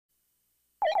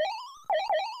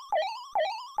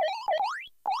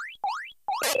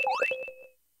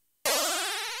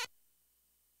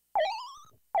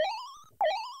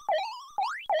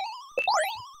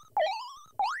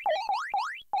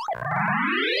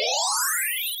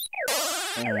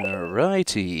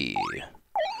Alrighty.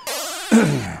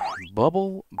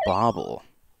 Bobble.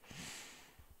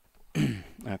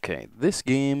 Okay, this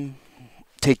game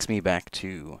takes me back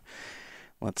to,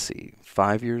 let's see,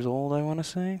 5 years old, I want to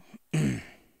say.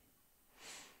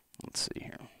 Let's see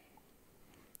here.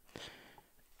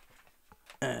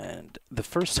 And the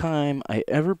first time I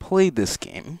ever played this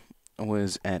game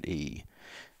was at a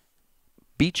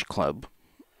beach club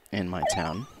in my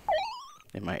town,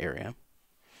 in my area.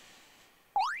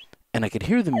 And I could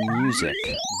hear the music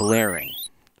blaring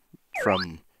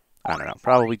from, I don't know,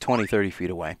 probably 20, 30 feet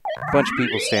away. A bunch of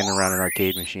people standing around an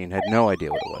arcade machine, had no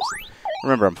idea what it was.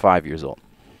 Remember, I'm 5 years old.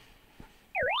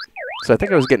 So I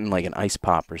think I was getting like an ice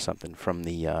pop or something from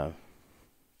the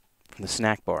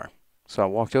snack bar. So I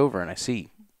walked over and I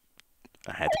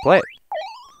had to play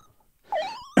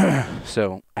it.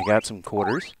 So I got some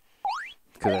quarters,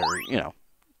 because I was,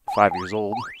 5 years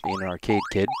old, being an arcade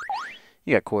kid.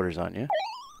 You got quarters on you.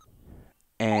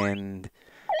 And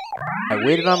I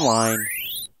waited online,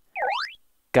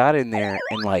 got in there,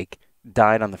 and like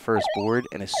died on the first board.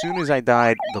 And as soon as I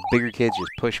died, the bigger kids just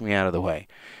pushed me out of the way.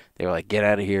 They were like, "Get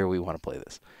out of here! We want to play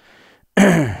this."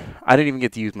 I didn't even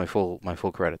get to use my full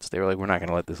credits. They were like, "We're not going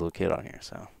to let this little kid on here."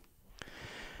 So,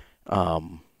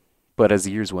 but as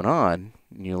the years went on,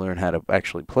 and you learn how to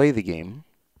actually play the game,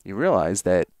 you realize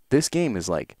that this game is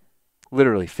like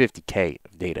literally 50K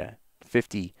of data.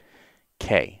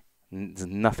 50K. There's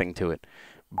nothing to it,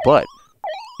 but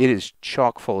it is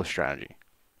chock full of strategy.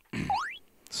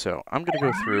 So I'm going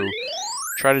to go through,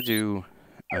 try to do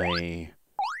a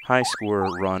high score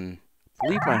run. I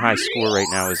believe my high score right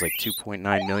now is like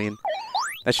 2.9 million.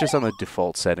 That's just on the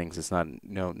default settings. It's not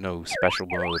no special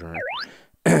mode or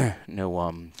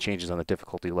no changes on the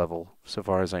difficulty level. So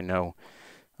far as I know,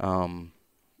 the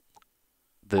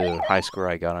high score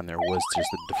I got on there was just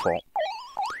the default.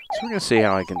 So we're going to see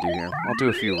how I can do here. I'll do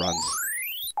a few runs.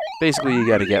 Basically, you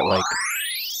got to get like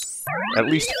at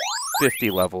least 50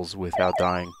 levels without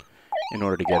dying in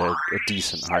order to get a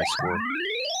decent high score.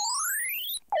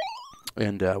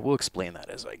 And we'll explain that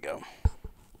as I go.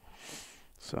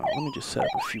 So let me just set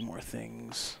up a few more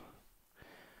things.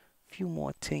 A few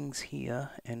more things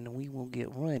here, and we will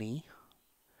get ready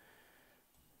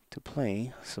to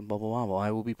play some Bubble Bobble.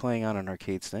 I will be playing on an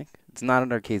arcade stick. It's not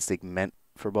an arcade stick meant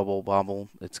for Bubble Bobble.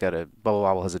 Bubble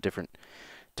Bobble has a different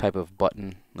type of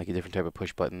button, like a different type of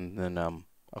push button than a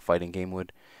fighting game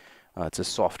would. It's a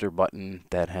softer button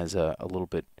that has a little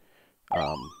bit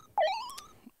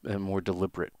a more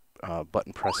deliberate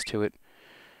button press to it.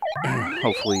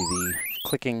 Hopefully the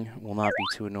clicking will not be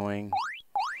too annoying.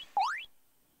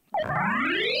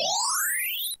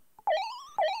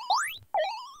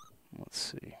 Let's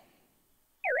see.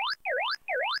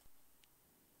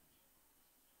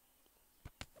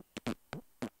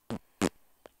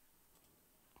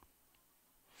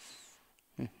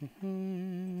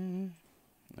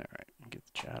 Alright, get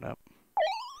the chat up.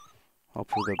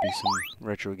 Hopefully there'll be some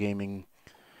retro gaming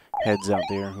heads out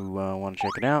there who want to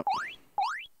check it out.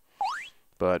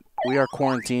 But we are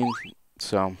quarantined,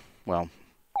 so, well,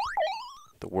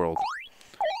 the world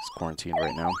is quarantined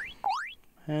right now.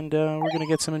 And we're going to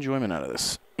get some enjoyment out of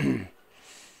this.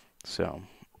 So,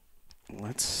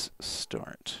 let's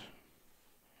start.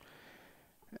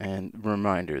 And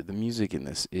reminder, the music in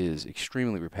this is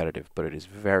extremely repetitive, but it is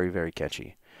very, very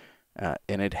catchy.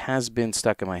 And it has been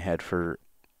stuck in my head for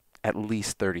at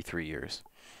least 33 years.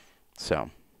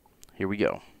 So, here we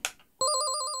go.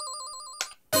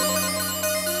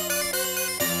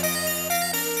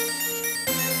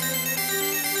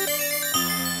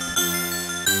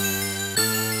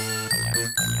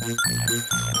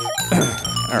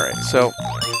 Alright, so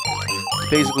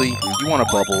basically, you want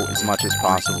to bubble as much as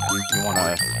possible. You want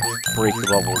to break the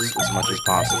bubbles as much as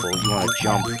possible. You want to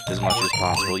jump as much as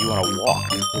possible. You want to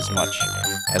walk as much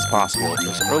as possible.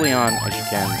 As early on as you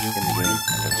can in the game.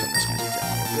 I'm going to turn this music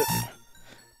down a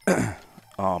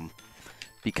little bit.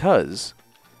 Because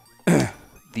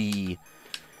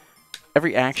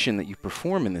every action that you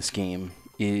perform in this game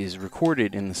is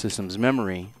recorded in the system's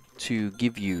memory to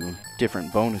give you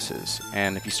different bonuses.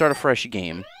 And if you start a fresh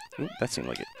game, that seemed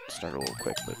like it started a little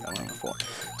quick, but I went before.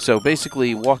 So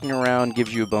basically, walking around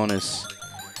gives you a bonus.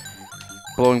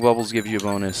 Blowing bubbles gives you a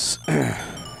bonus.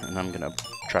 And I'm going to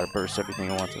try to burst everything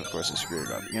I want to. Of course, I screwed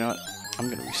it up. You know what? I'm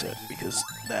going to reset because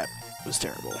that was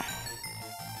terrible.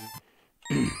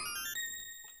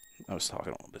 I was talking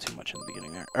a little bit too much in the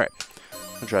beginning there. Alright,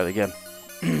 I'll try that again.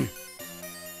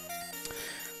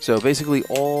 So basically,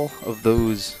 all of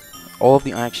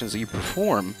the actions that you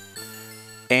perform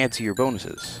add to your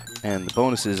bonuses. And the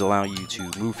bonuses allow you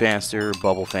to move faster,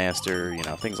 bubble faster, you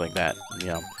know, things like that. You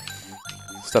know,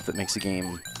 stuff that makes the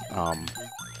game a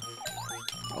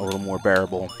little more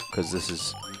bearable, because this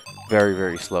is very,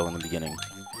 very slow in the beginning.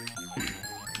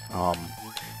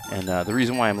 And the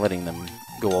reason why I'm letting them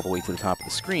go all the way to the top of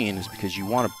the screen is because you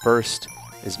want to burst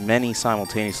as many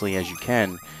simultaneously as you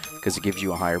can, because it gives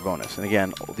you a higher bonus. And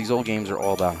again, these old games are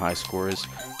all about high scores.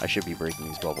 I should be breaking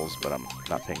these bubbles, but I'm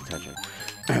not paying attention.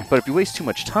 But if you waste too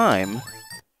much time,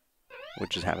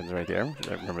 which just happens right there,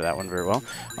 I remember that one very well,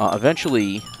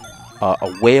 eventually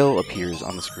a whale appears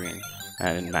on the screen.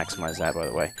 I didn't maximize that, by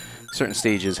the way. Certain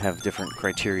stages have different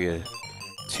criteria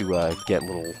to get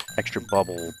little extra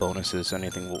bubble bonuses, so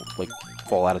anything will like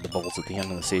fall out of the bubbles at the end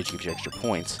of the stage gives you extra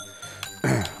points.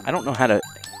 I don't know how to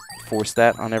force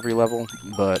that on every level,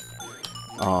 but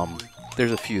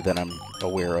there's a few that I'm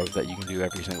aware of that you can do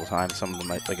every single time. Some of them,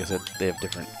 like I said, they have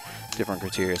different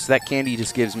criteria. So that candy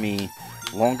just gives me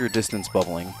longer distance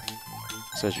bubbling.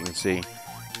 So as you can see,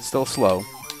 it's still slow,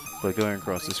 but going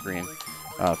across the screen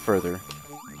further,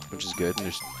 which is good. And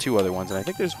there's two other ones, and I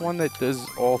think there's one that does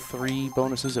all three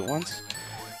bonuses at once.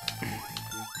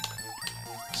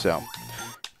 So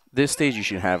this stage you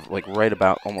should have like right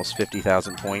about almost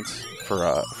 50,000 points for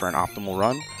an optimal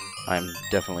run. I'm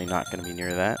definitely not going to be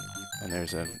near that. And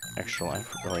there's an extra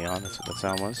life early on. That's what that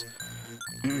sound was.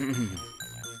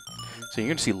 So you're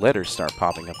going to see letters start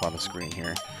popping up on the screen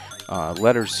here.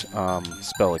 Letters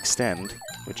spell extend,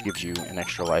 which gives you an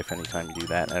extra life anytime you do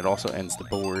that. And it also ends the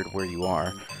board where you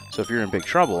are. So if you're in big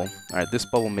trouble, all right, this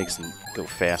bubble makes them go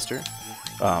faster.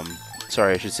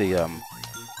 Sorry, I should say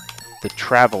the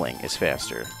traveling is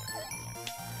faster.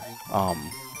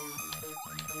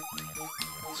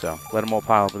 So let them all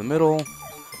pile up in the middle.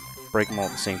 Break them all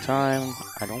at the same time.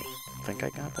 I don't think I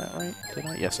got that right, did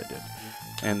I? Yes, I did.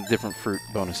 And different fruit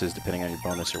bonuses, depending on your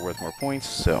bonus, are worth more points.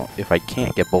 So if I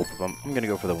can't get both of them, I'm going to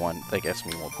go for the one that gets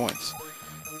me more points.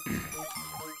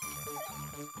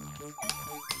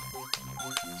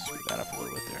 Screw that up a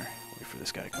little bit there. Wait for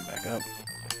this guy to come back up.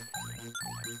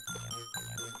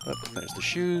 Oh, there's the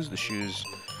shoes. The shoes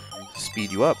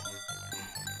speed you up.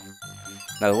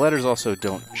 Now the letters also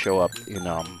don't show up in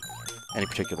any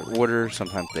particular order.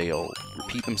 Sometimes they'll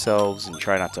repeat themselves, and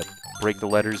try not to break the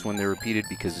letters when they're repeated,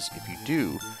 because if you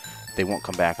do, they won't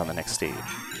come back on the next stage.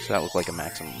 So that was like a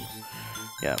maximum.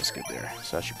 Yeah, that was good there.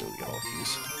 So I should be able to get all of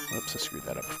these. Oops, I screwed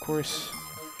that up, of course.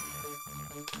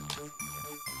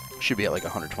 Should be at like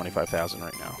 125,000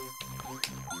 right now.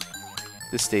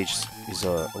 This stage is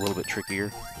a little bit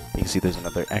trickier. You can see there's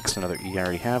another X, another E. I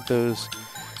already have those.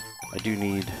 I do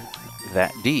need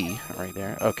that D right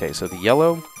there. Okay, so the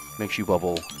yellow makes you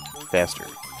bubble faster.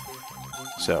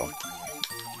 So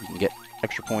you can get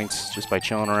extra points just by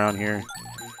chilling around here,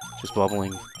 just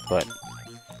bubbling. But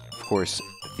of course,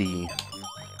 the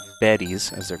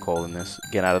baddies, as they're called in this,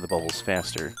 get out of the bubbles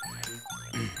faster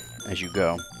as you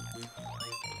go,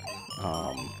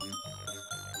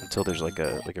 until there's like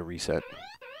a reset.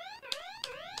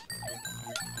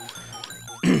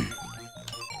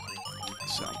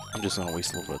 So I'm just gonna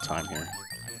waste a little bit of time here.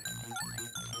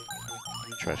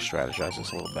 Try to strategize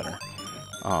this a little better.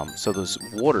 So those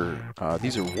water,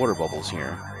 these are water bubbles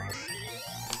here,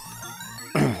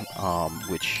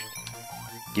 which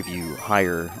give you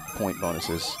higher point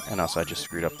bonuses. And also I just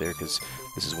screwed up there because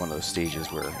this is one of those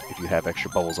stages where if you have extra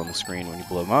bubbles on the screen when you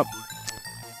blow them up,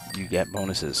 you get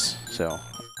bonuses. So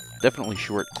definitely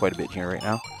short quite a bit here right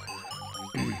now.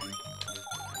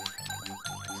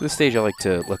 So this stage I like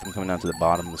to let them come down to the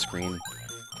bottom of the screen,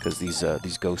 because these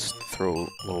ghosts throw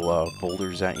little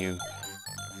boulders at you.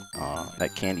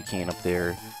 That candy cane up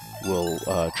there will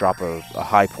drop a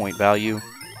high point value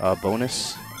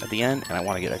bonus at the end, and I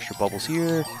want to get extra bubbles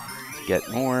here to get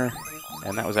more.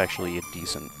 And that was actually a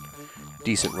decent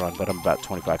run, but I'm about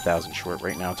 25,000 short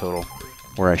right now total,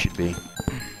 where I should be.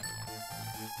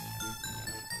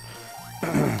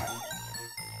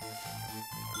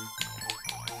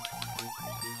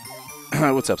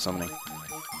 What's up, summoning?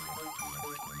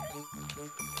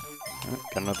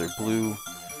 Got another blue.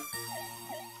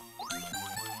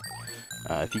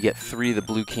 If you get 3 of the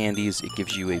blue candies, it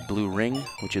gives you a blue ring,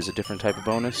 which is a different type of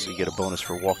bonus. So you get a bonus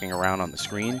for walking around on the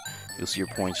screen. You'll see your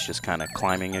points just kind of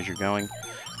climbing as you're going.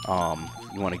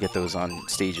 You want to get those on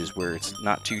stages where it's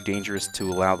not too dangerous to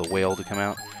allow the whale to come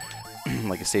out.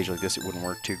 Like a stage like this, it wouldn't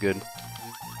work too good.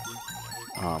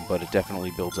 But it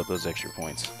definitely builds up those extra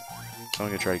points. So I'm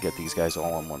going to try to get these guys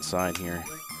all on one side here.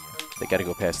 They got to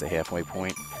go past the halfway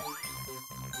point.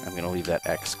 I'm going to leave that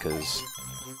X because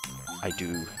I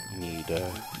do need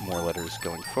more letters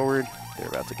going forward. They're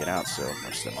about to get out, so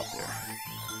merge them up there.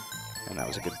 And that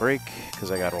was a good break,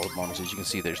 because I got all the bonuses. You can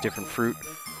see there's different fruit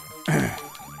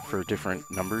for different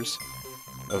numbers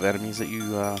of enemies that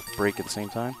you break at the same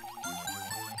time.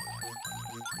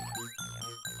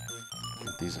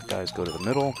 These guys go to the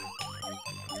middle.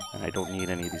 And I don't need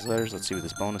any of these letters. Let's see what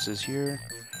this bonus is here.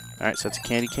 Alright, so that's a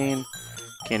candy cane.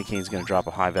 Candy cane is going to drop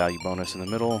a high value bonus in the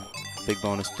middle. Big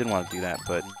bonus. Didn't want to do that,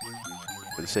 but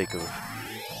for the sake of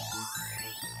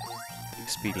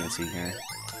expediency here.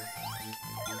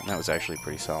 And that was actually a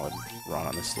pretty solid run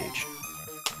on this stage.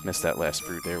 Missed that last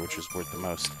fruit there, which was worth the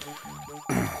most.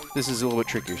 This is a little bit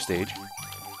trickier stage.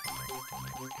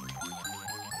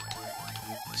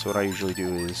 So what I usually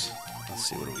do is, let's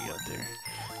see, what do we got there?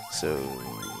 So,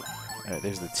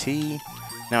 there's the T.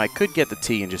 Now, I could get the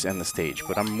T and just end the stage,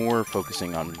 but I'm more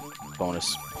focusing on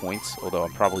bonus points, although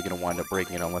I'm probably going to wind up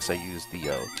breaking it unless I use the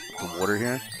water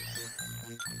here.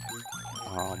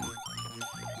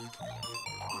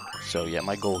 So, yeah,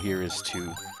 my goal here is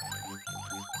to...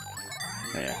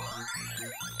 Yeah.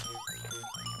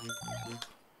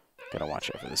 Gotta watch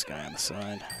out for this guy on the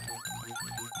side.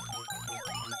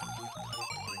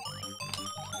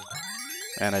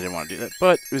 And I didn't want to do that,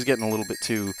 but it was getting a little bit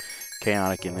too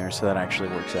chaotic in there, so that actually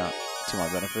works out to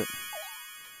my benefit.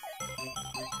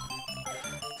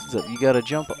 So you gotta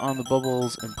jump on the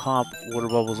bubbles and pop water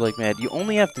bubbles like mad. You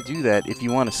only have to do that if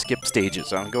you want to skip stages.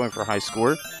 So I'm going for a high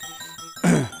score.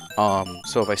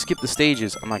 So if I skip the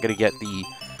stages, I'm not gonna get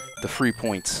the free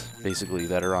points, basically,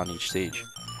 that are on each stage.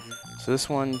 So this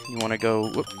one, you want to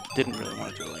go... Whoop, didn't really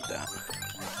want to do it like that.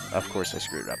 Of course, I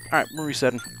screwed it up. Alright, we're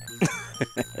resetting.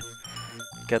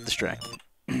 Got distracted.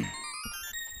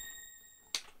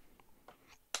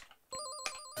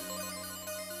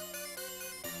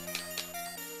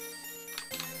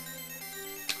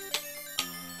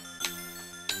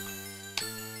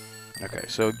 Okay,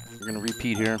 so we're going to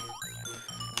repeat here.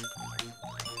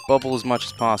 Bubble as much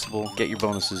as possible. Get your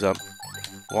bonuses up.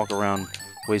 Walk around.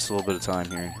 Waste a little bit of time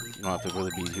here. You don't have to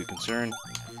really be too concerned.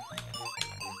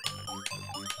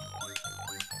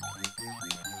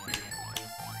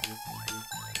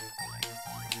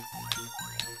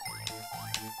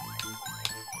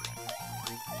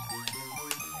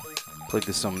 Played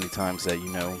this so many times that you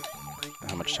know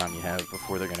how much time you have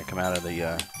before they're going to come out of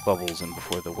the bubbles and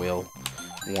before the whale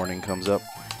warning comes up.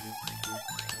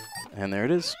 And there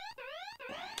it is.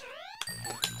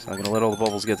 So I'm going to let all the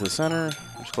bubbles get to the center,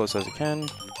 as close as I can.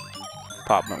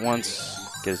 Pop them at once,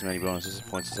 get as many bonuses and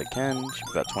points as I can. Should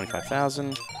be about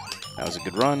 25,000. That was a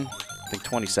good run. I think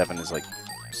 27 is like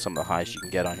some of the highest you can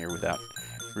get on here without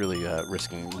really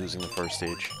risking losing the first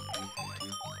stage.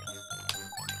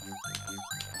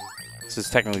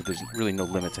 Since technically there's really no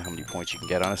limit to how many points you can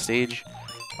get on a stage,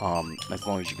 as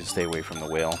long as you can stay away from the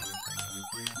whale,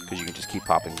 because you can just keep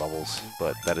popping bubbles.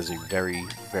 But that is a very,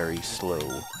 very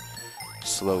slow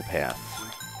path.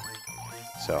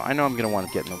 So I know I'm going to want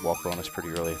to get in the walk bonus pretty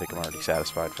early. I think I'm already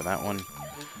satisfied for that one.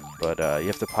 But you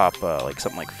have to pop like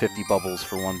something like 50 bubbles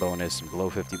for one bonus, and below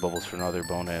 50 bubbles for another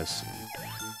bonus, and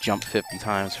jump 50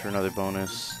 times for another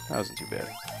bonus. That wasn't too bad.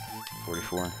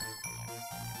 44.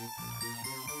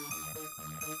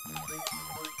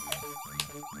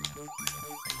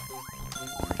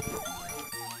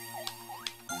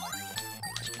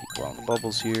 Just keep blowing the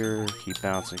bubbles here, keep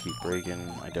bouncing, keep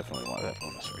breaking. I definitely want that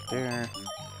bonus right there.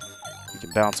 You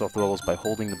can bounce off the bubbles by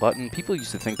holding the button. People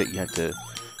used to think that you had to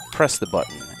press the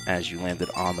button as you landed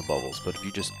on the bubbles, but if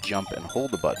you just jump and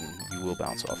hold the button, you will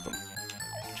bounce off them,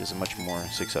 which is a much more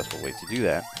successful way to do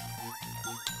that.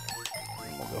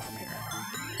 And we'll go from here.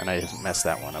 And I just messed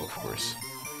that one up, of course.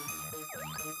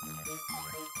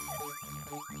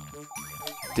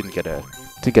 Didn't get a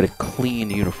clean,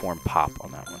 uniform pop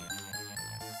on that one.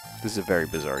 This is a very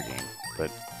bizarre game, but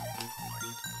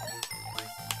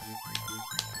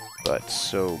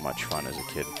so much fun as a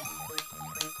kid.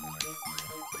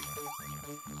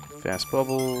 Fast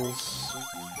bubbles.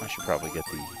 I should probably get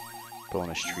the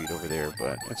bonus treat over there,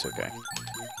 but it's okay.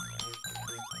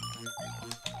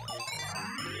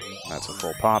 That's a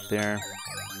full pop there.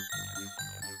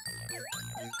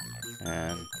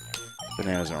 And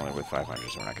bananas are only worth 500,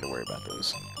 so we're not going to worry about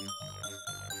those.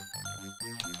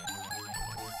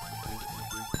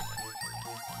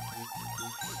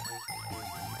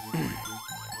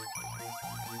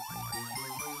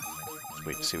 Let's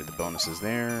wait to see what the bonus is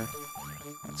there.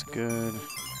 That's good.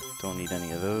 Don't need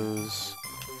any of those.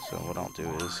 So what I'll do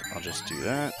is I'll just do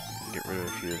that. Get rid of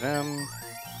a few of them.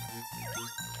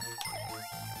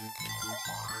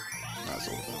 That was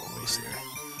a little bit of a waste there.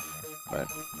 But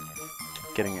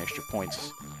getting extra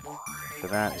points for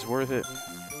that is worth it.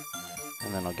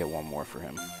 And then I'll get one more for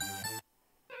him.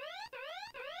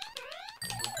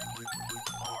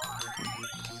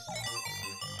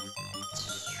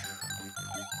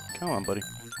 Come on, buddy.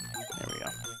 There we go.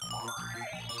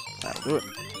 That'll do it.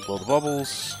 Blow the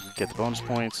bubbles. Get the bonus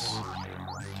points.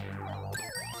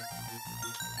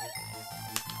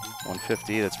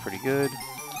 150, that's pretty good.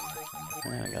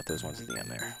 And I got those ones at the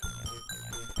end there.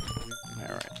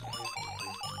 Alright.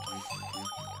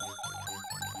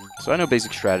 So I know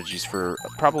basic strategies for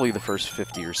probably the first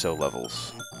 50 or so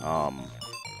levels.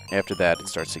 After that, it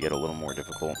starts to get a little more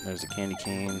difficult. There's a candy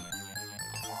cane.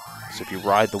 So if you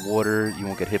ride the water, you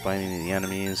won't get hit by any of the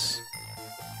enemies.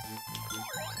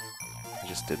 I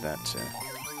just did that to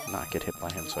not get hit by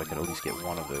him so I could at least get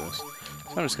one of those. So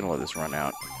I'm just going to let this run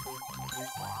out.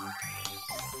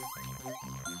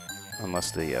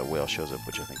 Unless the whale shows up,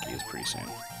 which I think he is pretty soon.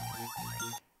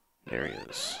 There he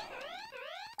is.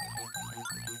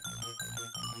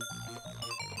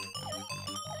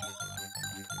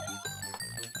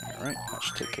 Alright, that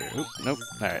should take care of it. Nope.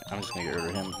 Alright, I'm just going to get rid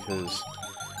of him because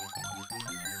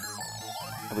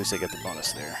at least I get the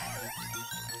bonus there.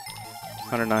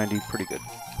 190, pretty good.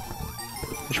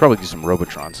 I should probably do some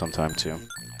Robotron sometime too.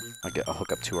 I'll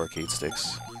hook up 2 arcade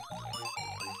sticks.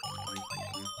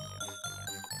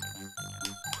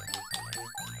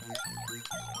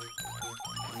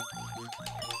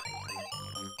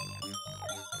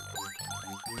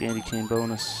 Candy cane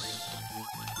bonus.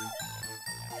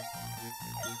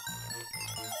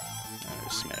 I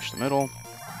just smash the middle.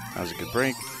 That was a good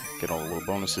break. Get all the little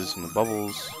bonuses from the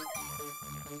bubbles.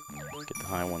 Get the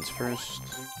high ones first.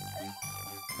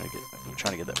 I'm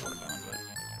trying to get that watermelon,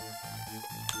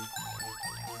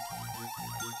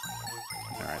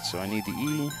 but... Alright, so I need the E.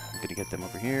 I'm going to get them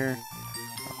over here.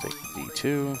 I'll take the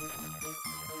D2.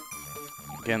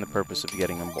 Again, the purpose of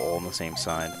getting them all on the same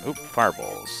side. Oop,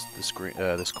 fireballs. This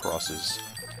crosses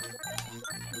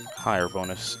higher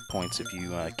bonus points if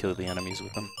you kill the enemies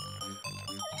with them.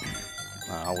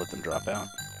 I'll let them drop out.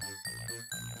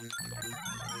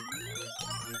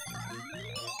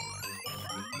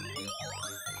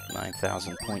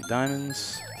 $9,000 point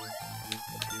diamonds.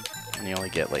 And you only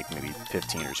get like maybe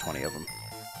 15 or 20 of them.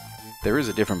 There is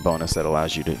a different bonus that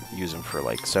allows you to use them for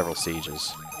like several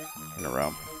stages in a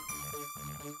row.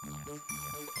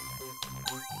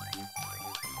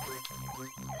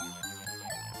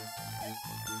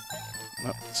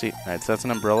 Oh, see, alright, so that's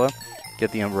an umbrella.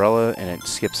 Get the umbrella and it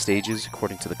skips stages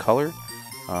according to the color.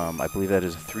 I believe that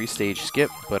is a 3-stage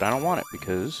skip, but I don't want it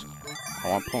because I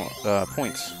want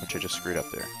points, which I just screwed up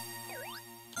there.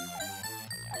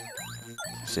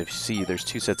 So if you see, there's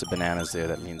 2 sets of bananas there.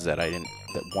 That means that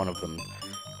that one of them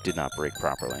did not break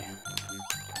properly.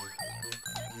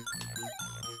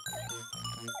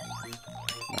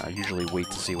 I usually wait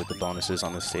to see what the bonus is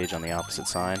on this stage on the opposite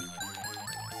side.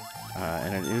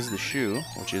 And it is the shoe,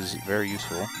 which is very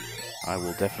useful. I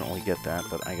will definitely get that,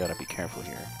 but I gotta be careful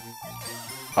here.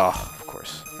 Oh, of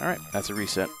course. Alright, that's a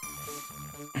reset.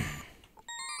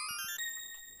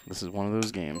 This is one of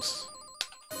those games.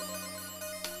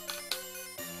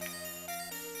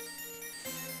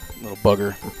 Little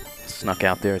bugger snuck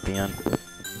out there at the end.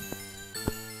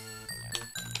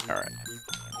 Alright.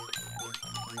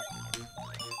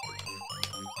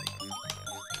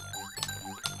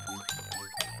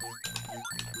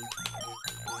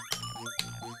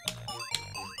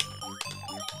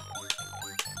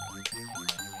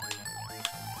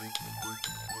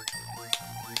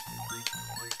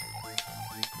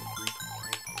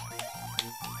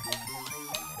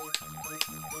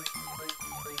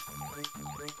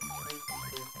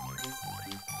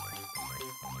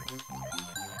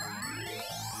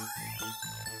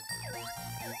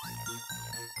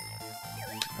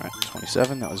 Alright,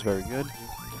 27, that was very good.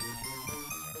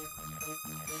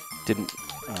 Didn't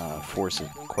force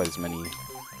quite as many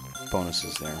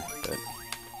bonuses there, but...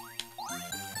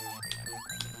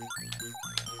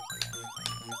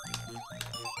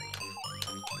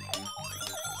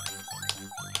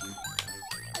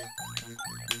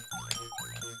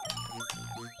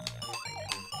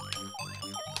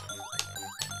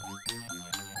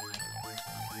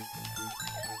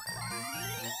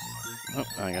 Oh,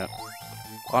 I got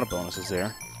a lot of bonuses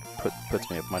there. Puts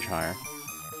me up much higher.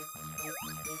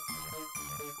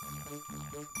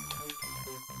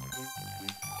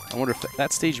 I wonder if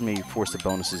that stage may force the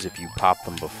bonuses if you pop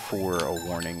them before a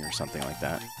warning or something like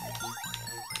that.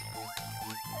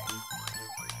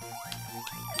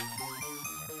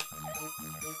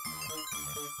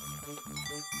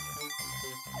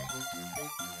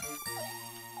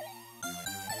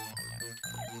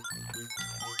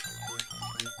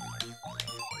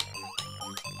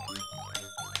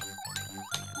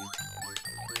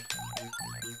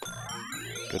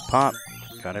 Good pop.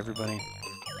 Got everybody.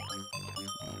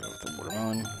 I'll go with the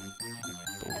watermelon.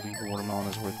 watermelon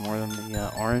is worth more than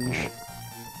the orange.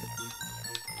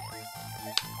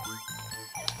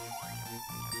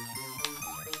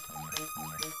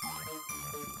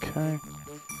 Okay,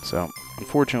 so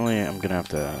unfortunately I'm gonna have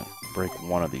to break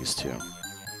one of these two.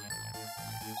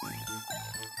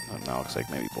 Now looks like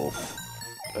maybe both.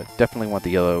 But definitely want the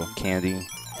yellow candy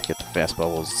to get the fast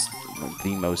bubbles,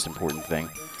 the most important thing.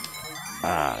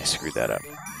 Ah, I screwed that up.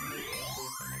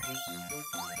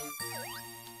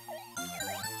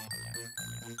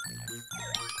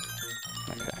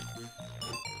 Okay.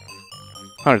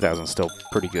 100,000 is still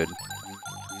pretty good.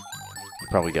 You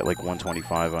probably get like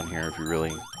 125 on here if you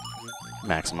really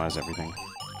maximize everything.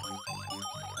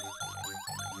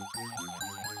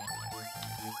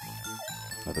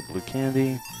 Another blue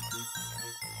candy.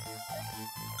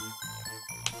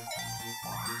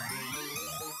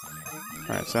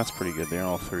 Alright, so that's pretty good there,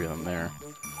 all three of them there.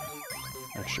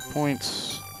 Extra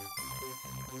points.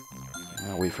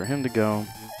 I'll wait for him to go.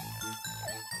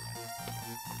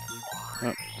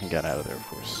 Oh, he got out of there, of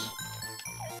course.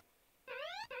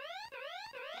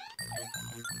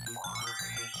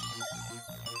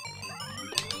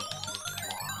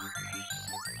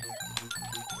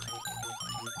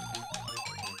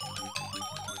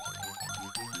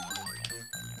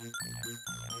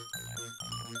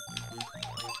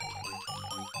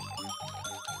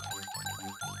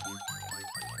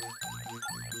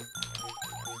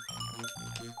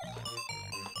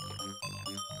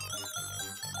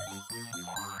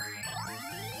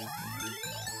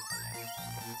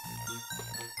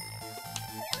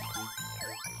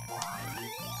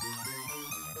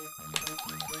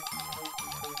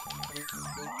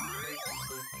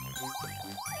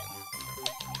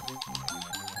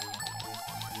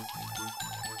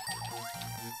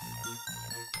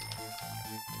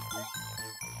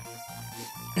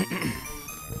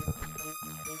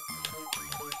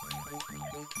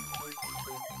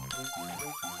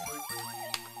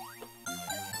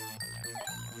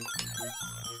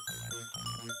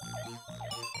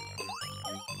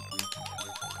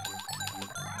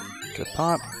 Good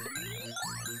pop.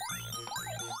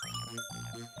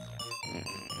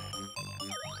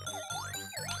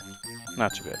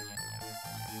 Not too bad.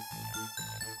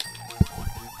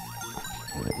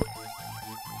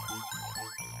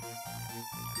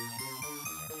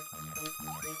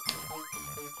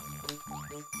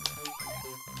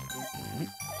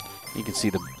 You can see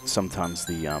the sometimes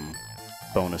the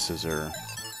bonuses are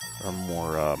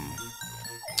more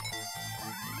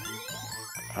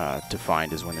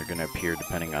defined as when they're going to appear,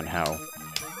 depending on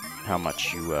how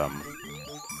much you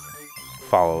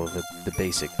follow the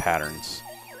basic patterns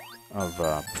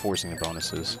of forcing the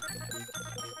bonuses.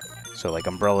 So like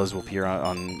umbrellas will appear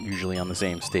usually on the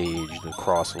same stage. The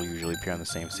cross will usually appear on the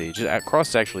same stage. Cross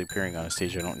is actually appearing on a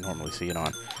stage I don't normally see it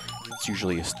on. It's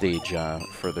usually a stage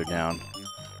further down.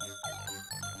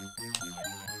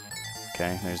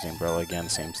 Okay, there's the umbrella again,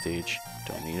 same stage.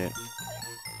 Don't need it.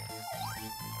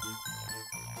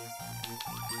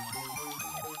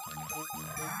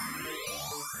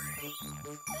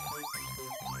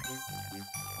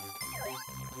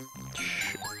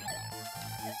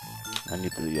 I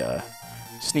need the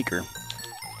sneaker.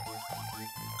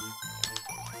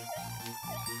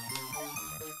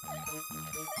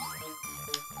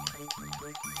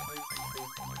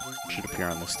 Should appear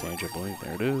on this stage, I believe.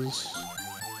 There it is.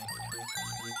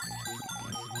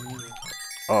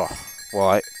 Oh, well,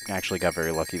 I actually got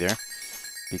very lucky there,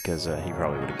 because he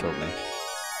probably would have killed me.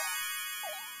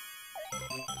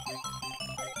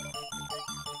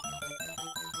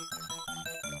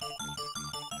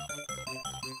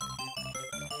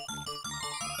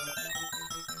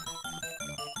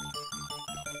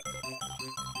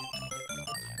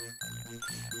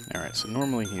 Alright, so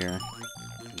normally here,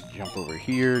 jump over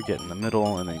here, get in the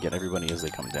middle, and then get everybody as they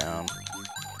come down.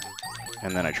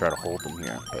 And then I try to hold them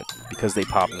here, but because they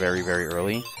pop very, very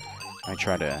early, I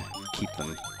try to keep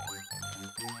them.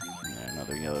 And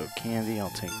another yellow candy, I'll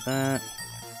take that.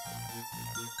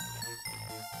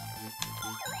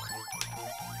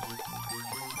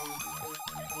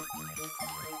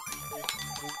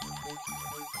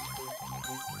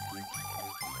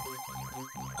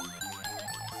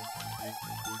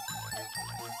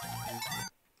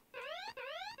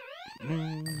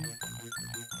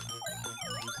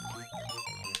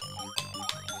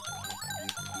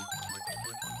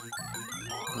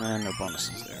 And no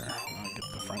bonuses there. I'll get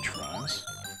the French fries.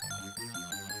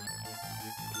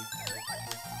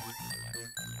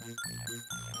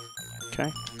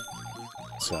 Okay.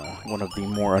 It's one of the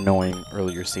more annoying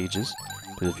earlier stages,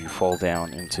 because if you fall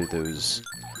down into those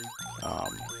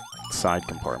side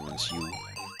compartments, you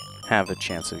have a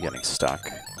chance of getting stuck,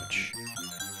 which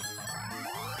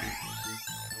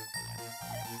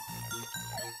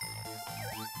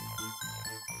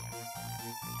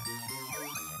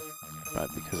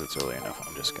but because it's early enough,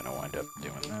 I'm just going to wind up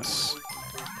doing this.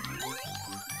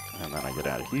 And then I get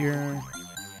out of here,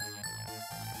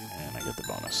 and I get the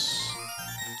bonus.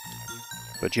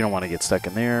 But you don't want to get stuck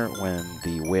in there when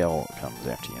the whale comes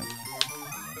after you.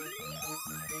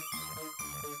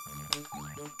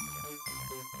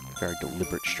 Very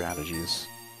deliberate strategies.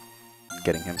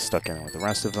 Getting him stuck in with the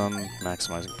rest of them,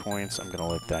 maximizing points. I'm going to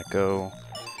let that go.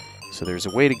 So there's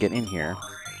a way to get in here,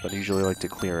 but I usually like to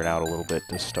clear it out a little bit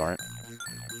to start.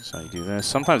 So you do this.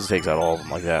 Sometimes it takes out all of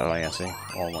them like that. Oh, yeah, see?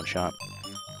 All in one shot.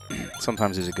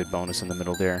 Sometimes there's a good bonus in the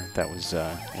middle there. That was,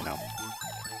 you know,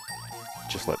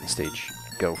 just letting the stage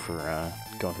go for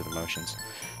going through the motions.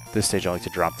 This stage I like to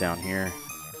drop down here.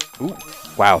 Ooh,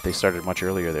 wow, they started much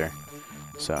earlier there.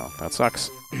 So that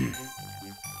sucks.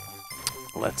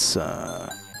 Let's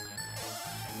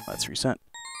reset.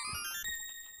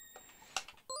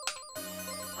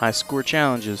 High score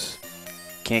challenges.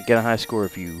 Can't get a high score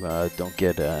if you don't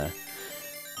get at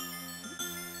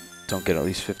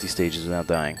least 50 stages without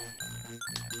dying.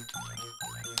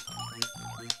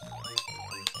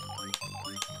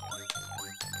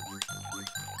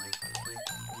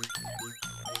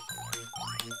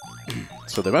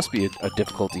 So there must be a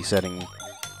difficulty setting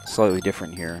slightly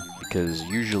different here, because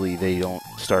usually they don't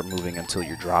start moving until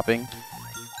you're dropping,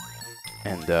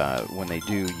 and when they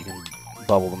do, you can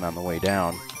bubble them on the way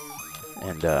down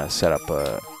and set up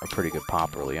a pretty good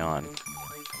pop early on.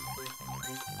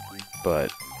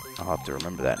 But I'll have to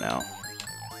remember that now.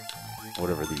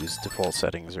 Whatever these default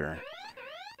settings are.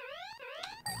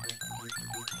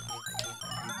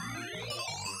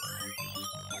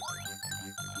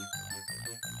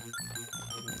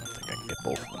 I don't think I can get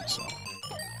both of them, so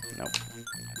nope.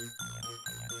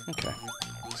 Okay,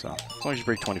 so as long as you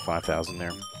break 25,000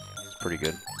 there, it's pretty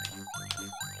good.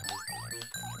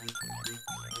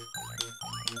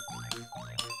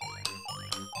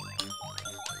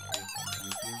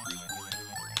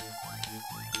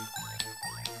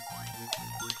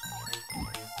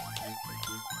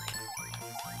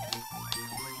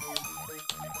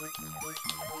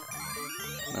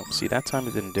 Nope, see, that time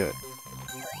it didn't do it.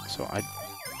 So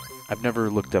I've never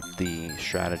looked up the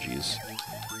strategies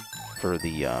for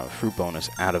the fruit bonus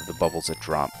out of the bubbles that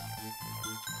drop.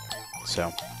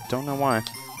 So, don't know why.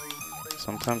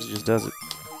 Sometimes it just does it.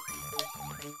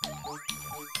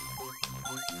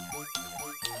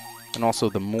 And also,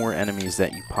 the more enemies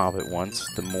that you pop at once,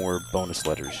 the more bonus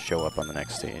letters show up on the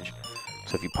next stage.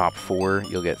 So if you pop 4,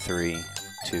 you'll get 3.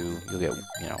 2, you'll get,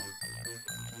 you know,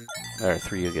 or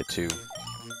 3, you'll get 2.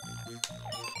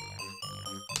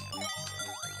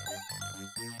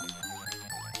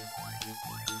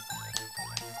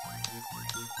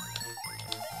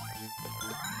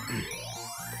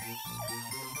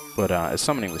 But as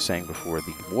somebody was saying before,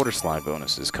 the water slide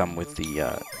bonuses come with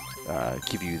the,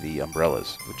 give you the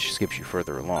umbrellas, which skips you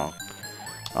further along.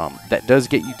 That does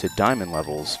get you to diamond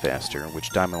levels faster, which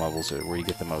diamond levels are where you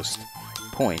get the most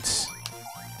points.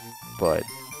 But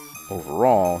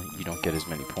overall, you don't get as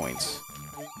many points.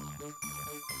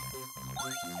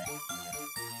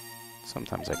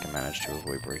 Sometimes I can manage to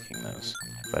avoid breaking those,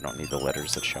 if I don't need the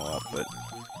letters that show up, but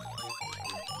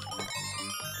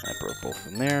I broke both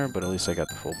of them there, but at least I got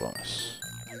the full bonus.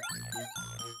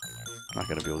 Not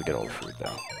going to be able to get all the fruit,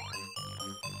 though.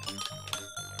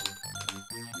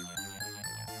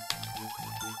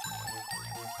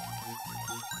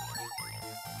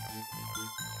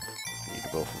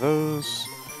 Need both of those.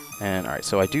 And, alright,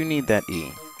 so I do need that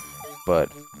E, but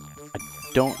I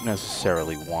don't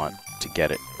necessarily want to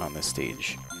get it on this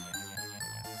stage,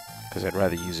 because I'd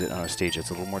rather use it on a stage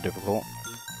that's a little more difficult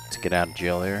to get out of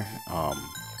jail there.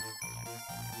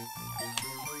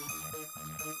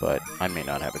 But I may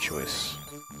not have a choice.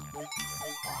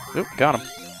 Oop, got him.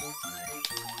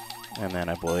 And then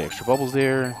I blow the extra bubbles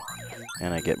there,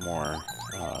 and I get more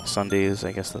Sundays,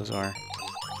 I guess those are.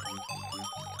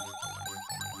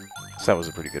 So that was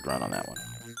a pretty good run on that one.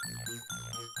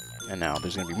 And now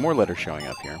there's going to be more letters showing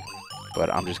up here,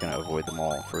 but I'm just going to avoid them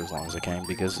all for as long as I can,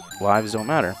 because lives don't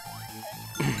matter.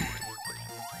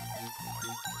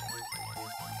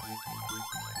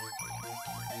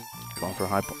 Going for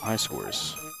high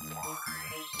scores.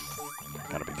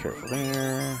 Gotta be careful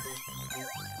there.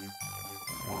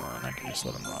 And I can just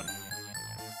let him run.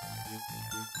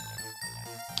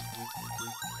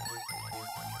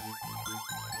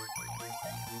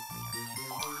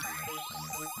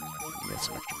 Get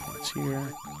some extra points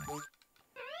here.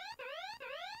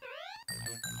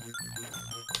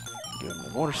 Give him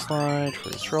a water slide for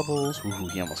his troubles. Ooh,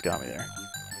 he almost got me there.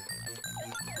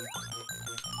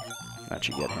 That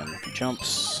should get him if he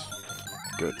jumps.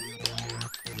 Good.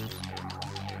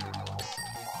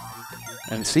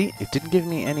 And see, it didn't give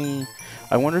me any...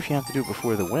 I wonder if you have to do it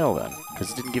before the whale then,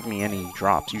 because it didn't give me any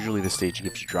drops. Usually this stage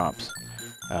gives you drops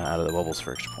out of the bubbles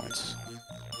for extra points.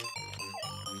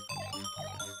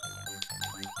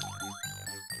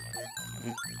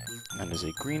 And there's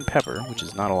a green pepper, which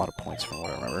is not a lot of points from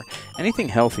what I remember. Anything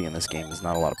healthy in this game is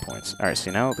not a lot of points. Alright,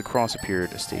 so now the cross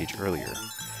appeared a stage earlier,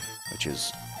 which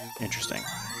is interesting.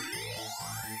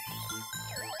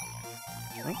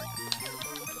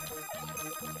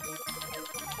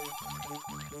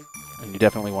 And you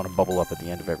definitely want to bubble up at the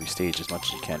end of every stage as much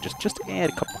as you can, just to add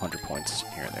a couple hundred points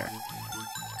here and there.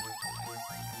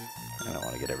 And I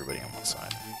want to get everybody on one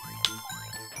side.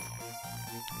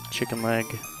 Chicken leg.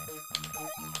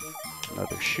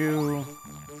 Another shoe.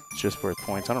 It's just worth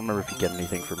points. I don't remember if you get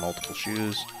anything for multiple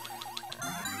shoes.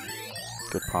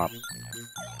 Good pop.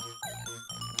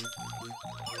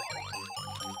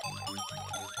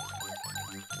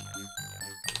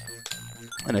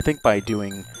 And I think by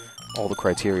doing all the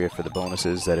criteria for the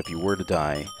bonuses, that if you were to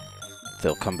die,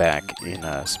 they'll come back in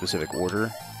a specific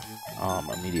order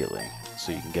immediately.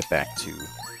 So you can get back to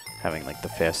having like the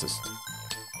fastest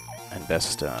and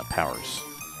best powers.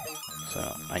 So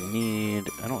I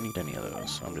don't need any of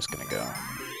those, so I'm just gonna go.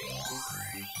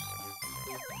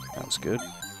 That was good.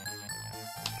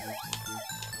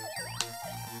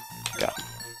 Got him.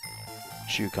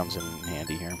 Shoe comes in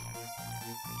handy here.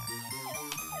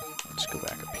 Let's go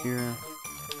back up here.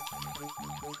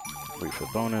 Wait for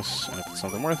the bonus, and if it's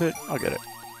something worth it, I'll get it.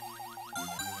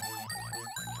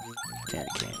 Candy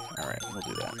cane. Alright, we'll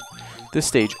do that. This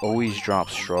stage always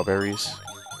drops strawberries.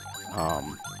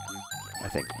 I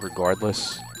think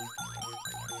regardless.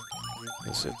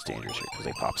 It's dangerous here because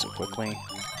they pop so quickly.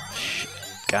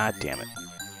 God damn it.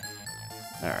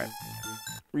 Alright.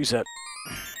 Reset.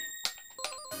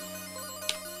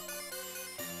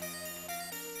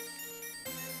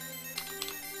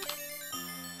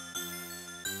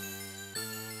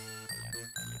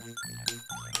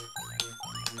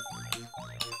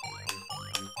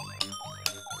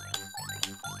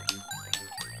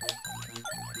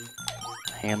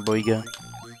 Hamburger.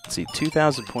 Let's see,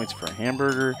 2,000 points for a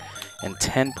hamburger and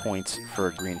 10 points for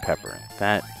a green pepper.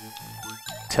 That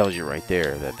tells you right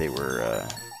there that they were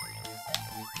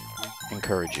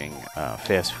encouraging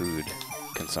fast food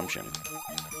consumption.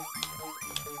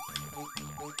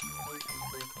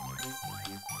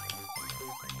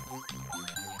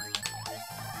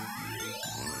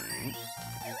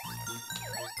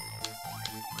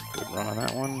 Good run on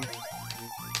that one.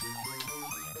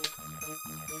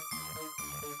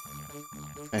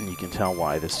 And you can tell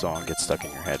why this song gets stuck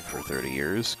in your head for 30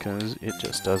 years, because it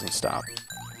just doesn't stop.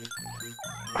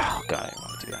 Oh, God, I didn't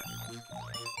want to do that.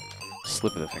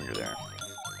 Slip of the finger there.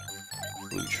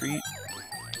 Blue treat.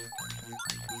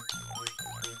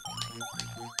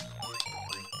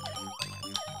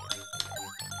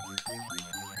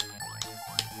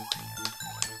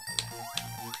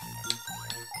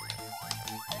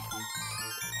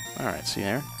 Alright, see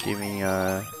there? Gave me,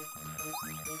 I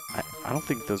don't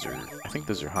think those are... I think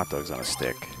those are hot dogs on a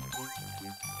stick.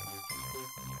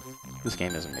 This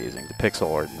game is amazing. The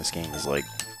pixel art in this game is like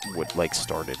what like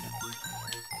started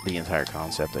the entire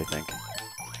concept, I think.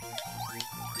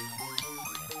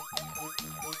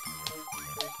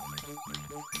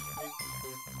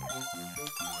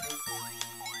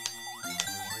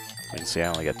 You can see I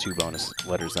only got 2 bonus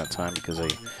letters that time because I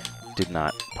did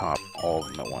not pop all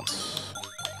of them at once.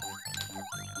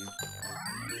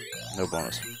 No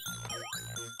bonus.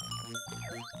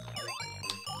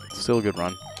 Still a good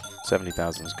run.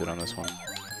 70,000 is good on this one.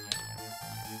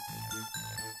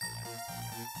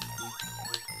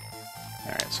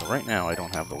 Alright, so right now I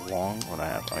don't have the long... What I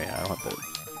have? Oh yeah, I don't have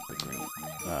the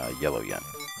green, yellow yet.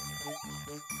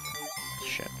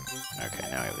 Shit. Okay,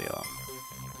 now I have the yellow.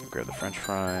 Grab the french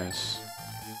fries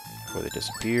before they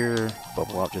disappear.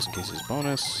 Bubble up just in case it's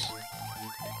bonus.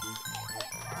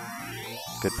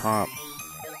 Good pop.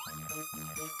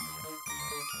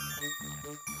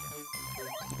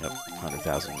 Yep,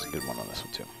 100,000 is a good one on this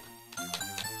one, too.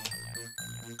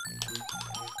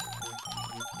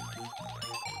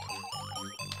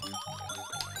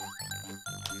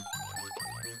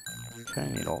 Okay, I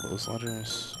need all those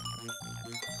letters.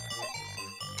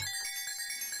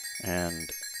 And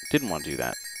didn't want to do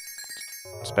that,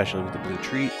 especially with the blue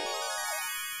treat.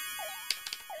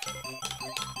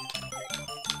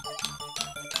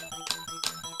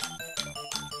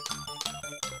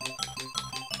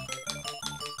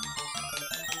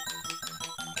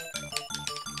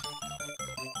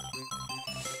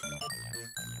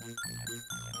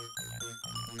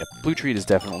 Blue treat is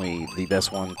definitely the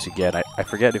best one to get. I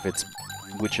forget if it's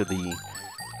which of the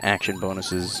action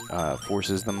bonuses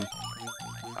forces them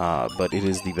but it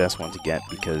is the best one to get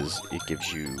because it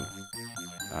gives you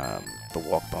the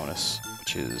walk bonus,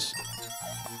 which is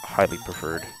highly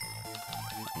preferred.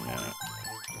 I'm gonna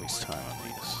waste time on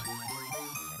these.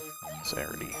 So I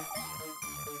already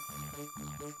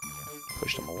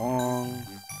pushed them along.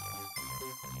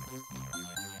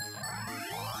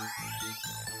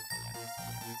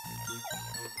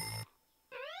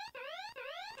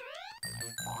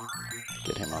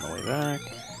 Get him on the way back.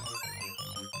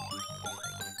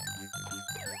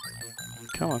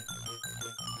 Come on.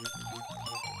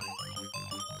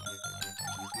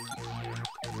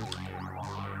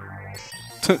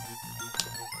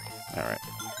 Alright.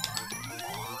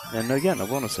 And again, no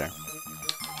bonus there.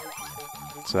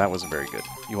 So that wasn't very good.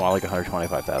 You want like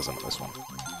 125,000 on this one.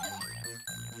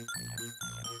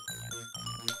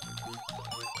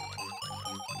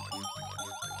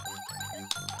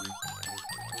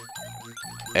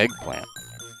 Eggplant.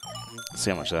 Let's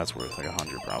see how much that's worth. Like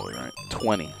 100 probably, right?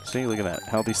 20. See, look at that.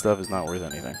 Healthy stuff is not worth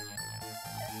anything.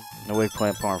 No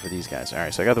eggplant farm for these guys.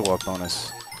 Alright, so I got the walk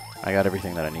bonus. I got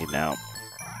everything that I need now.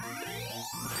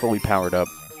 Fully powered up.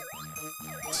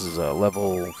 This is a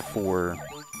level 4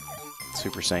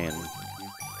 Super Saiyan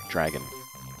Dragon.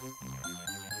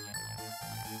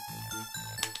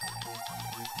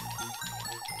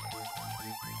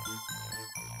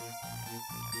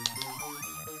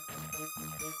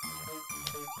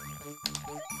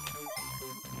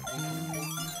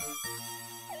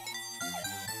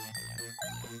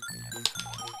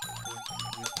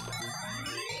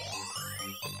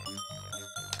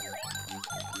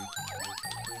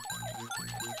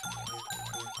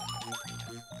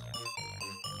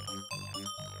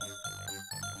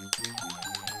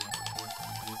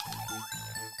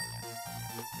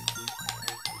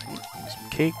 Some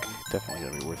cake, definitely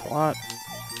gonna be worth a lot.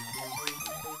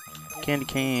 Candy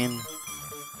cane.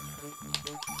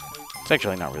 It's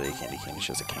actually not really a candy cane, it's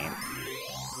just a cane.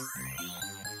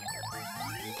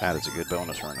 That is a good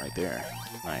bonus run right there.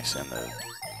 Nice, and the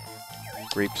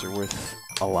grapes are worth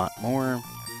a lot more.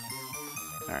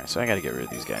 Alright, so I gotta get rid of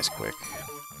these guys quick.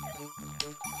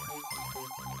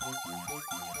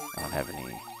 I don't have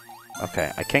any...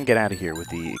 Okay, I can get out of here with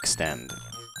the extend.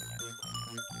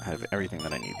 I have everything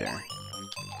that I need there.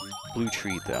 Blue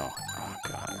treat, though. Oh,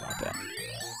 God, I want that.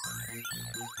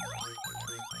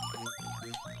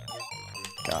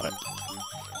 Got it.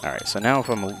 Alright, so now if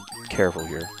I'm careful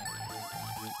here,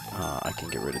 I can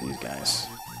get rid of these guys.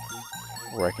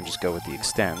 Or I can just go with the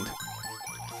extend.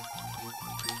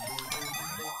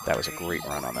 That was a great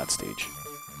run on that stage.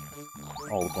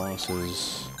 All the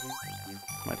bonuses.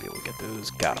 Might be able to get those.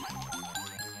 Got them.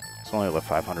 So only left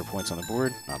 500 points on the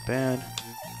board. Not bad.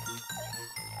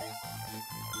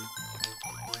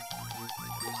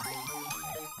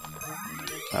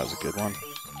 That was a good one.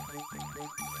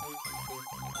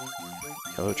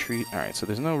 Yellow treat. Alright, so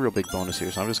there's no real big bonus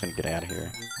here, so I'm just going to get out of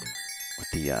here with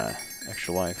the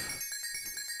extra life.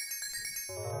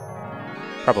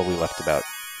 Probably left about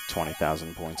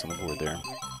 20,000 points on the board there,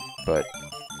 but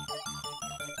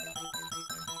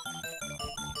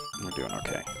we're doing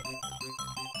okay.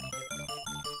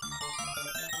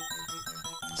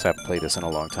 So I haven't played this in a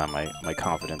long time. My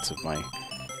confidence of my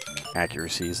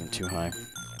accuracy isn't too high.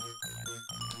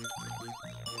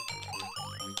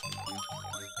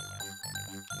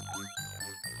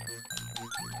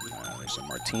 There's a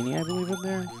martini, I believe, up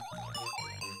there.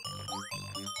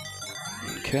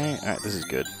 Okay, alright, this is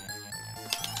good.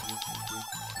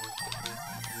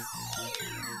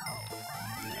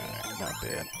 Alright, not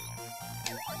bad.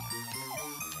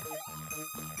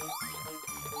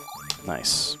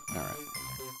 Nice, alright.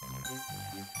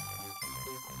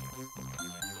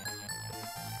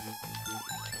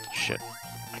 Shit.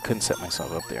 I couldn't set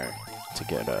myself up there to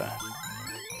get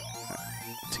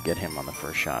him on the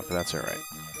first shot, but that's alright.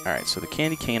 Alright, so the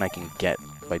candy cane I can get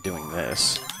by doing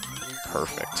this.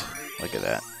 Perfect. Look at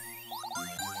that.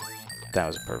 That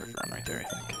was a perfect run right there, I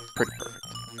think. Pretty perfect.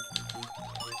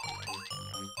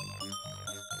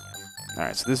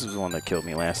 Alright, so this is the one that killed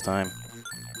me last time.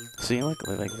 See, look,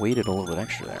 they like waited a little bit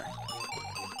extra there.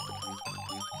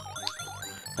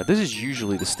 Now, this is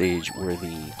usually the stage where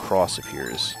the cross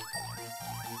appears.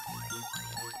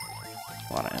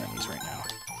 A lot of enemies right now.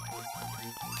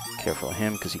 Careful of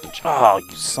him, because he can... Oh,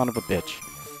 you son of a bitch.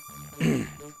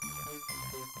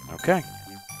 Okay.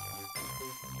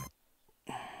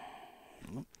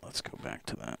 Let's go back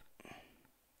to that.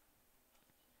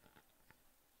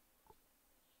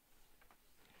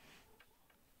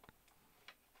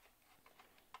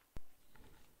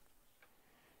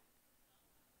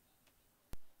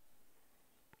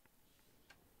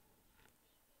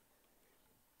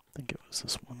 I think it was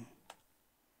this one.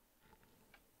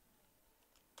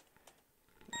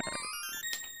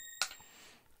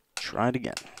 try it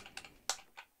again.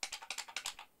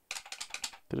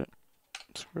 Did it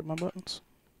screw up my buttons?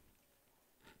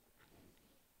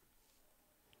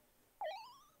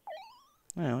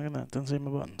 Yeah, look at that. Doesn't save my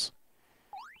buttons.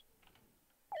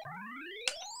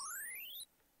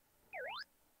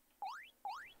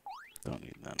 Don't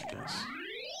need that, I guess.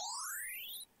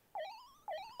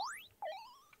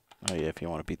 Oh yeah, if you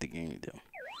want to beat the game, you do.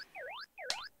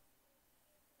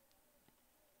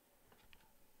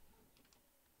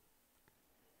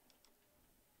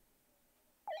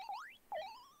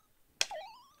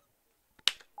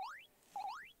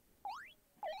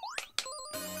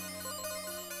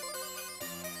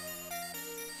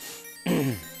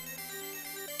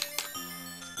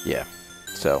 Yeah,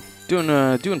 so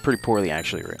doing pretty poorly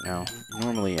actually right now.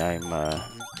 Normally I'm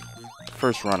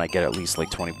first run I get at least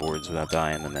like 20 boards without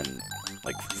dying, and then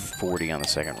like 40 on the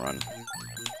second run.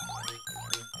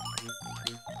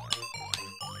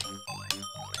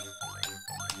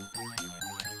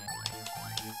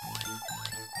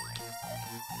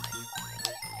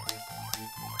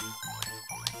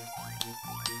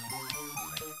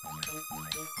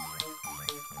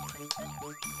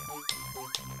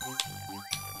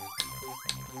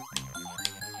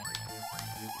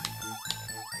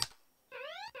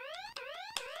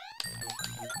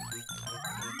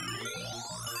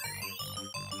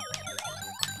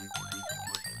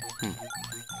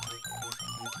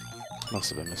 Must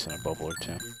have been missing a bubble or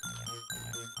two.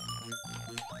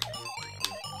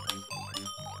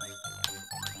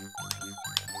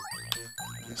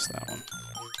 Missed that one.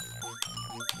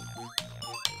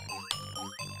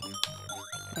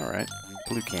 Alright,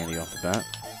 blue candy off the bat.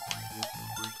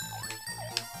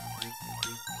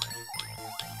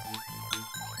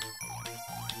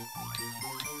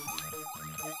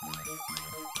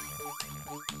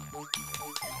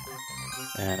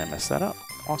 And I messed that up.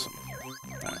 Awesome.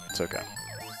 Alright, it's okay.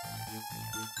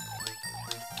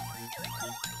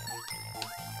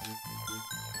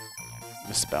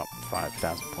 Missed about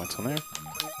 5,000 points on there.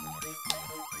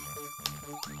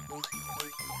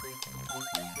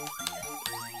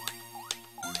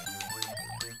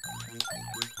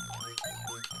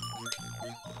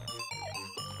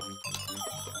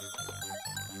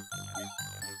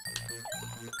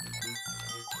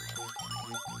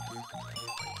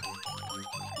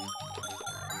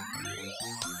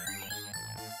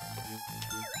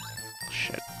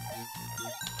 Shit.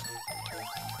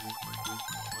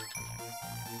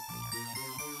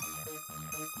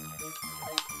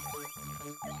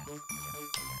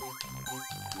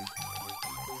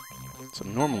 So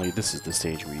normally this is the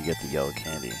stage where you get the yellow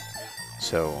candy.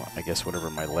 So I guess whatever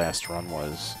my last run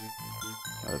was,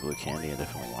 the blue candy, I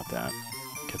definitely want that.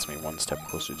 Gets me one step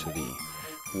closer to the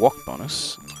walk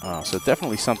bonus. So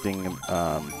definitely something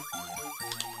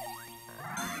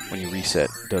when you reset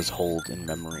does hold in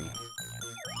memory.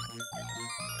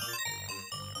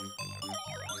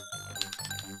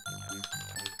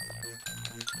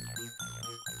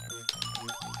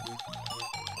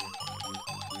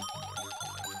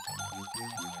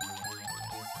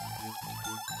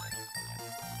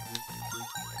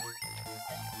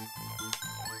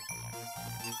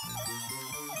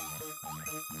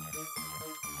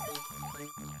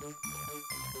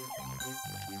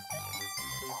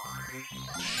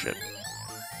 Shit.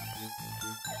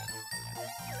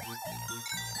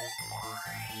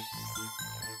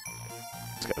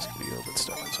 This guy's gonna be a little bit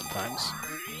stubborn sometimes.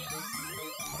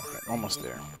 Alright, almost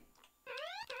there.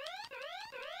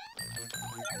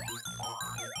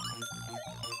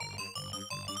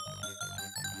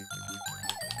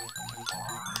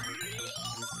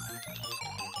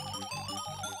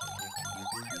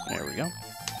 There we go.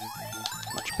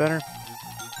 Much better.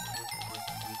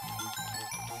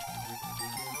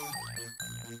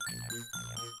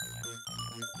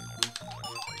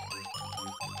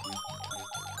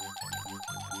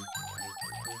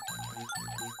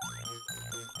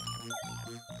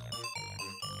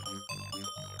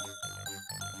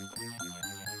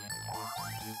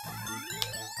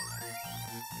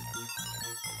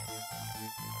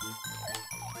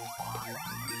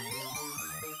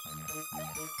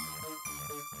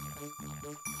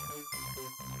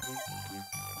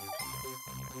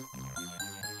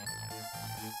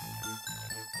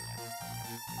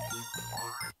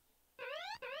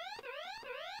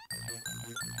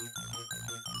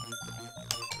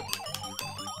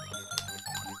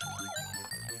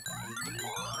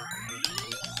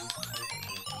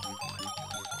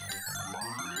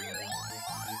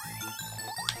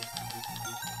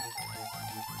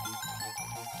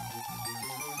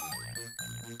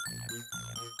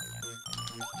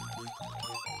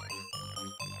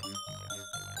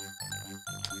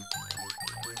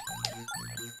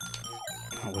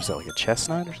 Was that like a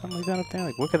chestnut or something like that up there?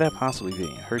 Like, what could that possibly be?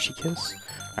 A Hershey Kiss?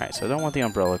 Alright, so I don't want the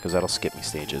umbrella because that'll skip me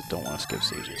stages. Don't want to skip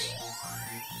stages.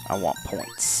 I want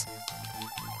points.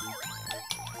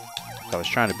 If I was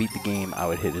trying to beat the game, I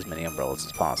would hit as many umbrellas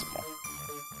as possible.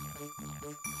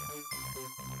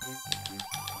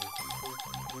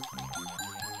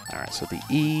 Alright, so the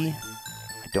E,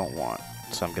 I don't want.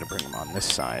 So I'm going to bring him on this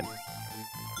side.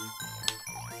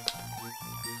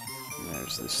 And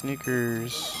there's the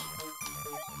sneakers.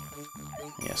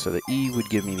 Yeah, so the E would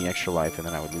give me the extra life, and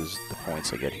then I would lose the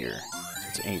points I get here.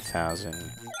 So it's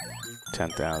 8,000,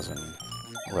 10,000,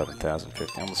 11,000,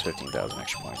 15, almost 15,000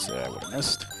 extra points that I would have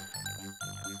missed.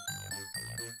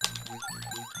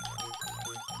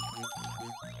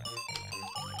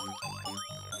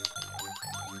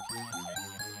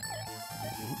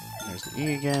 There's the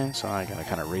E again, so I'm going to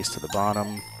kind of race to the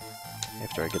bottom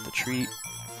after I get the treat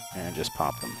and just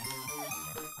pop them.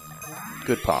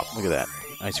 Good pop. Look at that.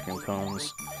 Ice cream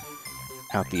cones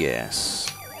out the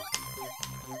ass.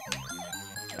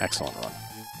 Excellent run.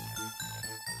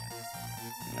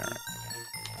 Alright.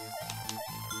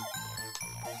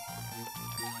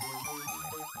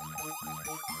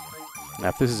 Now,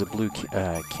 if this is a blue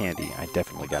candy, I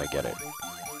definitely got to get it.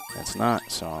 It's not,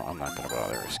 so I'm not going to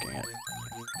bother risking it.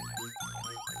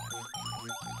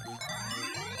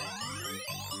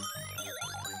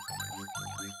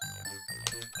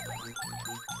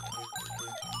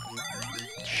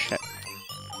 Shit.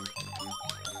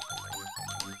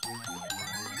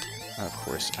 Of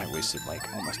course, I wasted, like,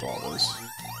 almost all of those.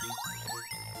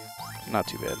 Not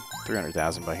too bad.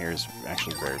 300,000 by here is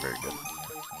actually very, very good.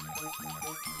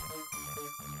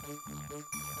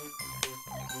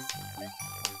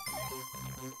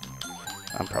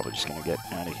 I'm probably just going to get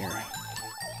out of here.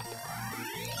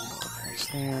 Place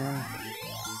there.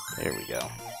 There we go.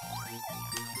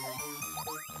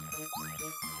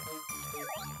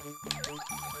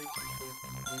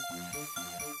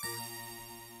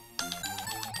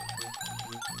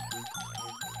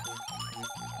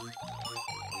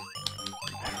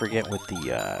 I forget what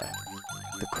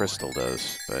the crystal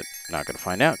does, but not going to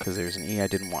find out because there's an E I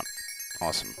didn't want.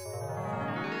 Awesome.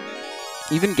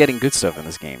 Even getting good stuff in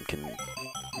this game can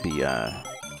be a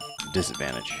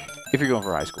disadvantage if you're going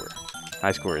for high score.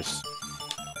 High score is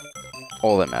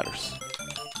all that matters.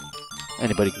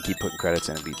 Anybody can keep putting credits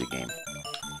in and beat the game.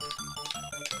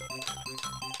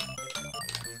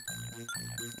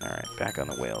 Alright, back on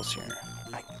the whales here.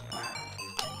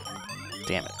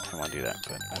 Damn it, I want to do that,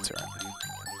 but that's alright.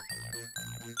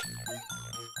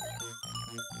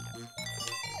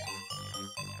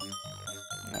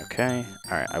 Okay,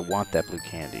 alright, I want that blue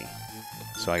candy.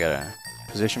 So I gotta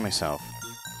position myself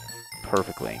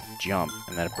perfectly, jump,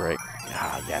 and then a break.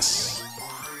 Ah, yes.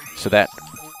 So that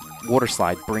water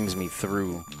slide brings me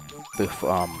through the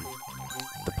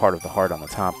part of the heart on the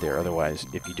top there. Otherwise,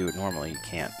 if you do it normally, you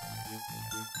can't.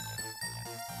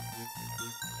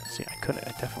 See, I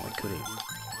definitely could have.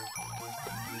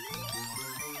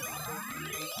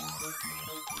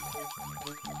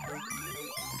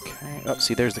 Okay. Oh,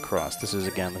 see, there's the cross. This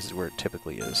is where it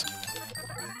typically is.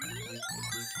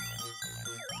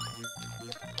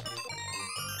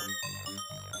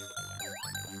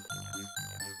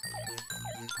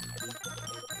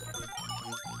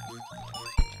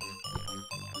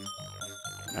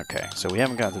 Okay, so we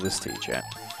haven't gotten to this stage yet.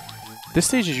 This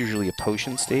stage is usually a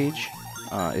potion stage,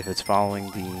 if it's following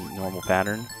the normal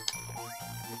pattern.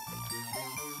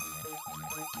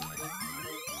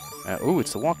 Ooh,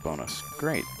 it's the walk bonus.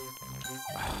 Great.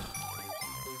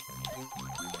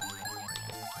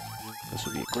 This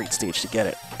would be a great stage to get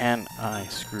it, and I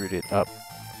screwed it up.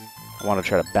 I want to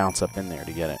try to bounce up in there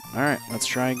to get it. Alright, let's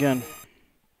try again.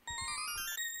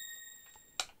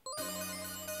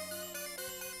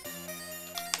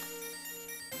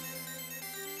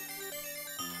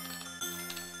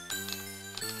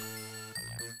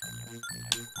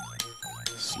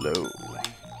 Slow.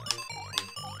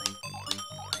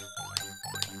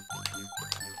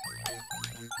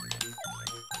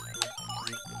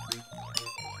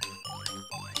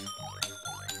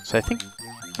 So I think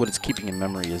what it's keeping in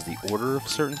memory is the order of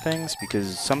certain things,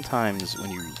 because sometimes when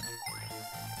you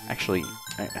actually,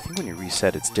 I think when you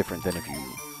reset, it's different than if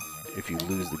you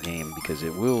lose the game, because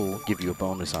it will give you a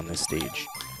bonus on this stage,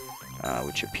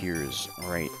 which appears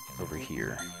right over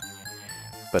here.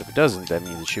 But if it doesn't, that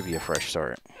means it should be a fresh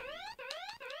start.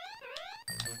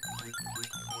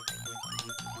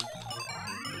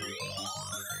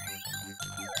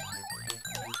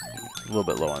 A little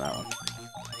bit low on that one.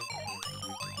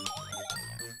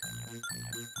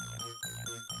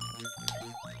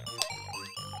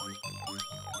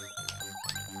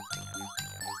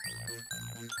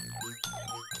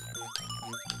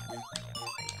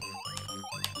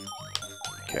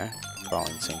 Okay,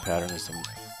 following the same pattern as the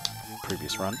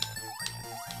previous run.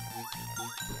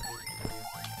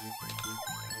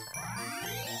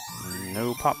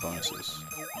 No pop bonuses.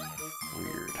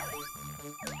 Weird.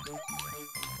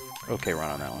 Okay, run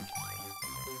on that one.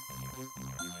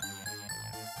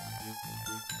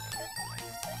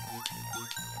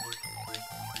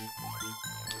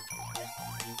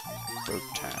 Bird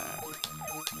time.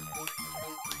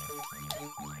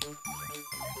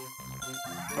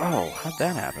 Oh, how'd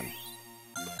that happen?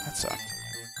 That sucked.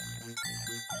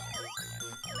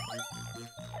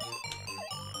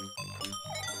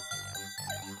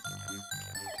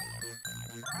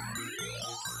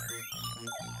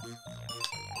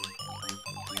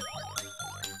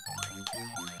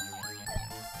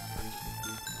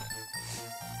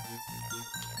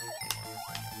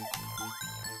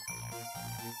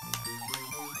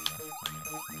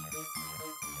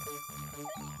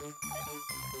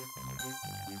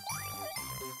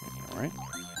 Alright.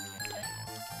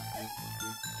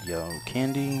 Yellow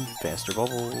candy, faster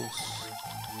bubbles.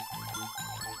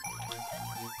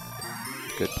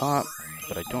 Good pop,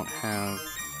 but I don't have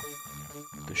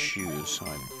the shoes, so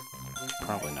I'm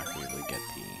probably not going to be able to get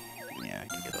the... Yeah, I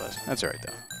can get the last. That's alright,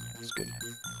 though. It's good.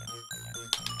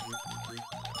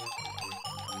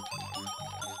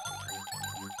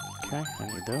 Okay,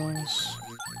 I need those.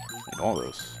 I need all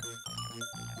those.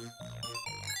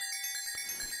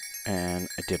 And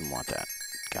I didn't want that.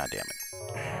 God damn it.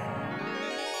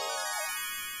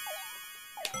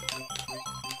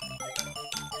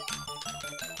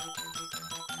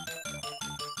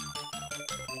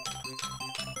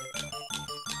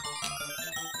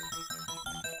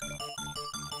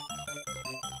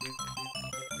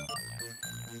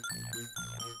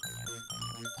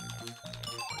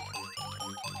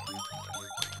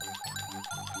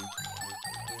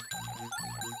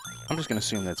 I'm just gonna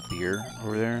assume that's beer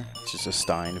over there. It's just a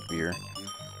stein of beer.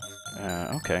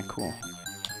 Okay, cool.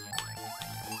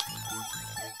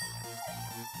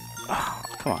 Oh,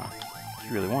 come on.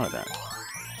 You really wanted that.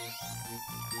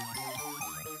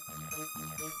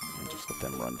 And just let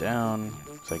them run down.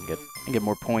 So I can get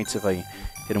more points if I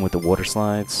hit them with the water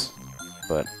slides.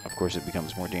 But, of course, it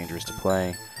becomes more dangerous to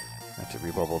play. I have to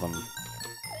rebubble them.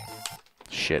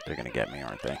 Shit, they're gonna get me,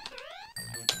 aren't they?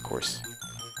 Of course.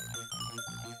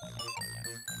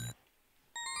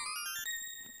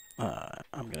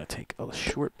 I'm going to take a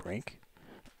short break,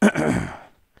 and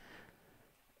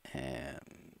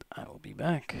I will be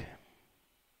back.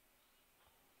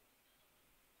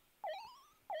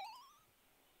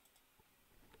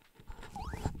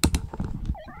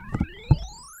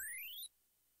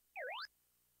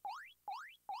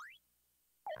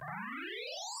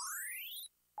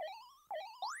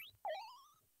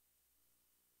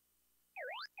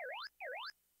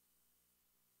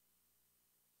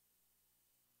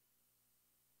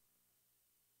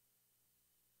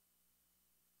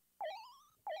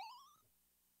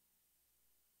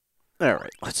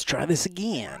 Alright, let's try this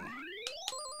again.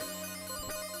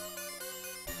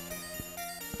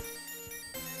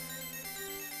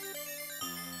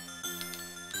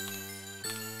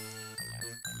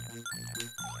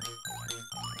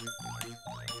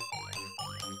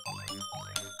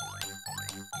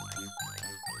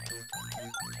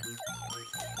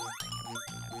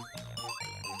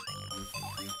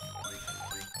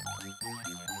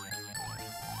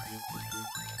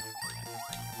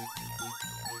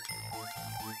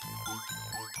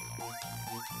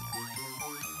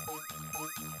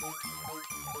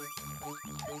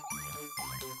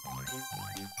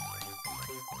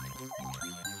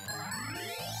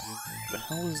 What the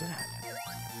hell is that?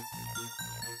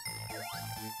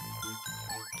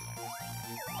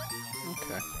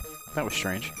 Okay. That was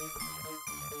strange.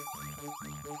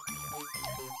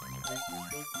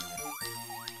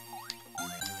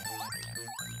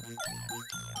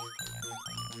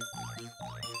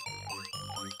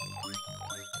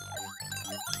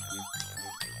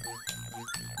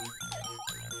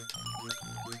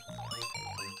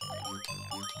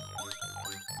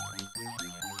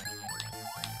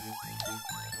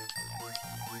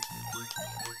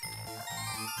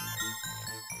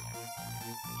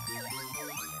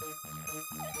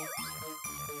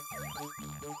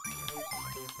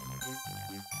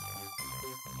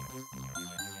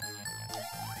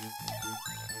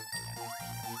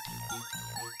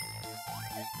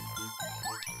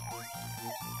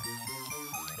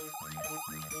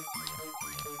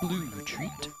 Blue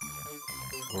treat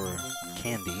or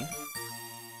candy.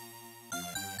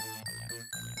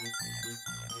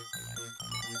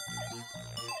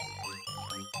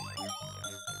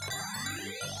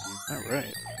 All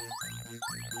right.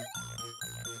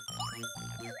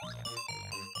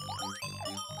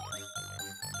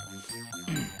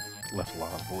 Left a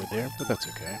lot of board there, but that's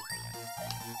okay.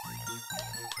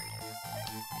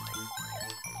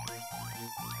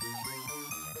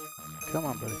 Come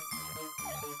on, buddy.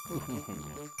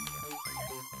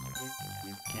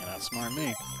 Can't outsmart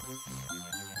me.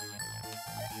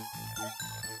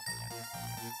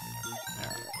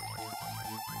 Alright.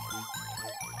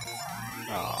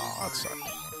 Oh, that sucked.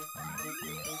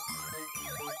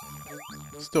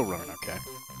 Still running okay.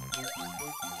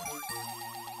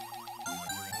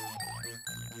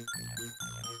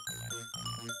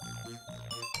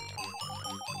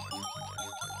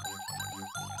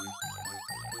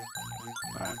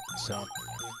 Alright, so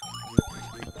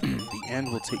the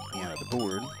end will take me out of the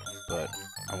board, but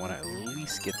I want to at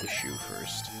least get the shoe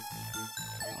first.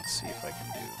 Let's see if I can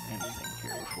do anything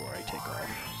here before I take off.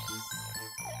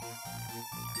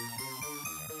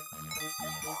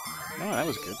 Oh, that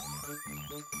was good.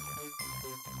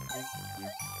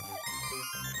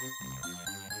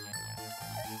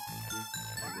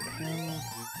 Over to him.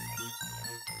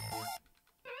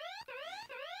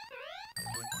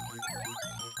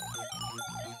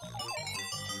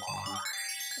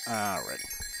 Alright.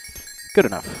 Good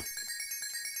enough.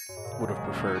 Would have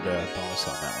preferred bonus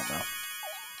on that one, though.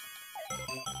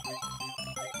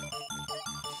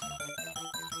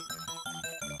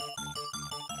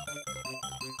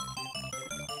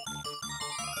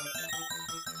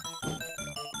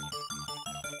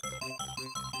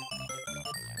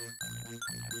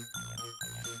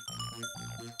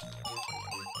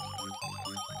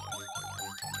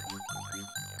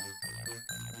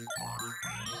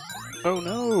 Oh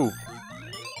no!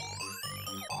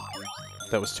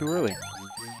 That was too early.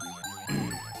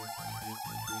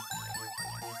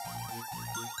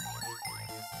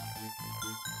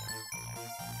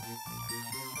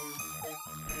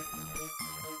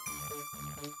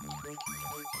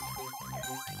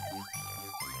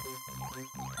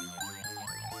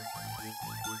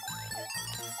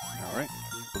 Alright,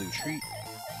 blue treat.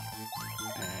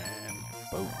 And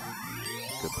boom.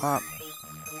 Good pop.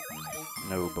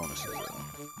 No bonuses though.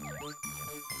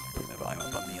 Put my volume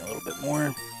up on me a little bit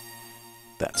more.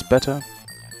 That's better.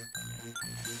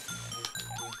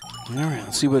 Alright,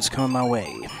 let's see what's coming my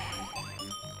way.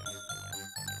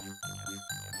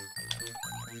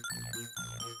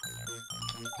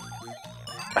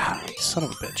 Ah, son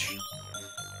of a bitch.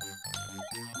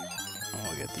 Oh,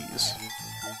 I'll get these.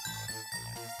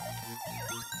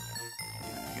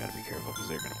 I gotta be careful because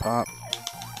they're gonna pop.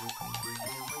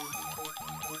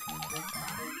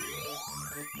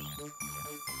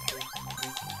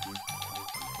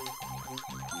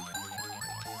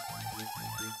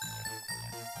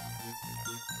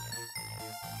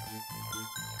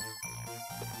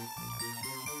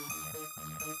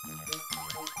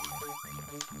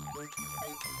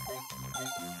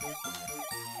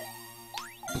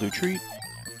 Blue treat.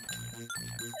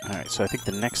 Alright, so I think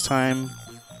the next time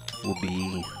will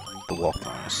be the walk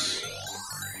bonus.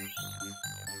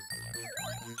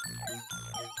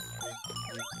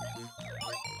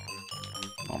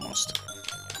 Almost.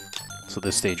 So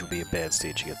this stage will be a bad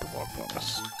stage to get the walk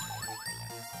bonus.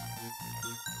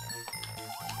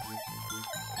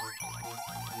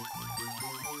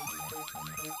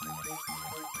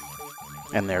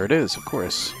 And there it is, of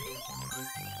course.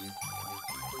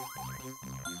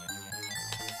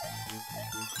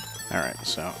 Alright,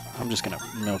 so I'm just going to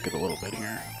milk it a little bit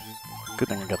here. Good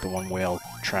thing I got the one whale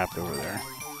trapped over there.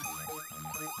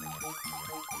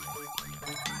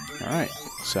 Alright,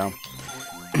 so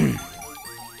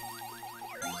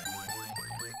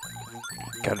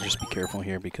gotta just be careful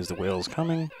here because the whale's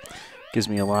coming. Gives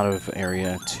me a lot of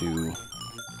area to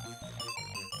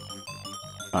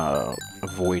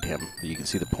avoid him. You can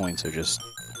see the points are just,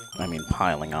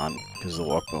 piling on because of the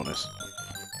walk bonus.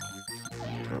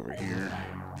 Over here.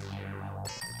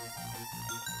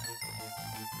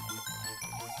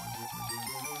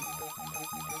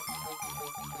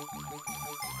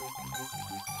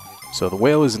 So the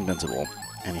whale is invincible,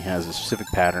 and he has a specific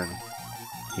pattern.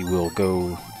 He will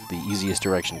go the easiest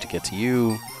direction to get to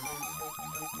you,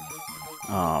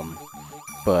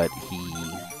 but he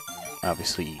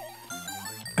obviously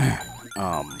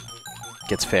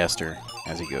gets faster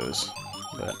as he goes.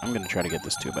 But I'm going to try to get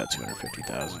this to about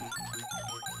 250,000.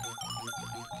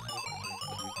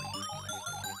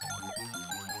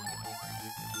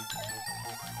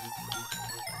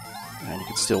 And you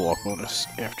can still walk bonus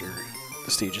after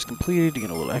the stage is completed. You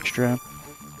get a little extra,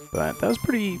 but that was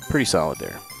pretty solid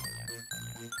there.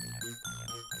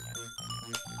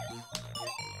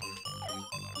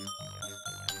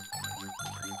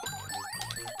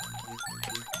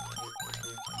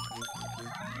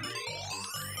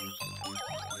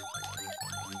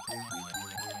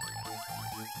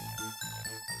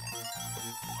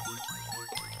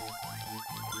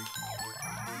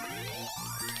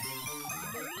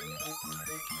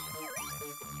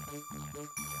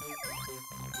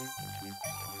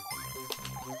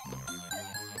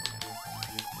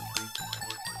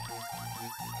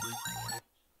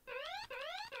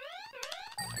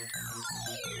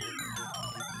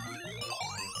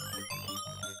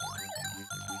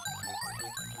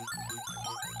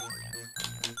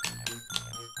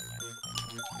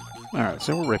 Alright,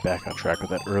 so we're right back on track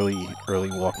with that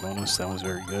early walk bonus. That was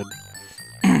very good.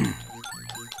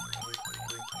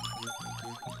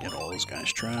 Get all those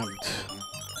guys trapped.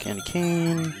 Candy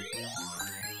cane.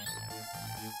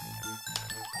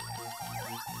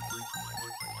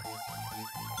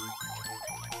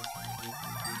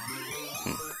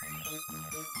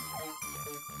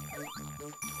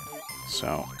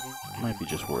 So, might be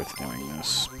just worth doing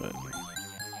this, but let's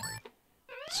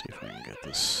see if I can get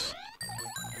this.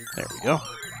 There we go.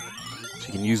 So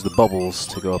you can use the bubbles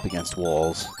to go up against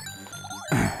walls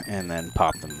and then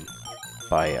pop them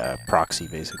by proxy,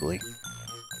 basically.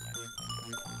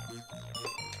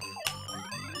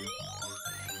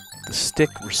 The stick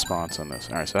response on this.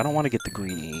 Alright, so I don't want to get the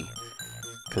green E,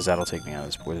 because that'll take me out of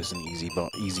this board. There's an easy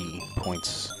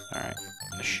points. Alright,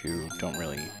 the shoe. Don't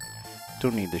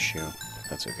need the shoe.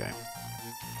 That's okay.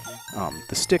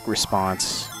 The stick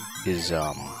response is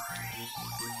a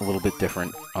little bit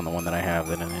different on the one that I have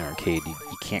than in the arcade. You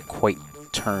can't quite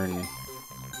turn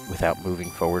without moving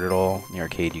forward at all. In the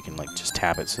arcade, you can like just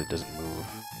tap it so it doesn't move.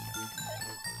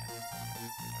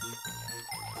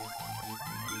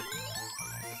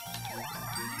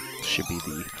 Should be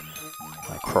the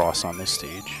cross on this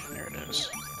stage. There it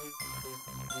is.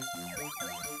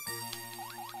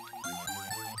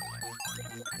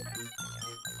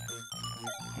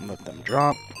 Let them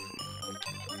drop.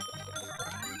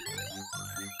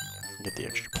 Get the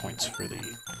extra points for the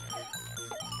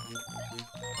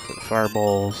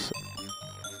fireballs.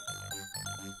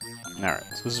 Alright,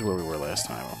 so this is where we were last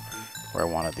time, where I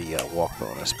wanted the walk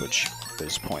bonus, which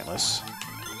is pointless.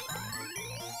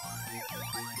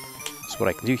 So what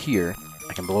I can do here,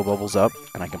 I can blow bubbles up,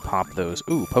 and I can pop those.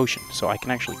 Ooh, potion. So I can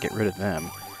actually get rid of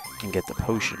them and get the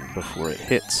potion before it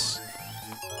hits.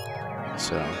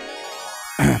 So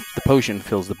the potion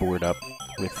fills the board up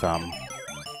with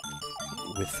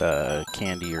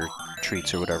candy or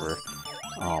treats or whatever,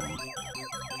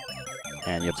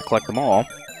 and you have to collect them all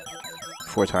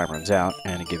before time runs out,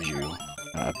 and it gives you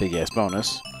a big-ass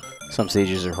bonus. Some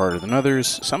stages are harder than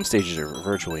others. Some stages are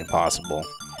virtually impossible,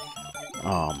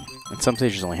 and some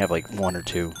stages only have like 1 or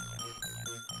 2.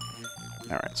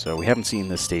 Alright, so we haven't seen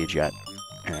this stage yet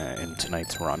in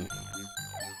tonight's run,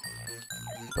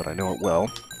 but I know it well.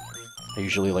 I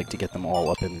usually like to get them all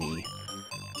up in the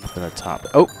top.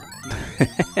 Oh!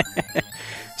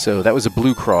 So that was a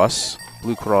blue cross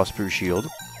blue shield,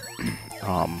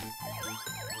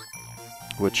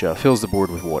 which fills the board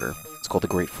with water. It's called the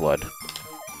Great Flood.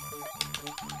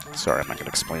 Sorry, I'm not going to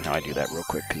explain how I do that real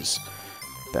quick, because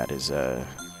that is a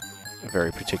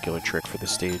very particular trick for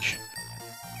this stage.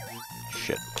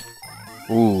 Shit.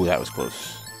 Ooh, that was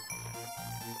close.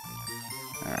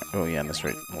 Alright, oh yeah, and that's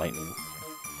right, lightning.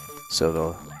 So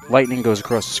the lightning goes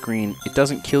across the screen. It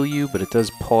doesn't kill you, but it does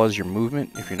pause your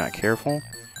movement if you're not careful.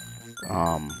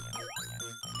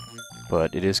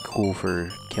 But it is cool for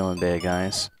killing bad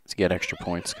guys to get extra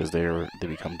points, because they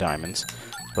become diamonds.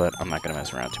 But I'm not going to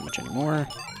mess around too much anymore.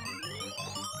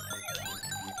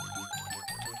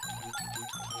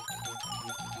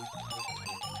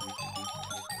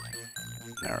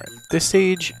 Alright, this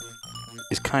stage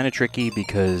is kind of tricky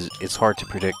because it's hard to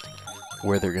predict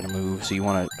where they're going to move, so you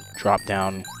want to drop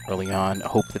down early on,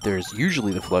 hope that there's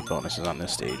usually the flood bonuses on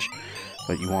this stage,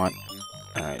 but you want...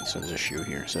 Alright, so there's a shoe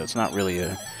here, so it's not really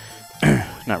a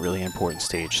not really an important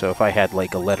stage. So if I had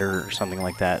like a letter or something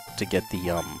like that to get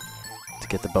the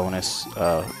bonus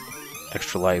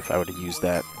extra life, I would have used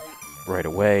that right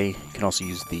away. You can also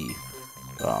use the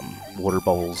water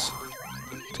bubbles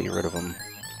to get rid of them,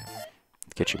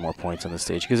 to get you more points on this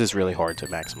stage, because it's really hard to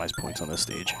maximize points on this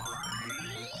stage.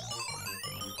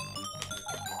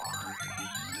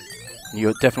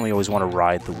 You definitely always want to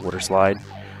ride the water slide,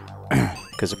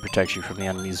 because it protects you from the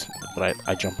enemies, but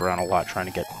I jump around a lot trying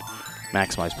to get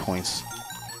maximize points.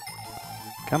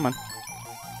 Come on.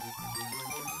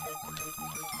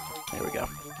 There we go.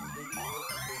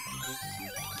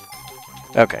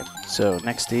 Okay, so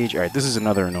next stage. Alright, this is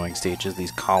another annoying stage, is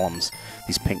these columns,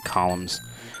 these pink columns.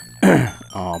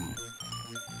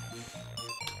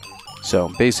 So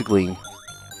basically,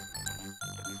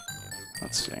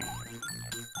 let's see.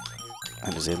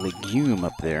 There's a legume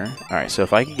up there. Alright, so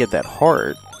if I can get that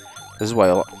heart, this is why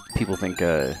a lot people think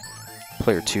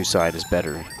player 2 side is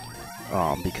better,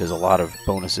 because a lot of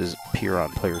bonuses appear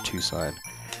on player 2 side.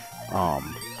 Alright.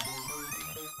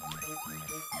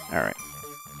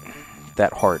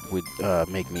 That heart would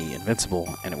make me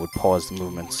invincible, and it would pause the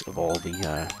movements of all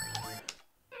the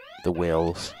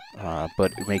whales,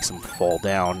 but it makes them fall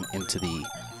down into the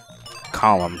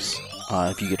columns.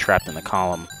 If you get trapped in the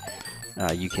column,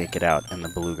 you can't get out, and the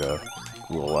beluga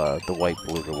will, the white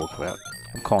beluga will come out.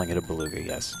 I'm calling it a beluga,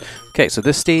 yes. Okay, so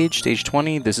this stage, stage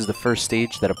 20, this is the first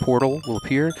stage that a portal will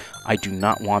appear. I do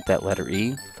not want that letter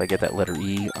E. If I get that letter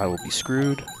E, I will be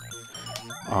screwed.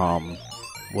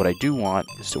 What I do want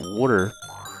is to water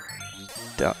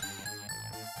down.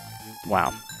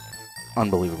 Wow.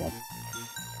 Unbelievable.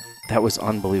 That was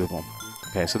unbelievable.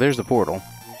 Okay, so there's the portal.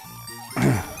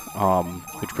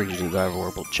 Which brings you to the dive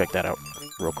orb. We'll check that out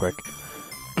real quick.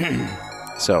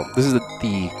 So, this is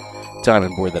the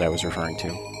diamond board that I was referring to.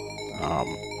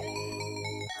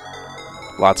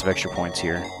 Lots of extra points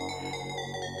here.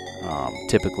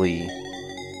 Typically,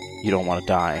 you don't want to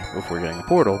die before getting the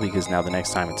portal, because now the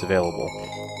next time it's available,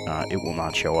 it will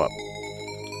not show up.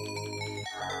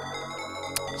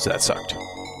 So that sucked.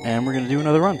 And we're going to do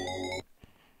another run.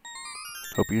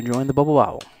 Hope you're enjoying the Bubble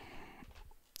Bobble.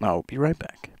 I'll be right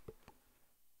back.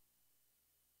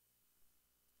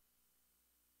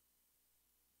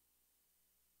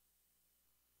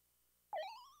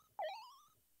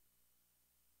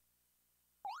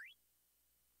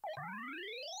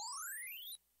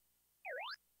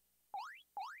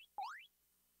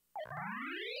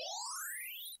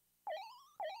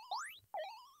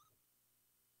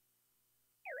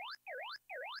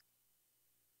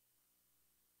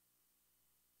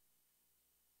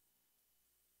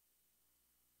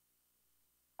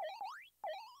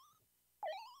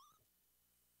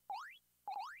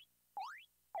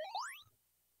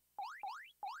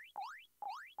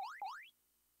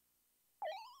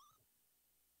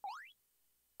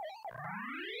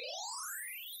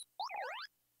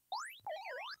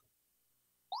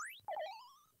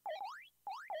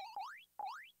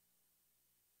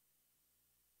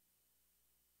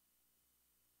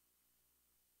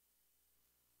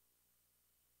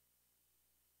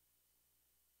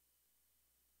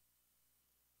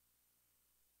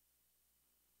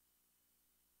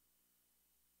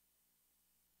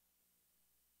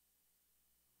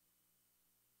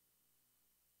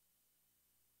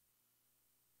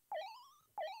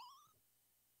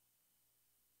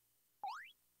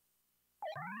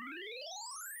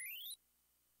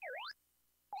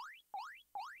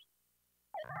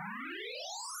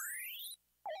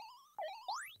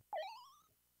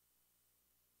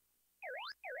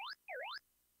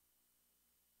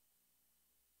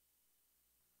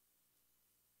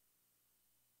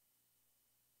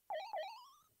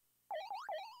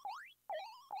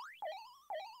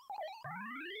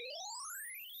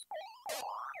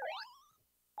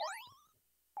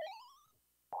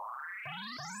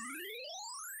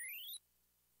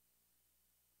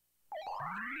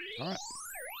 Alright,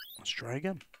 let's try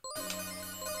again.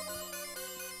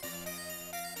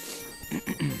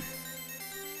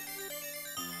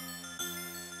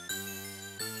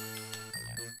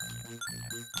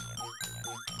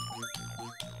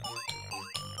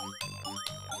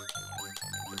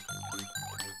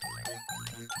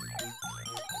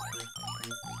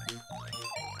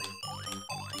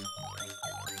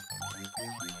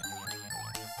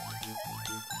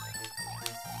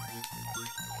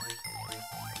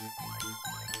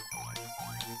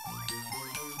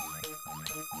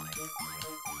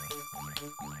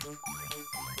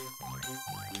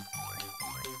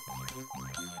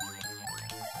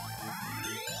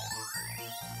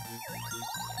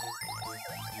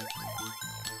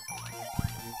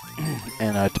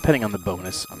 And depending on the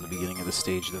bonus on the beginning of the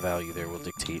stage, the value there will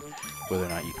dictate whether or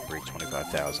not you can break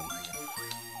 25,000.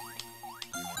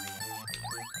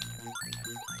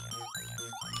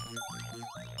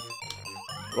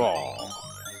 Oh,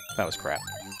 that was crap.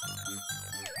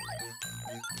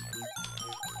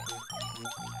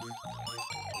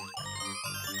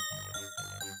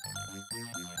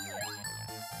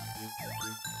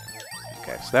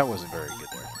 Okay, so that wasn't very good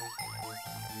there.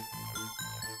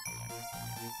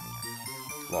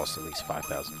 Lost at least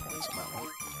 5,000 points on that one.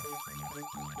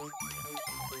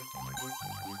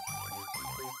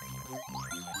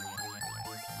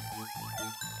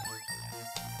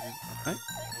 Alright.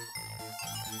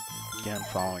 Again,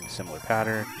 following a similar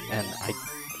pattern, and I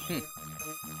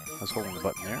was holding the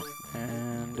button there,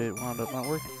 and it wound up not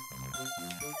working.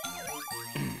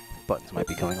 Buttons might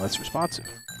be becoming less responsive.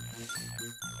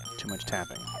 Too much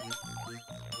tapping.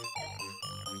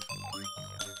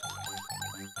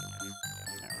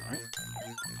 Alright.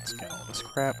 Let's get all this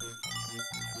crap.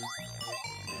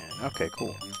 And, okay,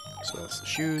 cool. So that's the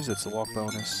shoes, that's the walk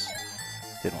bonus.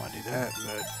 Didn't want to do that,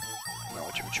 but not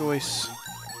much of a choice.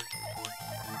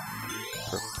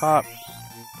 Purple pop.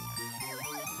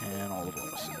 And all the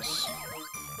bonuses.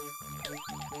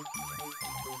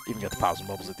 Even got the pops and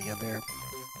bubbles at the end there.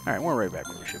 Alright, we're right back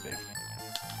where we should be.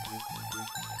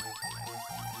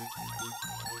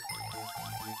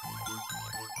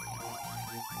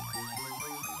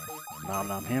 Nom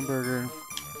Nom Hamburger.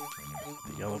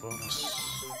 The yellow bonus.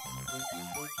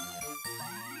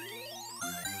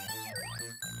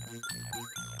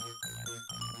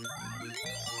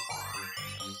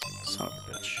 Son of a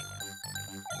bitch.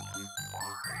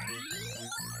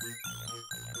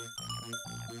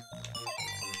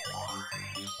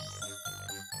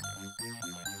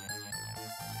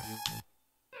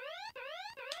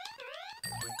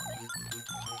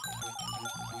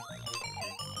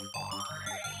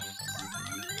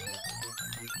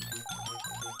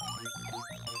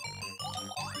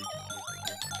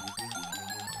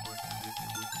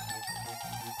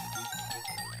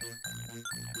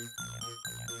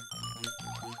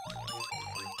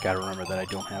 Gotta remember that I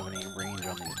don't have any range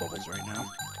on these bubbles right now,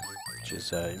 which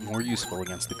is more useful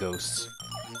against the ghosts,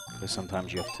 because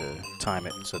sometimes you have to time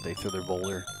it so they throw their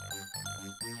boulder.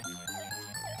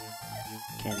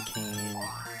 Candy cane.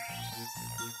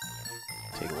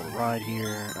 Take a little ride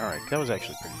here. Alright, that was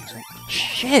actually pretty decent.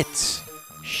 Shit!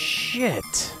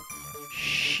 Shit!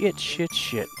 Shit, shit,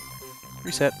 shit.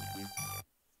 Reset.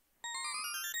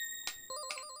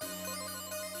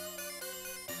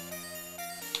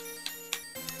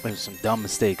 There's some dumb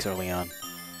mistakes early on.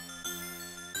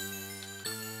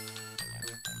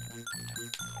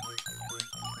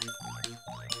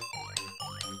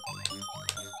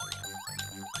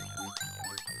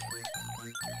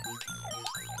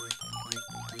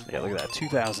 Yeah, look at that.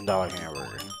 $2,000 hamburger.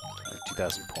 Or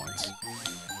 2,000 points.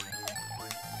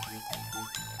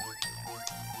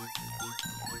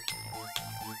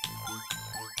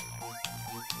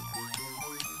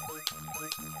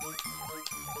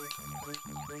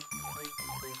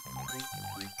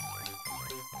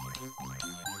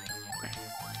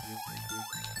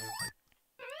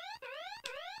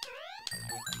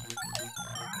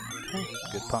 Okay,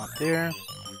 good pop there.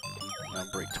 Now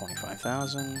break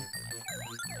 25,000.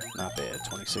 Not bad,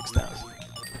 26,000.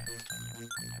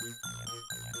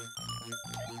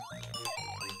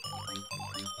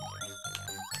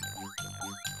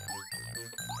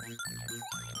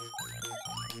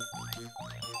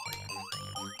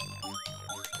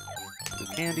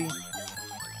 Blue candy.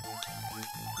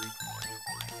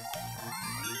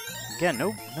 Again,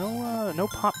 no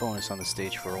pop bonus on the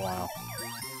stage for a while.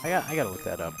 I gotta look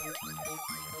that up.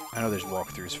 I know there's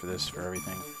walkthroughs for this for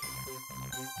everything.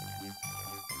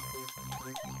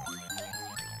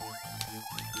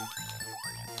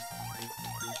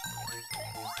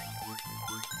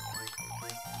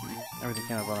 Everything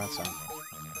came up on that side.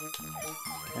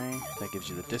 Okay, that gives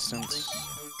you the distance.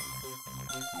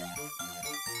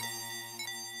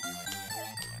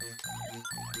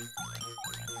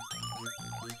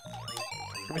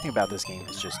 Everything about this game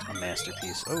is just a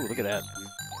masterpiece. Oh, look at that.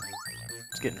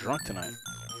 It's getting drunk tonight.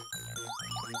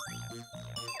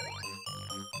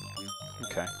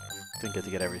 Okay. Didn't get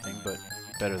to get everything, but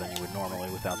better than you would normally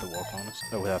without the walk bonus.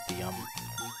 Oh, without the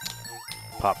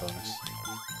pop bonus.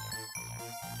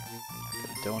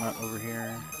 Got a donut over here.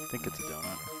 I think it's a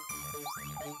donut.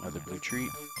 Another blue treat.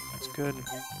 That's good.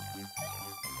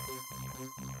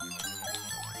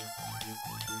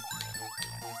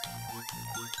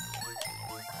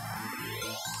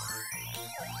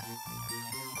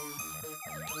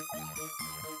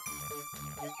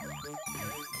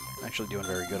 Actually doing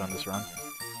very good on this run.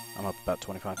 I'm up about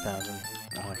 25,000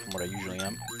 from what I usually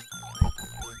am.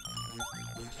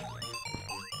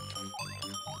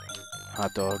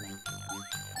 Hot dog.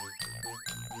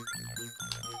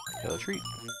 Yellow treat.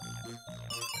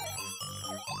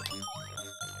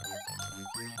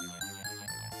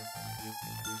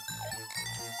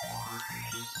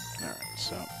 Alright,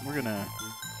 so we're gonna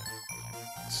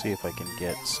see if I can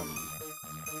get some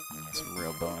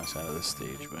real bonus out of this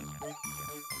stage, but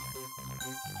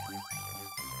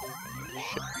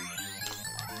shit.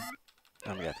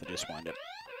 I'm gonna have to just wind up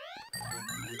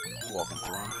walking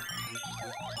through them.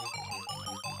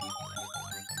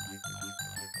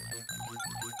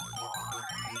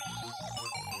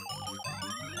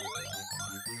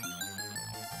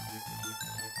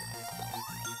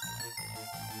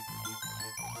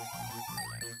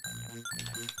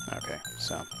 Okay,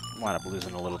 so wind up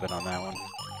losing a little bit on that one.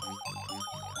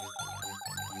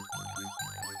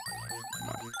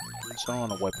 So I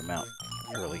want to wipe them out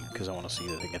early because I want to see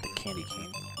that they get the candy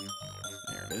cane.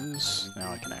 There it is.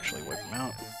 Now I can actually wipe them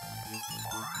out.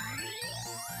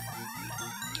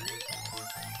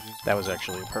 That was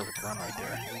actually a perfect run right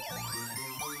there.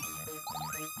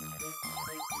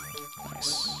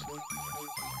 Nice.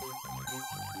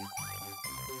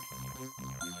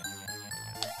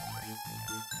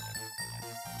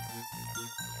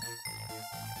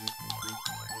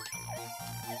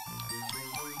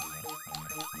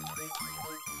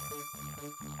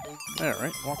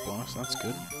 Alright, walk bonus, that's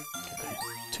good.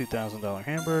 Get a $2,000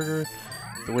 hamburger.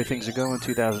 The way things are going,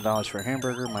 $2,000 for a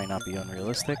hamburger might not be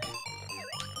unrealistic.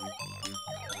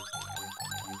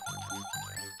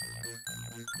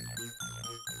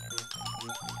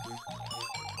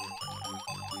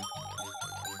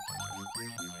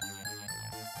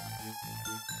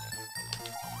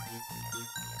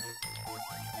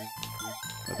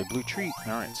 Another blue treat.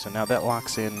 Alright, so now that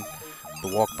locks in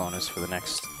the walk bonus for the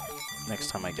next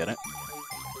time I get it.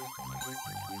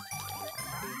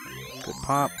 Good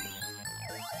pop.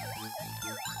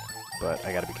 But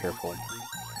I gotta be careful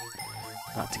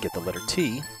not to get the letter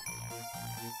T.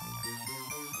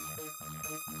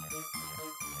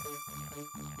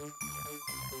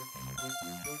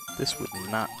 This would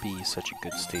not be such a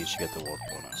good stage to get the walk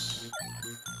bonus,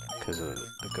 because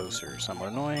the ghosts are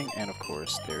somewhat annoying, and of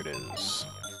course, there it is.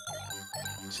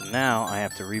 So now I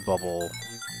have to rebubble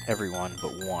everyone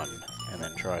but one, and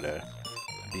then try to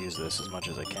abuse this as much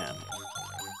as I can.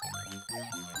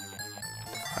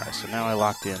 Alright, so now I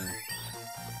locked in a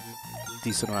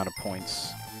decent amount of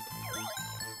points,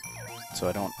 so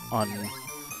I don't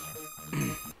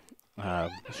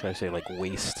should I say, like,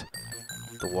 waste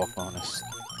the walk bonus.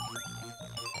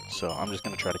 So I'm just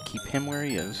going to try to keep him where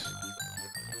he is.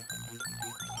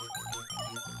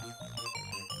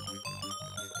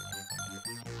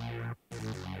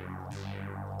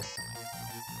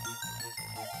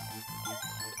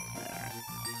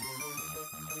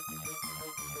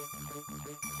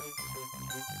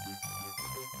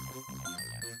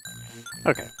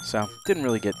 Okay, so didn't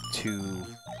really get too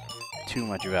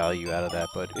much value out of that,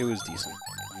 but it was decent.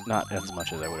 Not as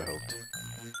much as I would have hoped.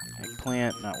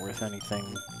 Eggplant, not worth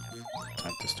anything.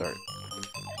 Time to start.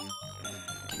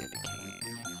 Candy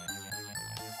cane.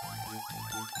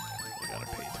 We gotta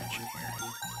pay attention here.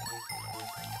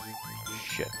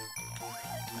 Shit.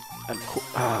 And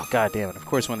oh, god damn it. Of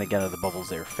course, when they get out of the bubbles,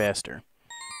 they're faster.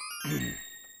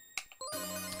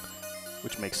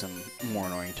 Which makes them more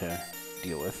annoying to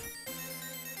deal with.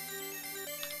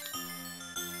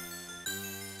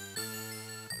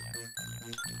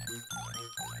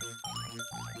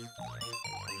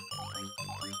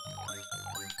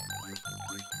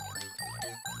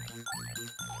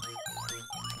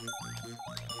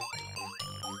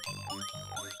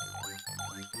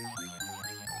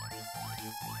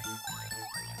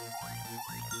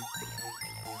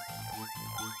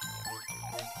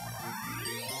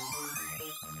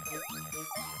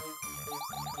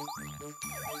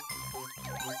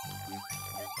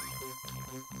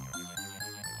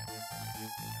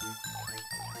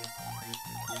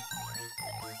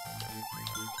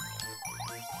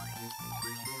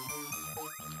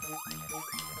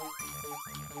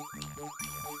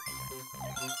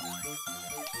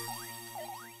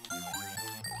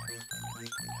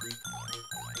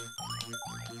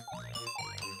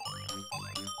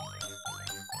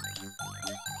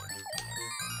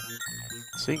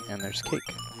 See, and there's cake.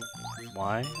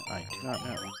 Why? I do not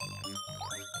know.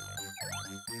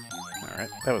 Alright,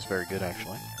 that was very good,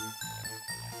 actually.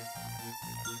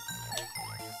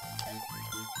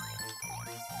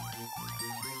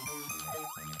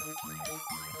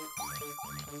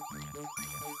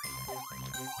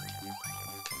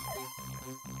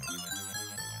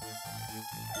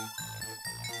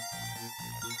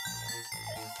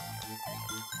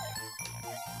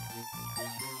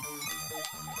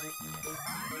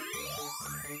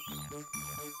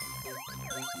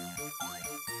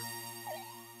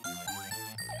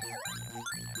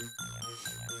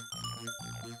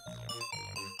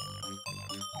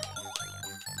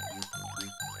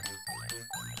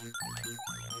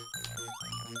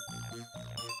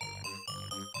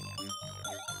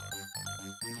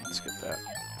 Let's get that.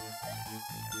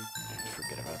 And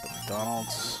forget about the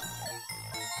McDonald's.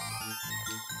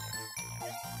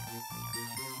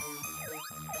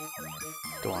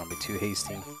 Don't want to be too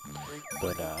hasty,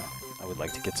 but I would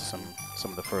like to get to some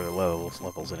of the further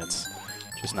levels, and it's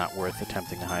just not worth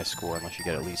attempting the high score unless you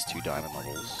get at least 2 diamond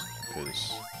levels,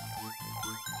 because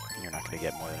you're not going to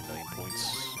get more than 1 million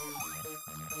points.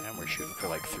 And we're shooting for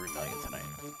like 3 million tonight.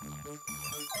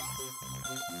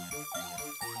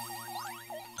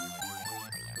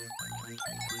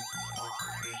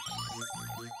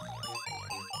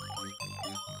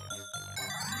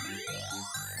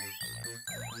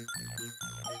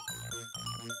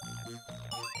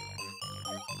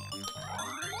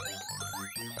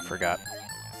 I forgot.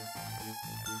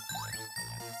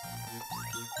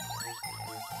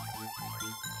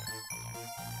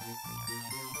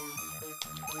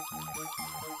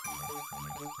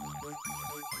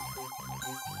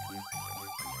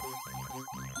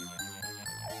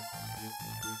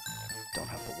 Don't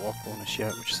have the walk bonus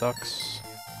yet, which sucks.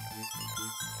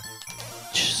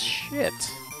 Shit.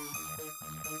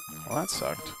 Well, that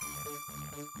sucked.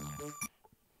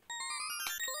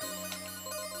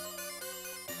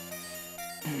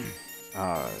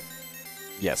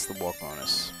 Yes, the walk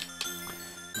bonus.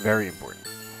 Very important.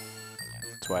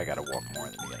 That's why I gotta walk more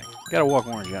in the beginning. You gotta walk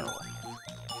more in general.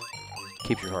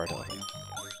 Keeps your heart healthy.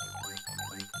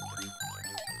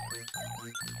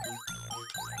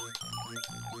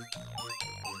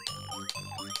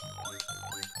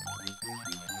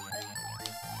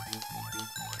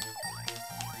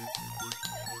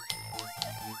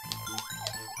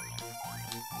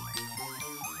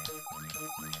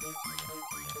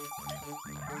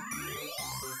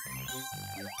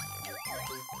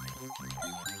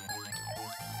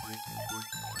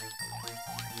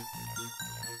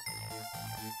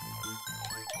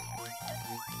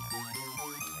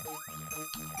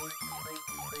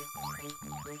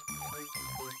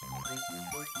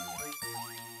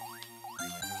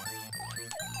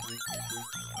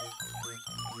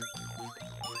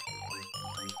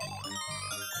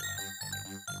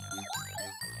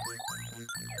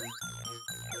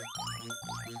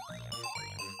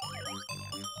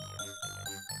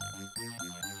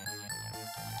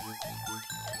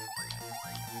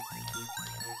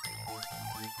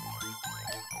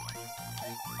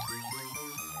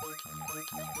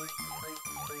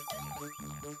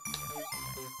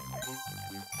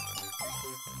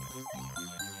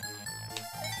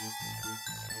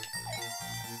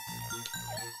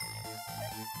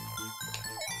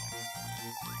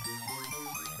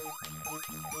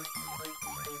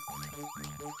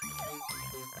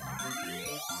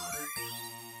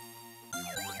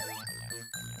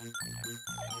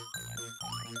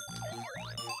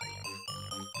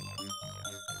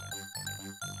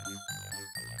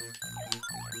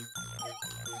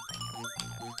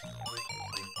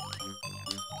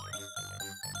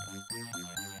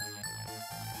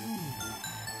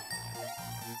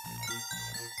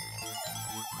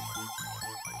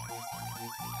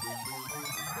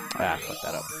 Ah, fuck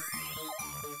that up.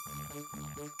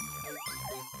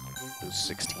 Lose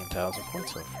 16,000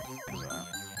 points off because of that.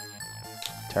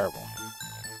 Terrible.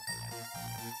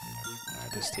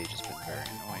 Alright, this stage has been very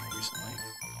annoying recently.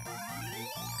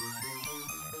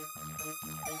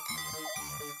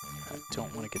 I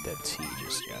don't want to get that T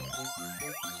just yet.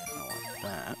 I want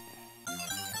that.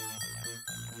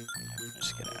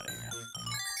 Just get out of here.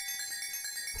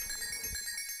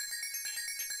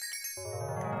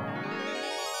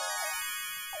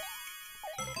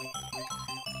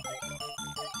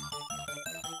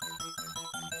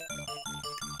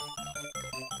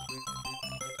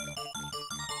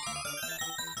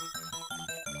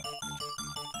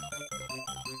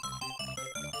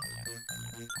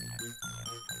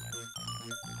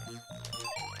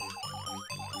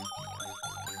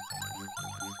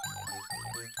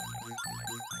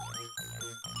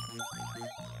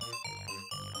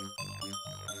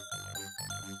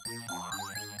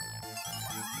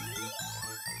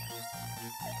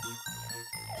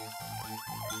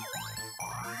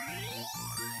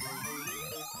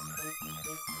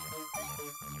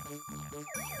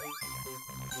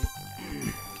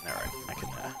 Alright, I can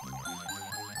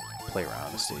play around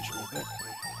on the stage a little bit.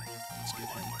 Let's get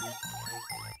him.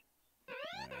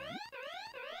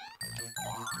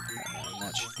 And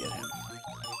that should get him.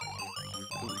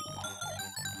 Ooh,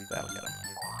 that'll get him.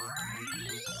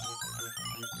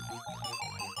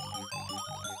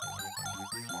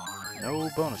 No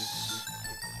bonus.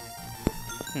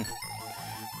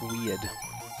 Weird.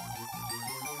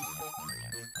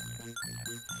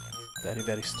 Very,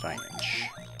 very strange.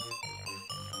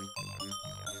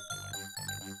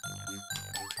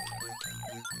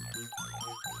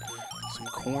 Some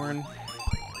corn.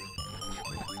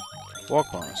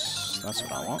 Walk bonus. That's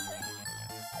what I want.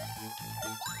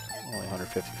 Only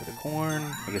 150 for the corn.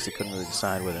 I guess they couldn't really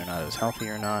decide whether or not it was healthy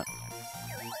or not.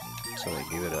 So they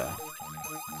gave it a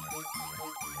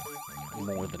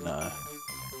more than a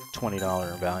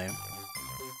 $20 value.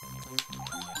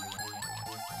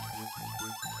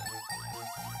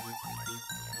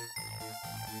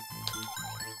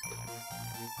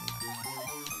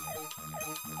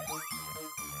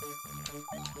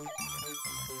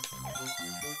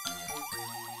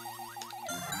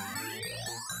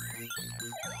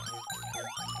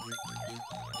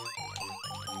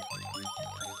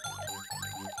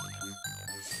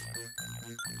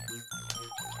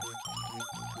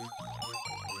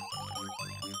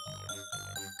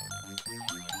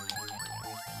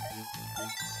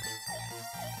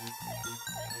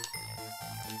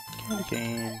 Candy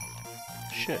cane.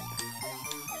 Shit.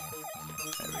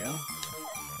 There we go.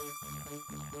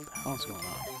 hell's going on?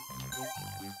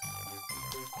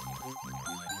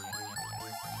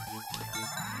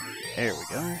 There we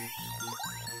go.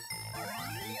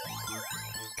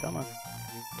 Come on.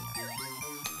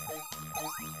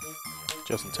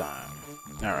 Just in time.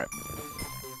 Alright.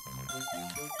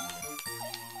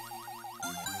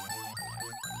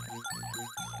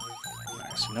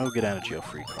 Alright, so no get out of jail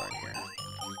free card here.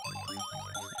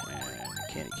 And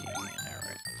candy cane.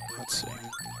 Alright. Let's see.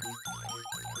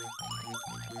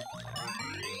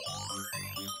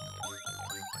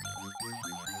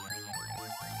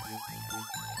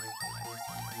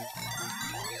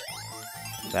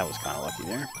 That was kind of lucky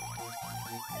there.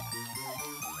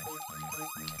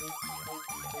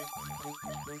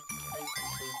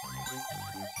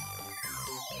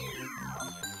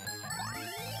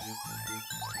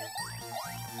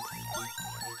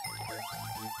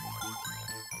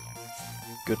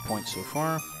 Good point so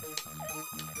far.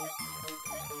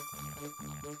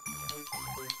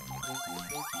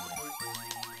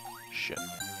 Shit.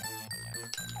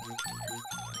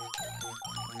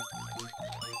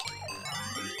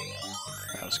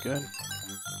 That was good.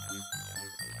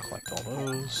 Collect all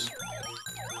those.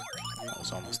 That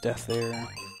was almost death there.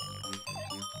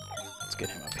 Let's get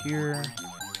him up here.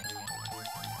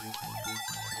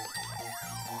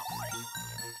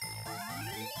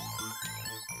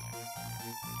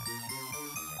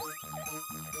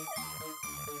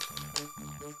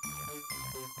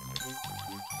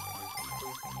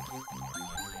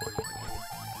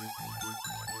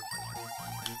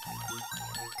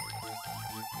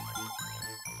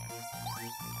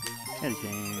 Candy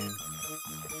cane.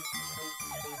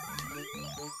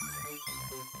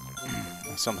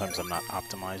 Sometimes I'm not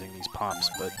optimizing these pops,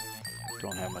 but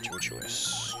don't have much of a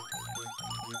choice.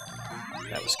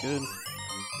 That was good.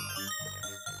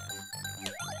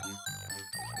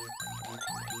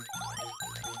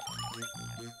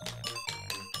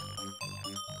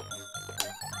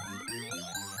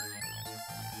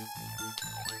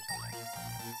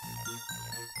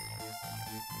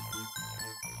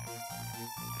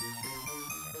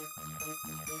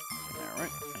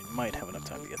 Alright, I might have enough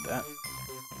time to get that.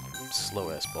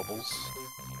 Slow-ass bubbles.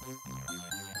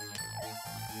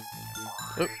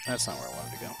 Oh, that's not where I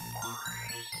wanted to go.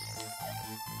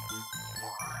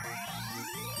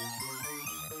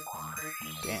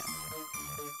 Damn.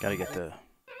 Gotta get the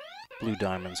blue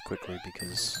diamonds quickly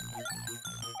because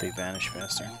they vanish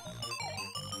faster.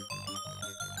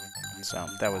 So,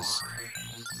 that was,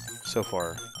 so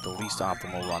far, the least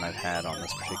optimal run I've had on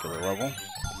this particular level.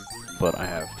 But I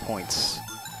have points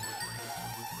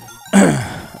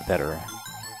that are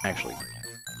actually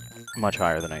much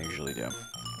higher than I usually do.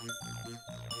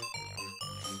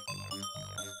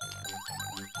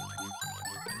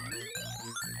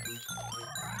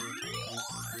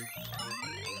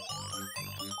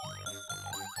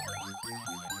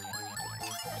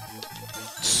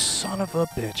 Son of a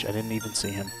bitch, I didn't even see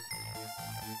him.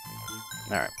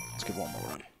 Alright, let's give one more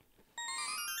run.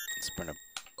 It's been a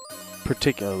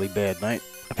particularly bad night.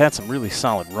 I've had some really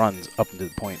solid runs up to the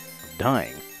point of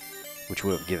dying, which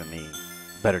would have given me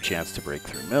a better chance to break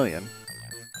through million.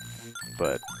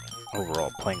 But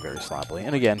overall, playing very sloppily.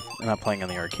 And again, I'm not playing on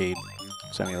the arcade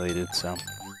simulated, so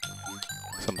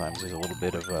sometimes there's a little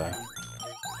bit of a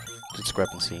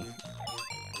discrepancy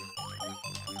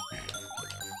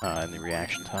in the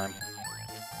reaction time.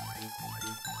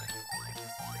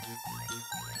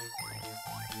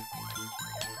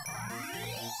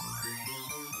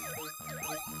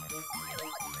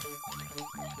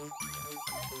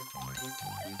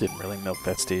 Didn't really milk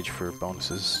that stage for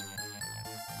bonuses.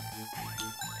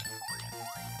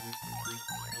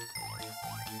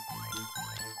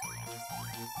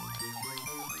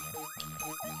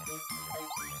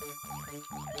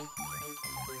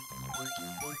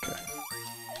 Okay.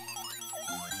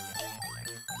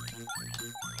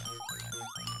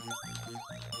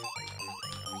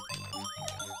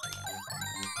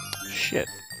 Shit.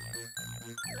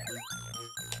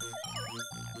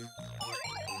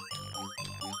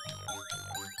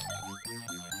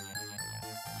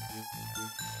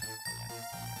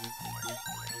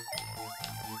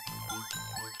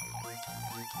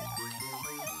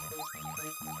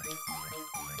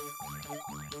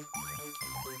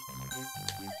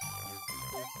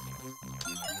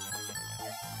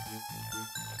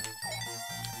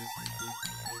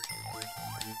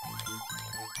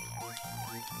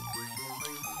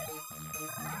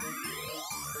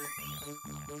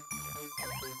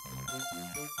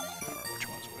 Which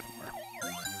one's with more?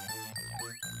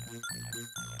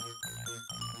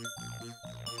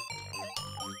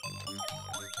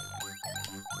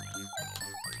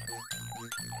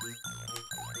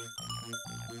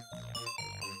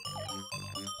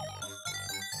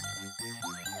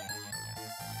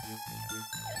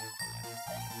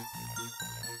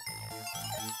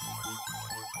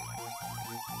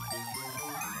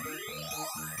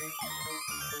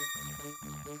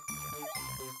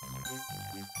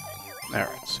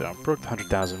 Alright, so I broke the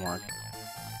 100,000 mark.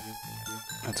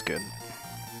 That's good.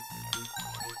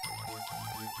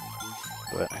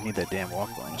 But I need that damn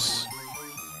walk bonus.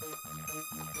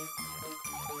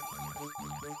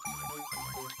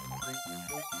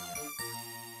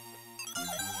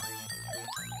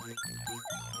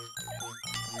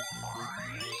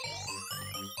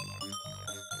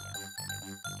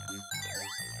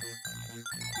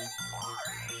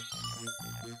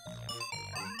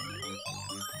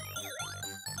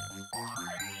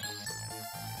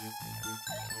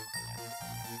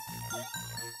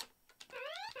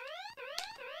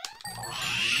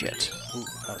 Shit. Ooh,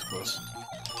 that was close.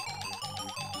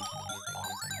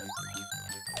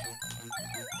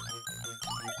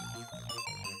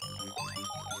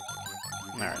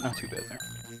 Alright, not too bad there.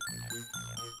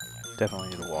 Definitely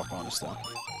need a walk bonus though.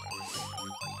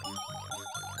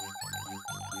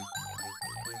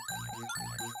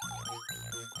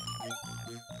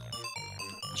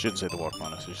 I shouldn't say the walk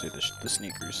bonus, I should say the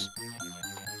sneakers.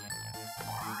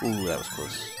 Ooh, that was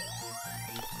close.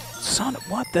 Son,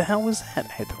 what the hell was that?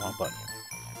 I hit the wrong button.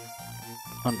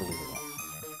 Unbelievable.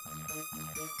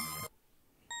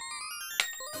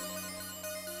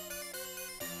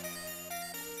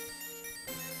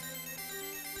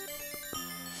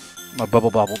 My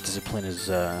bubble discipline is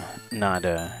not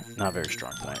very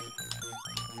strong tonight.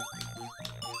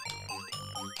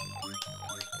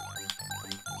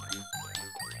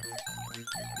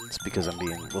 It's because I'm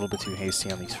being a little bit too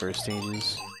hasty on these first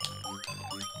stages.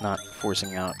 Not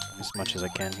forcing out as much as I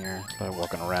can here by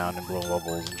walking around and blowing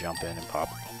bubbles and jumping and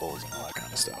popping bubbles and all that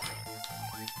kind of stuff.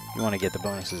 You want to get the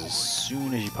bonuses as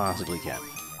soon as you possibly can.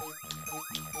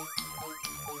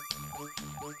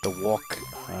 The walk,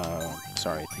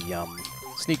 the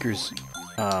sneakers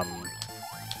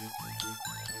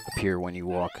appear when you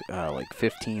walk like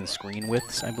 15 screen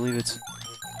widths, I believe it's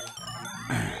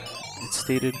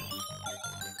stated.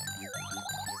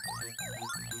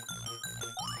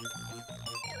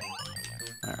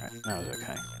 Alright, that was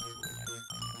okay.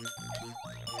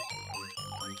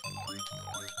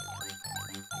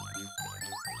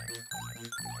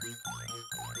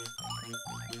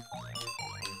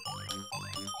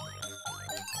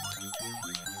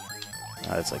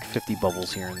 It's like 50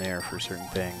 bubbles here and there for certain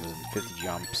things, and 50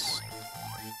 jumps.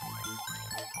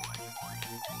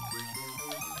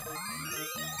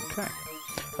 Okay.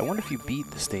 I wonder if you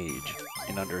beat the stage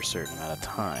in under a certain amount of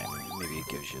time, maybe it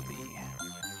gives you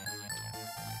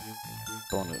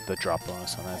the drop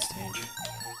bonus on that stage.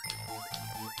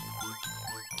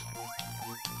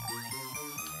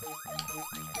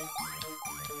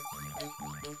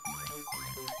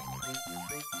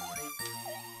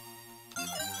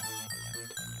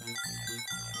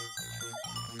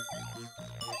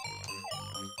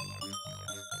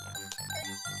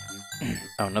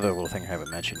 Oh, another little thing I haven't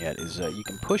mentioned yet is you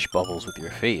can push bubbles with your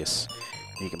face.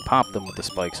 And you can pop them with the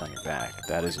spikes on your back.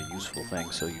 That is a useful thing.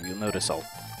 So you'll notice I'll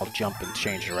jump and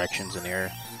change directions in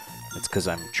air. It's because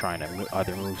I'm trying to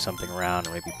either move something around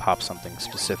or maybe pop something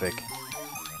specific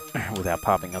without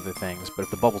popping other things. But if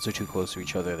the bubbles are too close to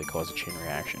each other, they cause a chain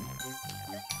reaction.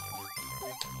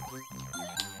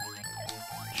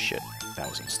 Shit, that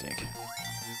was a mistake.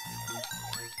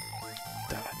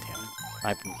 God damn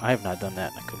it. I have not done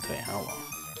that, and I couldn't tell you how long.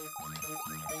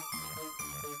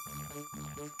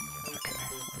 Okay,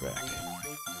 we're back.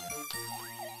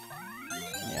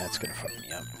 Yeah, it's gonna fuck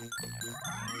me up.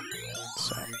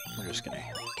 So, we're just gonna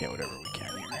get whatever we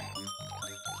can here.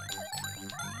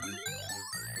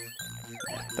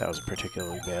 Yeah, that was a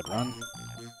particularly bad run.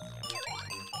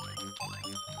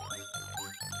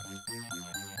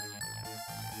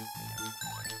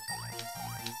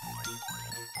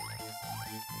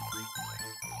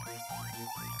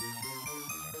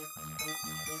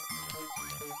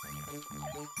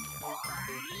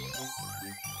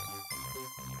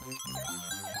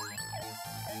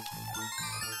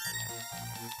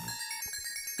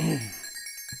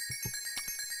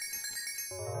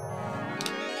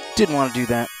 Didn't want to do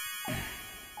that.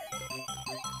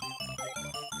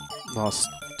 Lost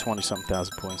 20-something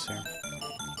thousand points there.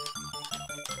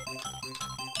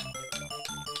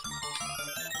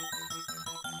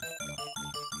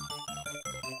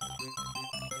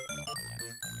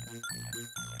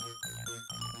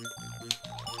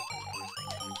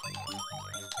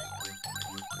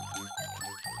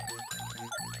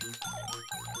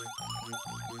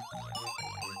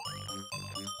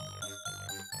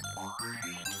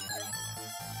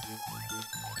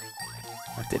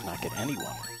 I did not get anyone.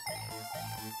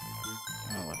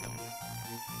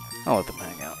 I'll let them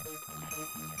hang out.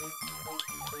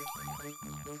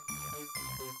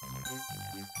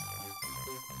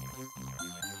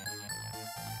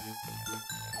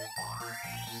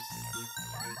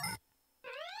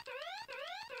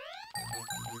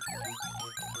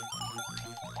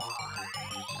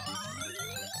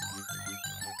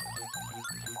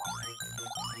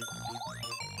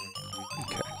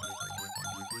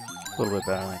 A little bit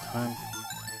better than time.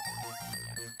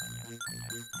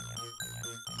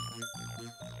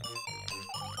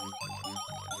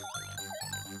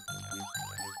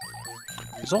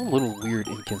 There's all little weird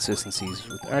inconsistencies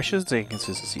with, or I shouldn't say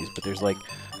inconsistencies, but there's like,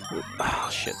 oh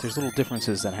shit, there's little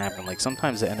differences that happen. Like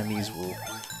sometimes the enemies will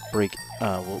break,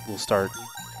 will start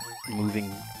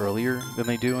moving earlier than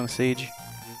they do on the stage.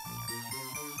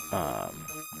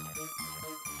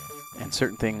 And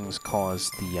certain things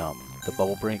cause the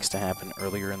bubble breaks to happen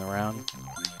earlier in the round.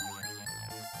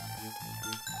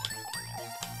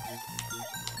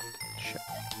 Shit.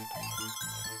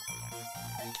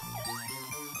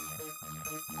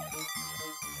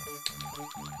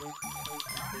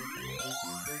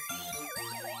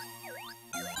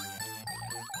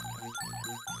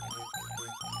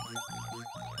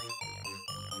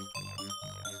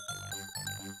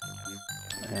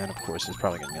 And of course, there's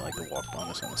probably going to be like the walk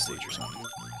bonus on the stage or something.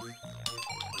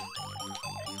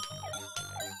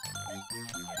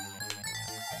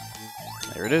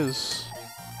 There it is.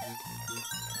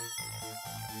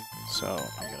 So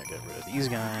I'm going to get rid of these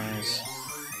guys,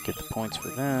 get the points for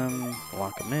them,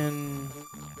 lock them in,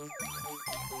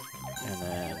 and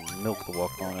then milk the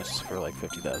walk bonus for like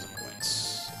 50,000 points.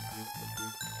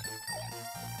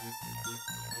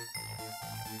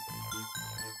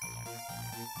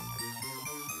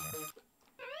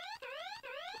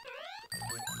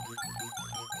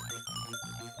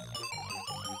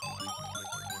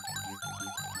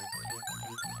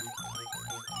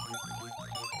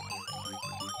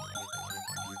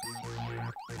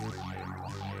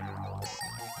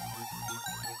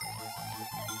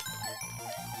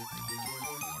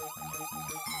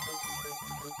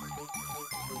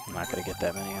 I'm not going to get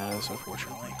that many out of this,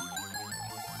 unfortunately.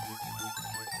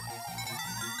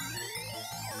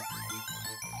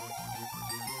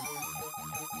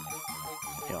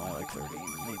 Yeah, only like 30,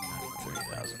 maybe not even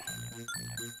 30,000.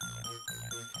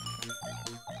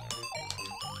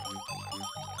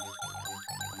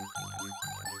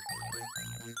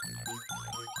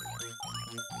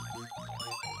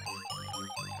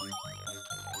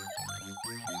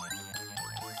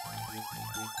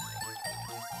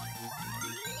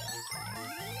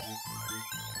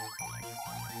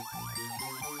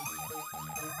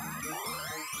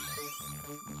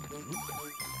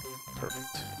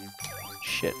 Perfect.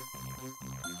 Shit.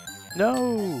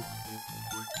 No!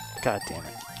 God damn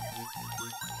it.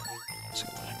 Just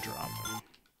gonna let him drop.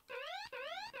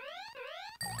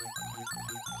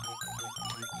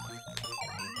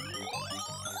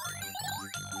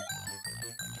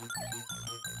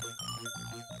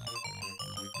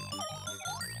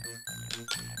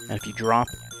 And if you drop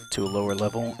to a lower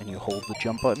level and you hold the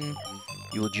jump button,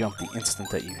 you will jump the instant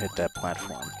that you hit that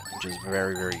platform, which is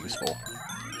very, very useful.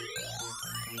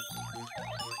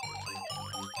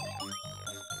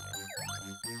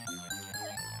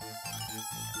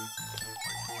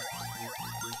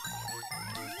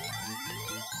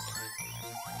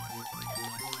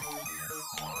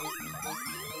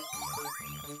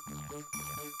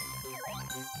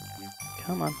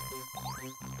 Come on.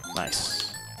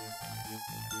 Nice.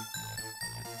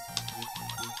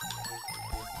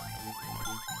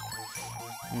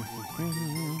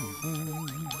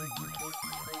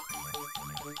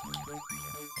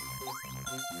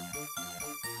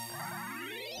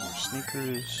 More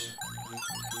sneakers.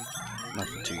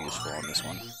 Nothing too useful on this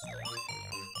one.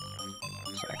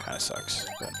 So that kind of sucks,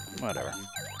 but whatever.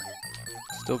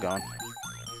 Still going.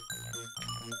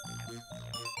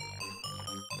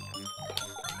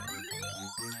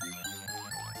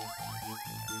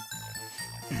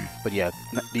 But yeah,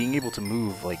 being able to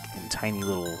move like in tiny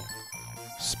little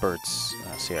spurts.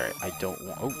 See, I don't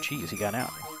want. Oh, geez, he got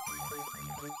out.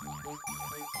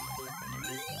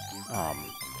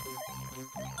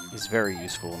 Is very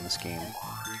useful in this game.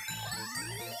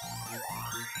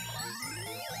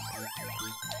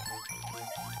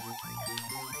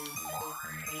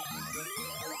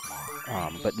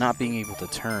 But not being able to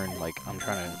turn, like I'm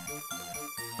trying to.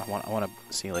 I want to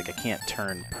see, like, I can't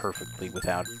turn perfectly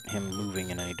without him moving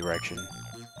in any direction.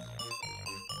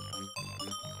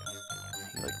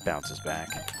 He, like, bounces back.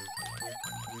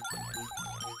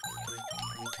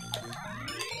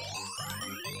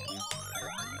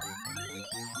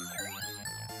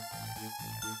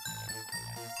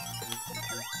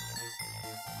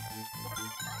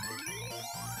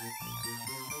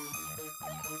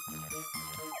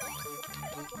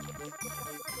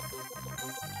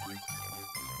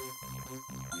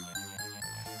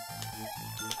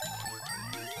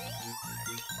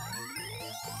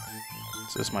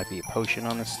 So this might be a potion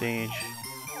on the stage.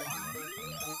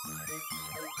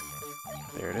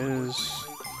 There it is.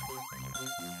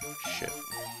 Shit.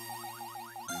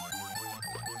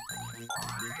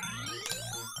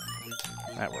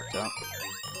 That worked out.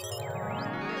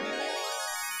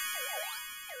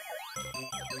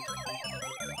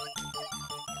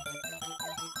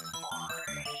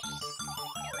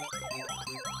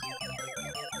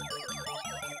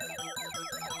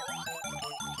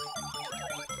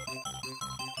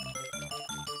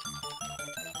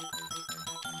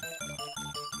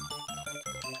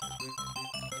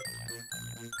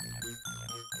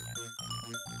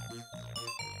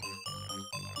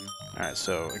 Alright,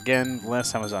 so again,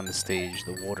 last time I was on the stage,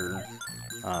 the water,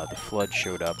 the flood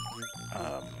showed up,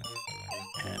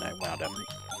 and I wound up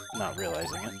not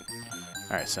realizing it.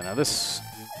 Alright, so now this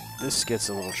gets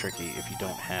a little tricky if you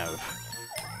don't have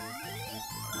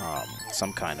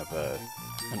some kind of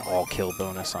an all-kill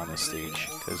bonus on this stage,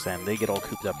 because then they get all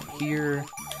cooped up in here,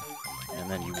 and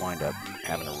then you wind up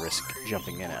having to risk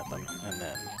jumping in at them, and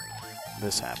then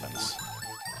this happens.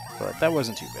 But that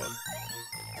wasn't too bad.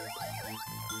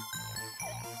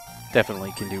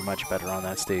 Definitely can do much better on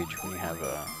that stage when you have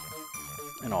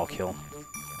an all-kill.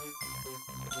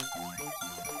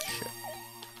 Shit.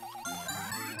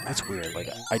 That's weird. Like,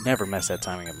 I never messed that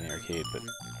timing up in the arcade, but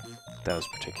that was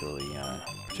particularly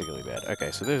bad.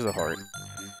 Okay, so there's the heart.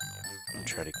 I'm gonna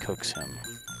try to coax him.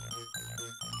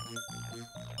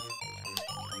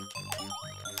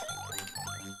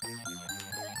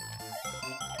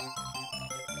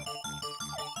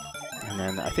 And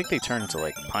then I think they turn into,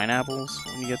 like, pineapples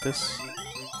when you get this,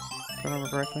 if I remember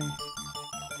correctly.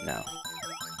 No.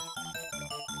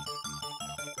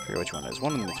 I forget which one it is.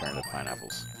 One of them they turn into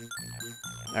pineapples.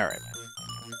 Alright.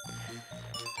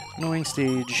 Annoying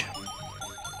stage.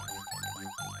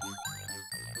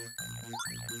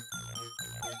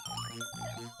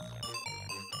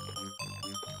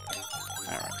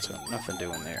 Alright, so nothing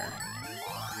doing there.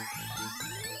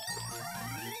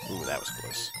 Ooh, that was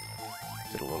close.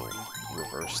 Did a little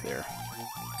reverse there.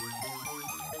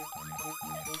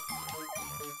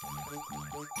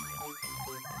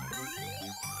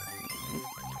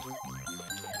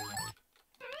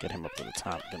 Get him up to the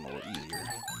top, get him a little easier.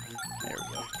 There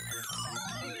we go.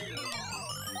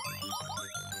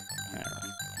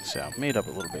 Alright, so made up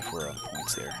a little bit for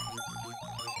points there.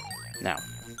 Now,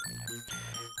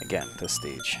 again, this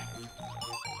stage.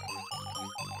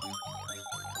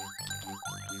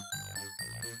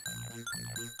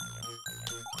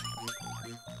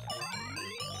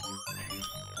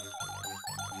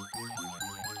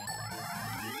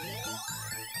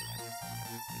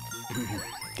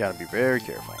 Gotta be very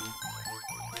careful.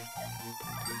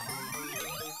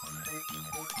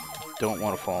 Don't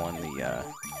want to fall in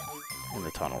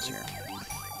the tunnels here,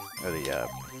 or the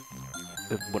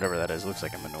whatever that is. Looks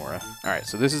like a menorah. All right,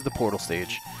 so this is the portal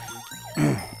stage.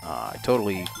 I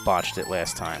totally botched it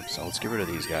last time, so let's get rid of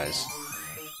these guys.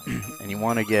 And you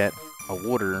want to get a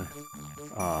water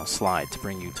slide to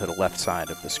bring you to the left side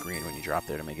of the screen when you drop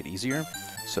there to make it easier.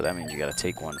 So that means you got to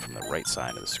take one from the right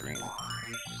side of the screen.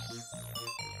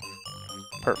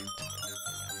 Perfect.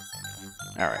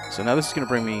 Alright, so now this is going to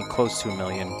bring me close to 1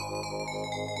 million.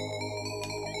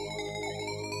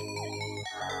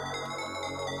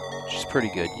 Which is pretty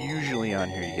good. Usually on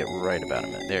here you get right about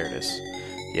 1 million. There it is.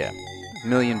 Yeah. 1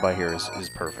 million by here is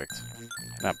perfect.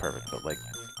 Not perfect, but like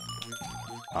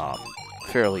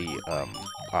fairly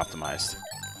optimized.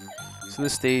 So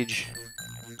this stage,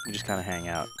 you just kind of hang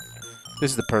out. This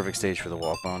is the perfect stage for the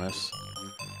walk bonus.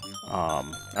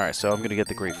 Alright, so I'm going to get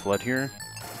the Great Flood here.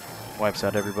 Wipes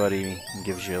out everybody and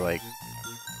gives you like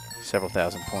several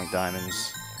thousand point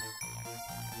diamonds.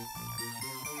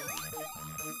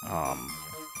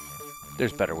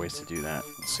 There's better ways to do that.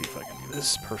 Let's see if I can do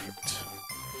this. Perfect.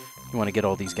 You want to get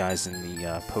all these guys in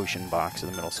the potion box in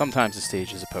the middle. Sometimes the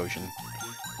stage is a potion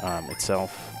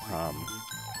itself.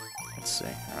 Let's see.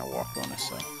 Alright, walk bonus.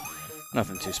 So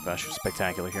nothing too special,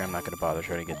 spectacular here. I'm not going to bother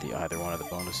trying to get either one of the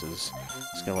bonuses.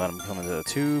 Just going to let them come into the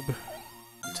tube,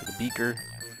 into the beaker,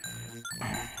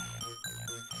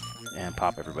 and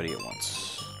pop everybody at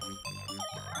once.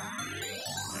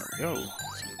 There we go.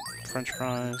 Some French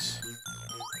fries.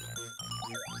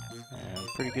 And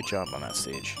pretty good job on that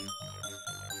stage.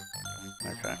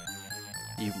 Okay.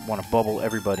 You want to bubble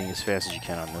everybody as fast as you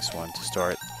can on this one to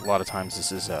start. A lot of times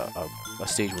this is a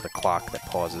stage with a clock that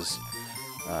pauses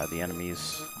the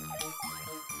enemies.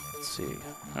 Let's see.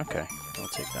 Okay, I'll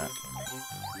take that.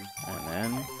 And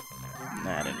then,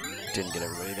 nah, didn't get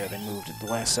everybody there. They moved at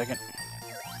the last second.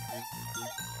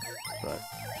 But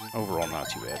overall, not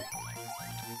too bad.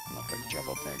 I don't know if I can jump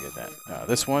up there and get that.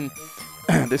 This one,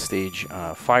 this stage,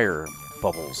 fire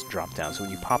bubbles drop down. So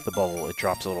when you pop the bubble, it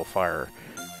drops a little fire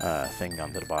thing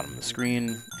onto the bottom of the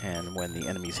screen. And when the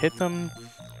enemies hit them,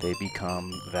 they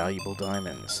become valuable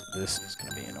diamonds. This is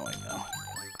going to be annoying, though.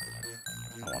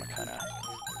 I want to kind of...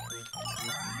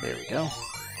 There we go.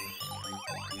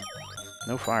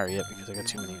 No fire yet because I got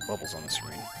too many bubbles on the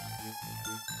screen.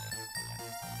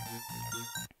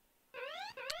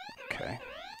 Okay,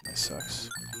 that sucks.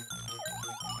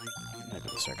 Maybe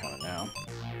they'll start coming now.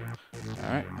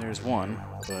 Alright, there's one,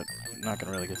 but not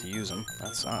going to really get to use them.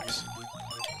 That sucks.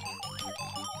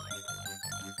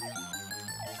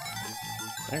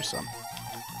 There's some.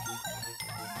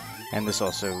 And this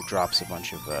also drops a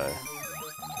bunch of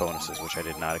bonuses, which I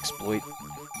did not exploit.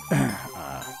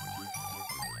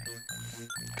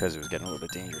 Because it was getting a little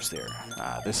bit dangerous there.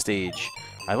 This stage,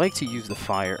 I like to use the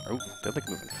fire... Oh, they're like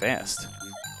moving fast.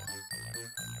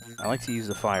 I like to use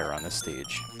the fire on this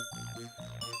stage.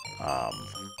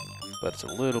 But it's a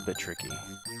little bit tricky.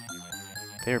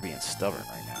 They're being stubborn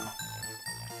right now.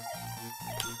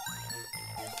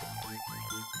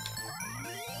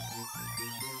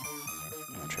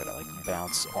 I'm gonna try to like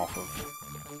bounce off of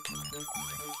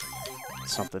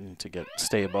something to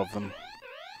stay above them.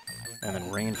 And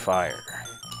then rain fire.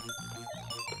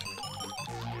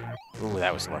 Ooh,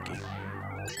 that was lucky.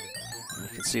 And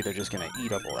you can see they're just gonna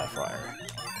eat up all that fire.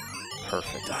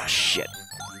 Perfect. Ah, shit.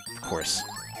 Of course.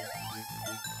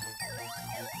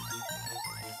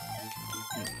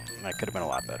 That could have been a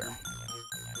lot better.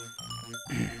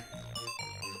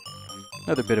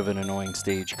 Another bit of an annoying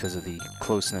stage because of the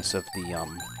closeness of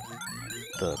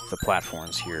the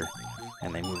platforms here,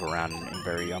 and they move around in a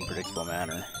very unpredictable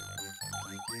manner.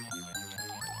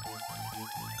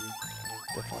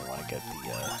 Definitely want to get the.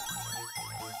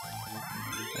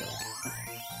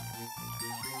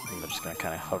 I'm just gonna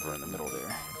kind of hover in the middle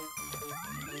there.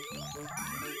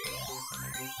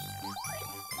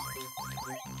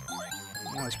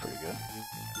 That was pretty good.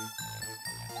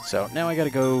 So now I gotta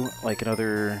go like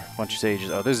another bunch of stages.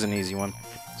 Oh, this is an easy one.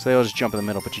 So they all just jump in the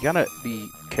middle, but you gotta be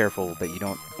careful that you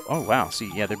don't... Oh, wow.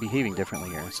 See, yeah, they're behaving differently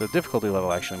here. So the difficulty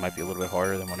level actually might be a little bit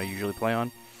harder than what I usually play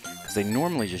on, because they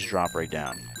normally just drop right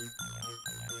down.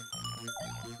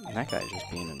 And that guy's just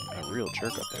being a real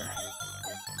jerk up there.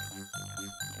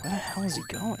 Where the hell is he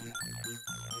going?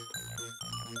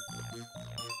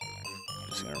 I'm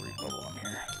just gonna rebubble him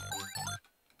here.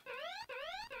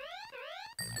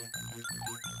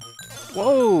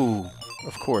 Whoa!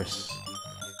 Of course.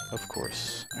 Of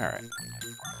course. Alright.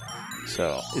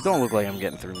 So, it don't look like I'm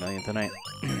getting through million tonight.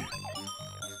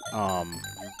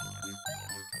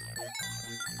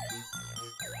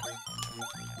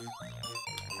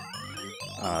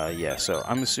 Yeah, so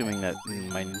I'm assuming that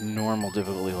my normal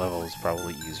difficulty level is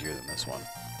probably easier than this one.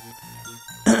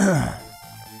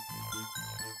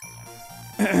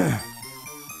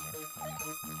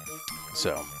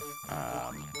 So,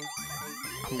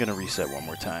 I'm gonna reset one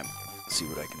more time, see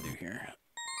what I can do here.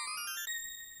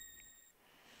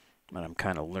 And I'm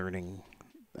kind of learning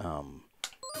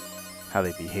how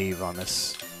they behave on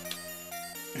this.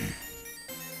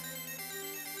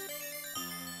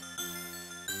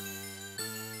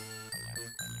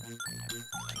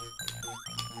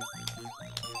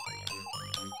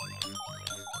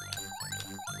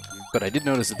 But I did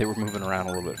notice that they were moving around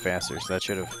a little bit faster, so that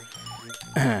should have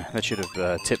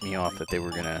tipped me off that they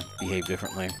were gonna behave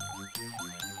differently.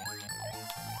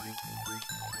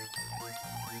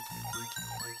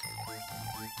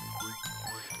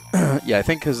 Yeah, I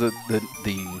think because the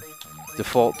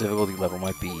default difficulty level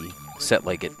might be set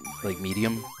like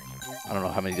medium. I don't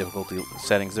know how many difficulty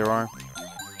settings there are,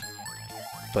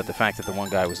 but the fact that the one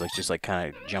guy was like just like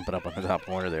kind of jumping up on the top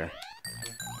corner there,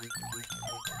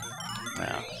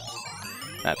 nah,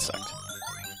 that sucked.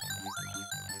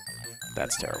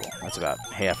 That's terrible. That's about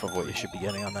half of what you should be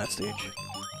getting on that stage.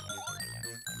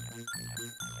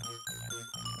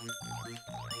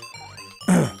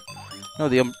 No,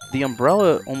 the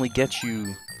umbrella only gets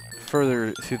you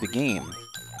further through the game.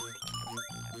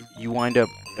 You wind up...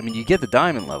 I mean, you get the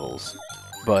diamond levels,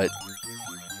 but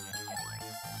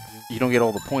you don't get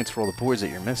all the points for all the boards that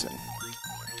you're missing.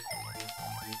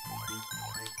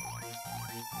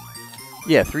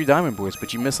 Yeah, 3 diamond boards,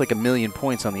 but you miss like 1,000,000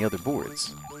 points on the other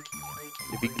boards.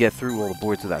 If you can get through all the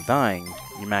boards without dying,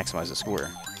 you maximize the score.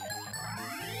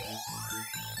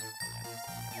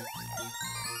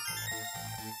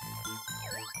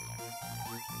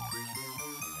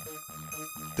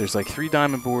 There's like 3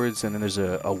 diamond boards, and then there's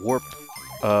a warp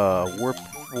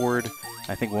board.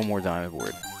 I think 1 more diamond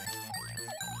board.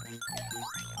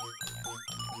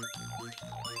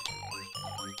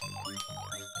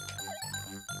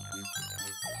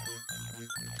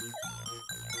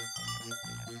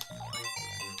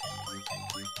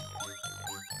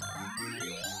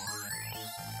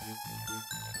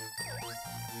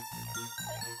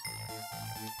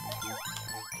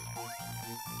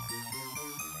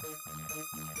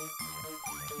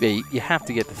 Yeah, you have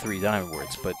to get the 3 diamond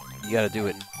wards, but you gotta do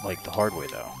it, like, the hard way,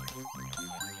 though.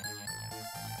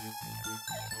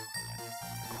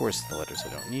 Of course, the letters I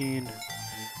don't need.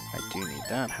 I do need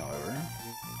that, however.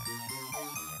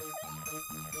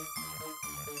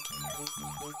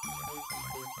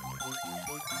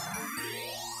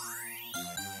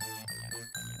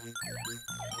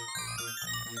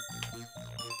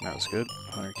 That was good.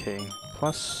 100k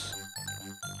plus.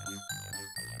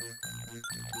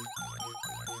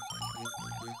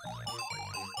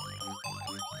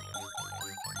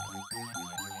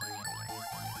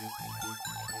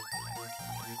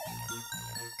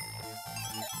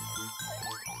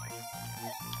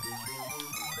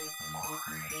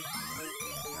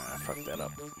 I fucked that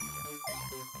up.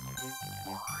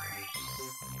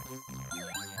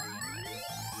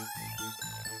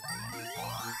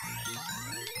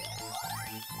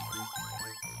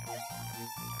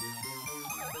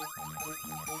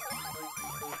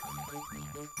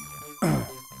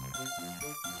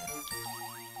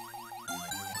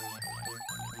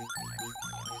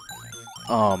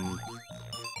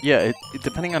 Yeah,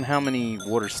 depending on how many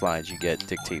water slides you get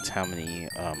dictates how many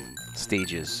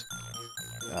stages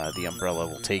the umbrella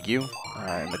will take you,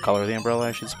 and the color of the umbrella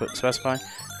I should specify.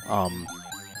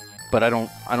 But I don't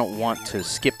want to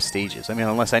skip stages. I mean,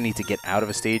 unless I need to get out of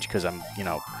a stage because I'm, you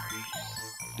know,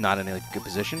 not in a good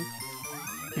position.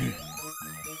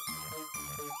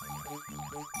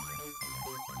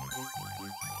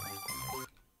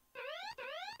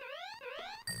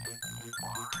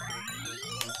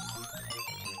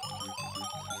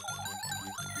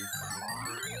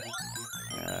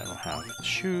 I don't have the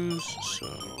shoes, so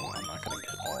I'm not gonna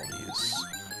get all these.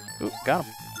 Ooh, got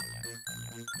them.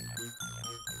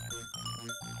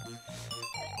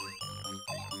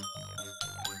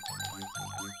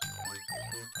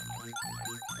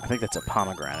 I think that's a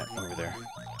pomegranate over there.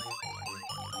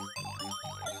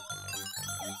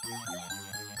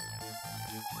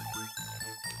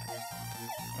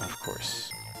 Of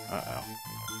course. Uh-oh.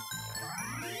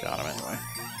 Got him anyway.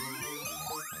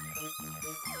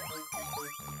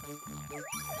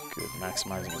 Good,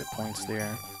 maximizing the points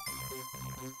there.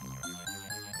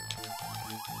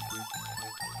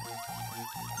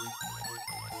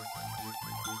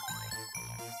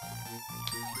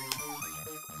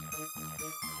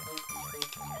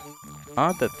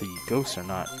 Odd that the ghosts are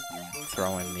not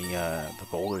throwing the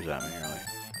boulders at me, really.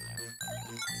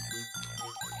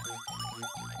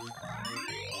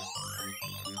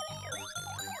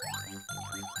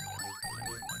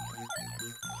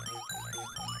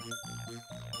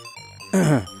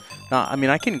 Nah, I mean,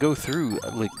 I can go through,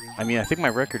 like, I mean, I think my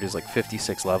record is like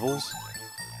 56 levels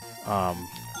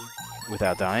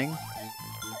without dying.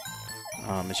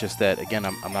 It's just that, again,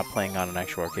 I'm not playing on an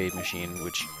actual arcade machine,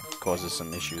 which causes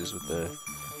some issues with the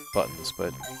buttons,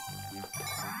 but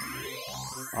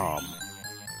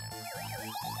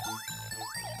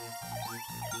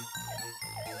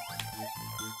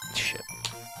shit.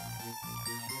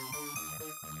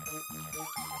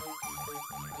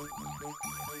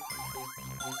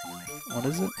 What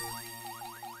is it?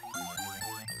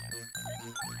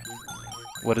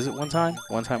 What is it? One time?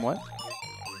 One time what?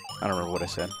 I don't remember what I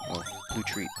said. Oh, blue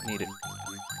treat. Need it.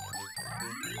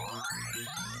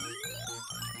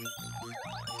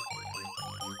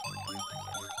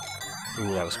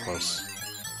 Ooh, that was close.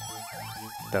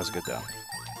 That was good, though.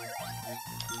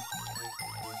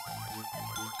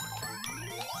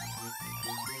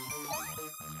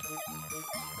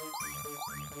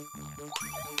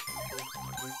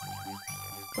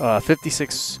 Uh,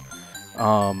 56.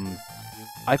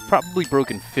 I've probably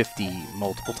broken 50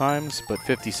 multiple times, but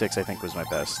 56 I think was my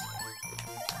best.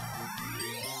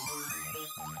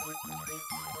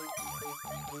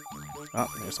 Oh,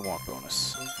 there's the walk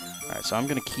bonus. Alright, so I'm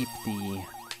gonna keep the...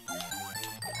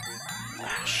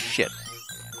 Ah, shit.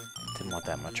 Didn't want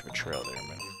that much of a trail there,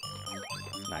 but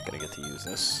not gonna get to use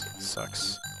this.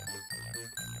 Sucks.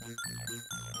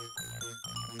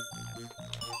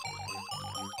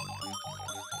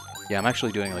 Yeah, I'm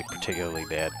actually doing, like, particularly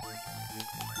bad.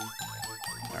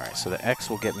 Alright, so the X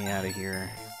will get me out of here.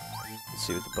 Let's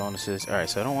see what the bonus is. Alright,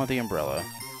 so I don't want the umbrella.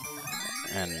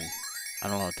 And, I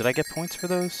don't know, did I get points for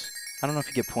those? I don't know if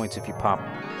you get points if you pop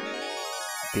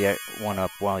the one up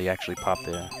while you actually pop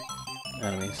the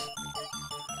enemies.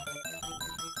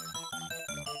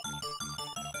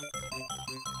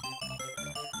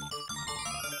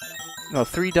 No,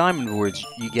 3 diamond wards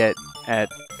you get at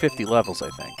 50 levels,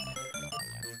 I think.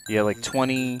 You get like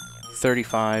 20,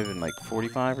 35, and like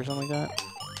 45 or something like that.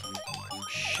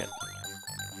 Shit.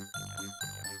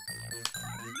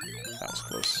 That was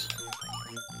close.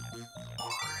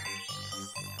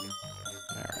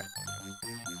 Alright.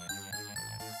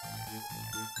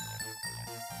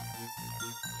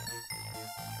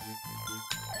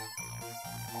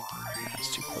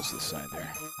 That's too close to the side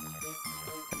there.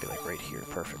 That'd be like right here.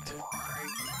 Perfect.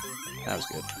 That was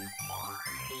good.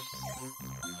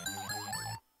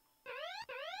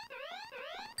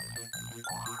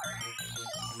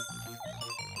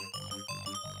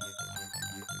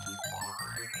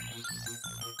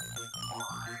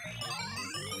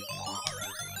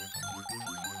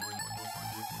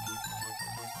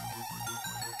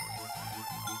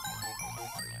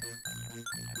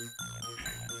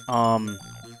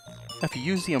 If you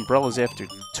use the umbrellas after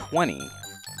 20,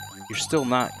 you're still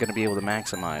not going to be able to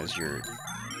maximize your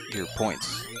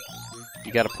points.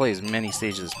 You got to play as many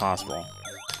stages as possible.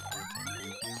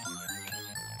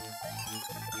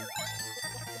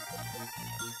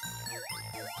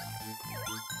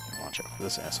 Watch out for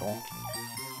this asshole.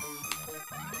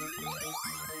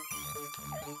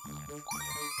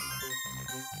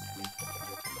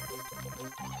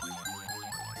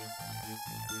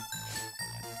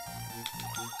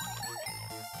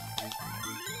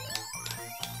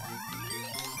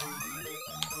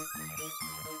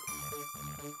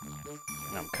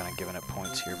 I'm kind of giving it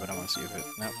points here, but I want to see if it...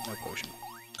 Nope, no potion.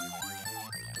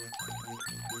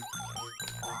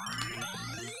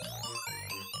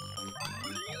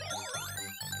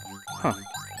 Huh.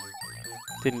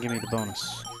 Didn't give me the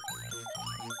bonus.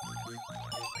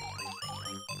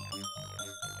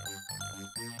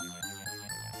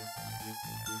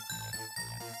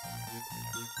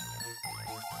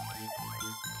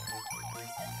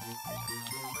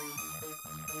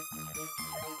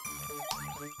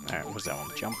 Alright, what was that one?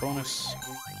 Jump bonus?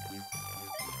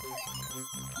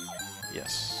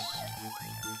 Yes.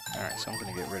 Alright, so I'm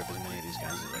going to get rid of as many of these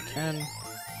guys as I can.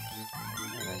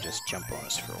 And then just jump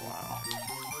bonus for a while.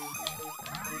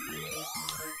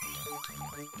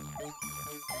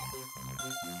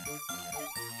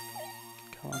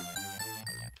 Come on.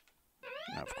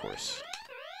 Now, of course.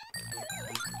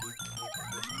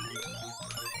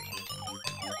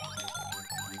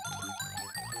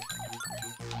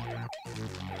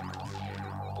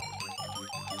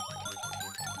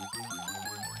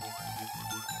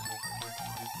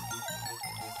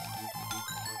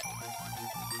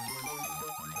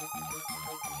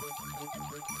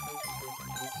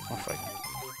 If I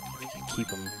can keep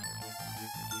them.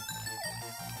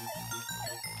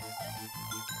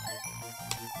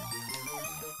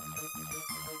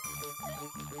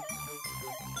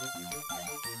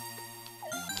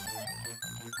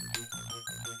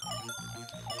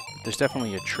 There's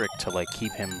definitely a trick to like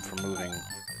keep him from moving.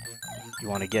 You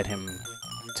want to get him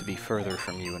to be further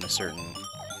from you in a certain...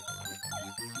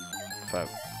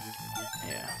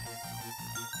 Yeah.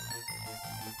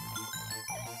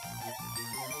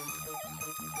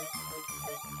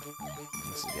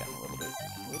 This is getting a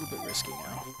little bit risky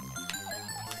now.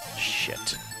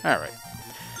 Shit. Alright.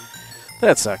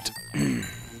 That sucked.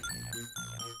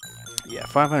 Yeah,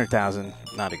 500,000,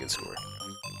 not a good score.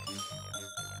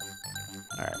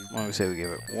 Alright, why don't we say we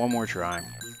give it one more try.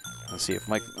 Let's see if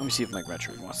Mike, let me see if Mike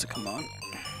Retro wants to come on.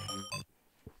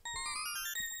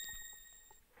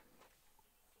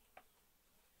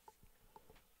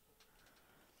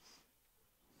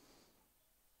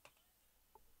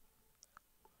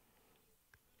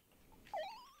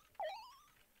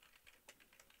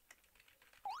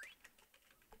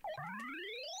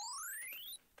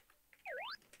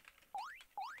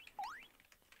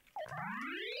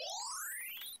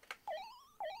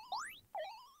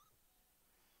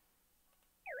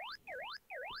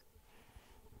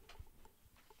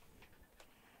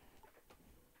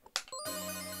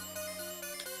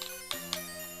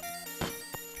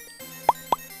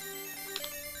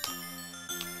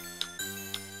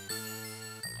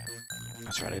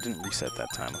 That's right, I didn't reset that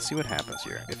time. Let's see what happens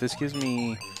here. If this gives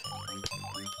me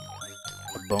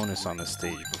a bonus on this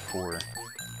stage before,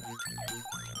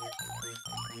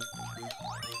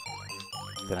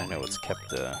 then I know it's kept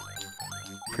the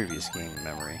previous game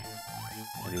memory.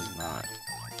 It is not.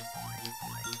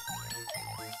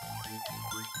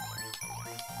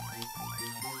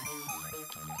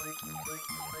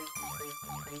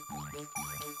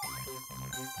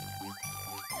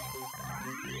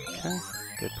 Okay,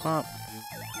 good pop.